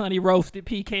on there. Honey roasted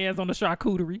pecans on the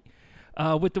charcuterie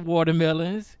with the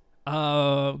watermelons.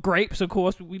 Grapes, of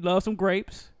course, we love some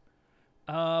grapes.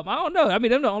 I don't know. I mean,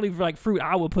 they're the only like fruit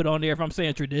I would put on there if I'm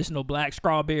saying traditional black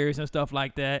strawberries and stuff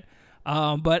like that.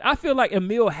 But I feel like a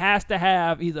meal has to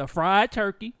have either fried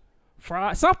turkey,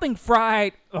 fried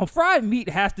meat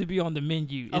has to be on the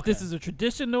menu. Okay. If this is a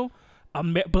traditional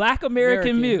black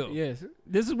American meal, yes,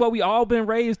 this is what we all been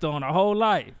raised on our whole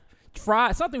life.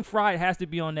 Something fried has to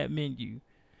be on that menu.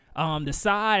 The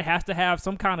side has to have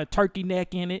some kind of turkey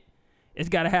neck in it. It's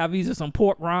got to have either some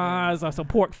pork rinds or some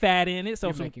pork fat in it. So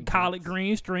You're some collard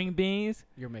greens, string beans.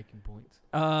 You're making points.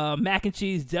 Mac and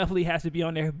cheese definitely has to be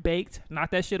on there baked.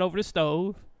 Not that shit over the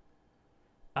stove.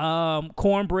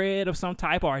 Cornbread of some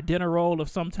type or a dinner roll of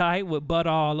some type with butter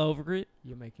all over it.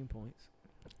 You're making points.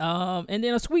 And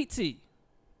then a sweet tea.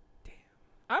 Damn.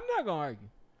 I'm not going to argue.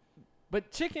 But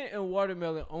chicken and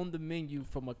watermelon on the menu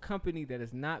from a company that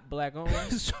is not black owned.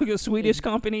 A Swedish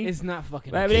company. It's not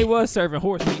fucking. I mean, they was serving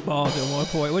horse meatballs at one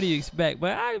point. What do you expect?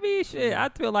 But I mean, shit. I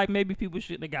feel like maybe people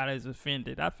shouldn't have got as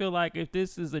offended. I feel like if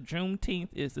this is a Juneteenth,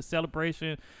 is the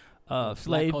celebration of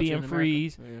slaves being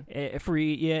free,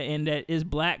 and that is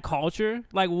black culture.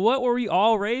 Like, what were we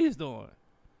all raised on?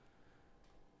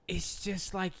 It's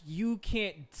just like you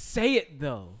can't say it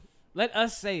though. Let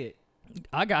us say it.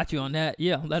 I got you on that.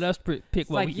 Yeah, let us pick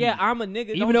what we eat. I'm a nigga.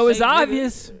 Even though it's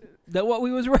obvious that what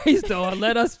we was raised on,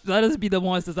 let us be the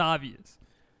ones that's obvious.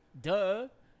 Duh.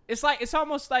 It's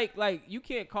almost like you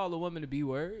can't call a woman the B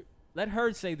word. Let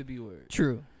her say the B word.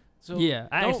 True. So yeah,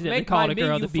 I accidentally called a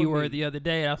girl the B word the other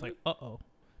day, and I was like, uh-oh.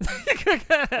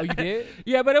 Oh, you did?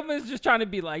 Yeah, but I was just trying to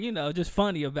be like, just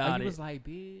funny about it. You was like,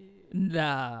 bitch.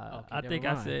 Nah,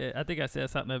 okay, I think I said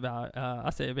something about. I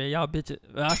said, man, y'all bitches.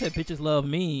 I said bitches love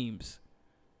memes.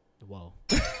 Whoa.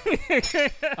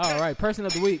 All right, person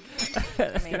of the week.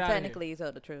 I mean, technically you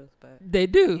tell the truth, but they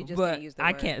do. you just but can't use the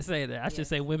I word. can't say that. I should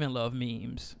say women love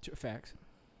memes. Facts.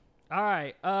 All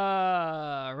right,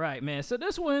 right, man. So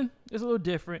this one is a little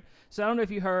different. So I don't know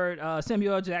if you heard,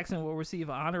 Samuel L. Jackson will receive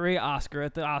an honorary Oscar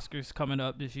at the Oscars coming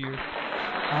up this year.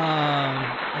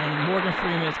 And Morgan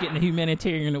Freeman is getting a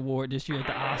humanitarian award this year at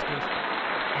the Oscars.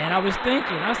 And I was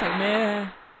like,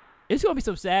 man, it's going to be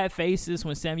some sad faces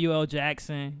when Samuel L.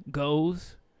 Jackson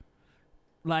goes,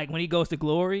 like when he goes to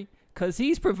glory, because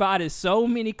he's provided so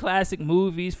many classic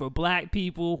movies for black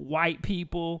people, white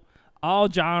people, all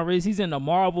genres. He's in the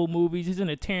Marvel movies. He's in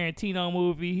the Tarantino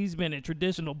movie. He's been in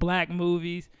traditional black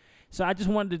movies. So I just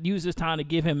wanted to use this time to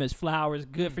give him his flowers.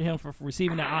 Good for him for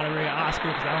receiving that honorary Oscar,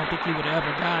 because I don't think he would have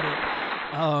ever got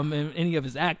it in any of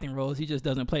his acting roles. He just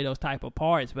doesn't play those type of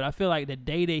parts. But I feel like the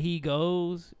day that he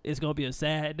goes, it's going to be a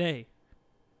sad day.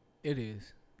 It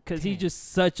is. Because he's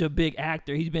just such a big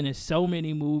actor. He's been in so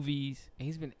many movies. And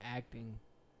he's been acting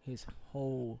his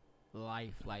whole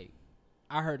life. Like,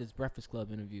 I heard his Breakfast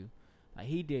Club interview. Like,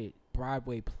 he did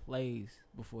Broadway plays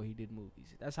before he did movies.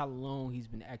 That's how long he's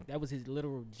been acting. That was his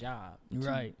literal job.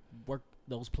 Right. Work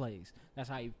those plays. That's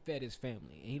how he fed his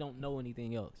family. And he don't know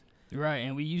anything else. Right.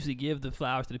 And we usually give the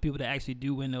flowers to the people that actually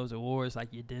do win those awards, like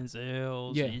your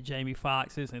Denzels, your Jamie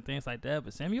Foxxes, and things like that.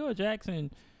 But Samuel L.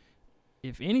 Jackson,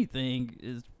 if anything,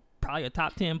 is probably a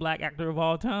top 10 black actor of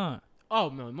all time. Oh,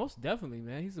 man, most definitely,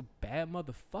 man. He's a bad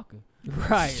motherfucker.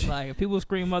 Right. Like, if people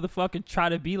scream motherfucker, try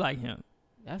to be like him.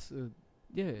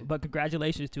 Yeah. But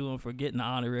congratulations to him for getting the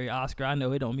honorary Oscar. I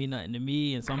know it don't mean nothing to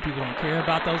me, and some people don't care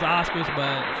about those Oscars,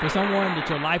 but for someone that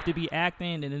your life to be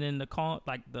acting, and then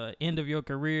the end of your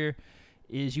career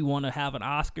is you want to have an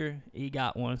Oscar, he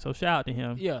got one. So shout out to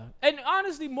him. Yeah. And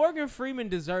honestly, Morgan Freeman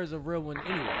deserves a real one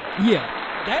anyway.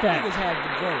 Yeah. That nigga's had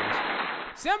the roles.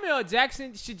 Samuel L.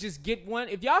 Jackson should just get one.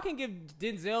 If y'all can give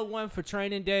Denzel one for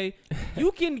Training Day,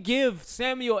 you can give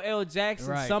Samuel L.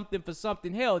 Jackson something for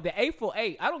something. Hell, the 8 for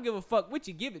 8. I don't give a fuck what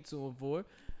you give it to him for.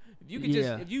 If you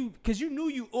could because you knew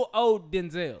you owed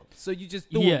Denzel, so you just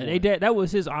threw him one. That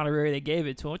was his honorary. They gave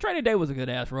it to him. Training Day was a good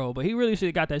ass role, but he really should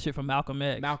have got that shit from Malcolm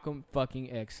X. Malcolm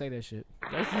fucking X. Say that shit.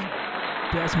 That's his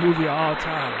best movie of all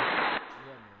time.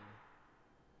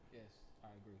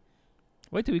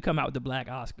 Wait till we come out with the black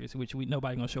Oscars, which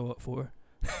nobody gonna show up for.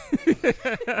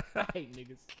 I hate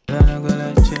niggas.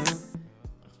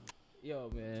 Yo,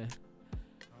 man.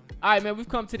 All right, man. We've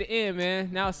come to the end, man.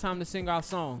 Now it's time to sing our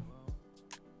song.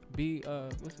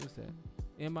 What's that?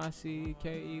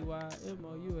 MICKEYMOUSC.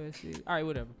 All right,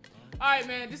 whatever. All right,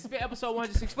 man. This has been episode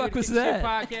 160 of the Shit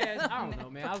Podcast. I don't know,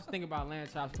 man. I was thinking about Lamb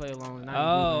Chops Play Along.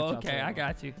 Oh, okay. I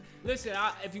got you. Listen,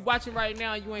 if you're watching right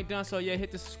now and you ain't done so yet, hit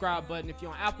the subscribe button. If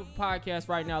you're on Apple Podcasts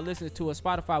right now, listening to us,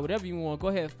 Spotify, whatever you want, go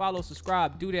ahead, follow,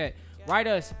 subscribe, do that. Write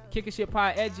us,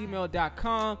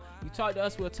 kickingshitpod@gmail.com. You talk to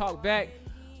us, we'll talk back.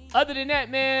 Other than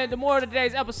that, man, the more of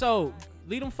today's episode,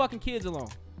 leave them fucking kids alone.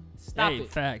 Stop it.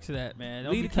 Facts to that, man.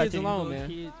 Don't leave the kids alone, man.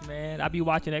 Kids, man. I be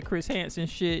watching that Chris Hansen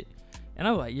shit, and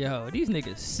I'm like, yo, these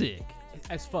niggas sick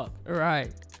as fuck.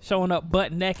 Right, showing up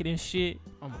butt naked and shit.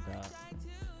 Oh my god,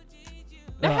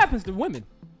 that happens to women.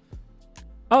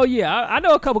 Oh yeah, I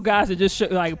know a couple guys that just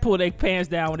pull their pants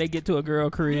down when they get to a girl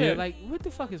crib. Yeah, like what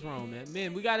the fuck is wrong, man?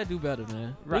 Man, we gotta do better,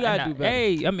 man. We gotta do better.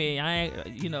 Hey, I mean, I ain't.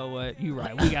 You know what? You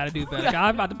right. We gotta do better.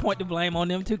 I'm about to point the blame on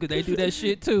them too, cause they do that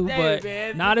shit too, but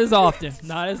man. Not as often.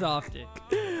 Not as often.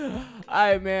 All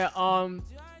right, man.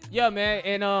 Yeah, man,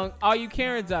 and all you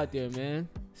Karens out there, man,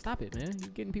 stop it, man. You're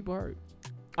getting people hurt.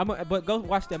 But go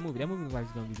watch that movie. That movie looks like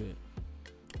it's gonna be good.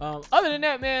 Other than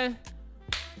that, man.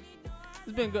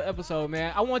 It's been a good episode,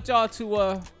 man. I want y'all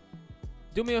to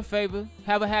do me a favor.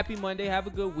 Have a happy Monday. Have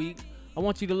a good week. I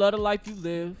want you to love the life you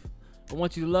live. I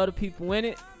want you to love the people in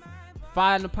it.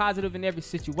 Find the positive in every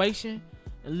situation.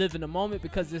 And live in the moment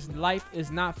because this life is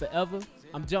not forever.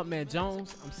 I'm Jumpman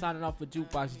Jones. I'm signing off for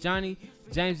Jukebox Johnny.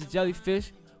 James the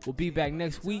Jellyfish will be back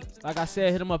next week. Like I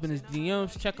said, hit him up in his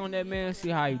DMs. Check on that man. See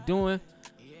how he doing.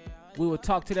 We will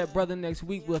talk to that brother next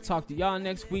week. We'll talk to y'all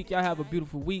next week. Y'all have a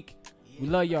beautiful week. We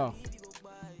love y'all.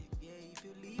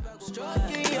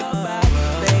 Stroking your body,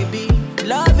 baby.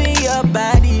 Loving your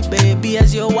body, baby.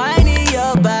 As you're whining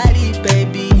your body,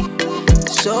 baby.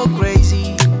 So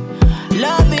crazy.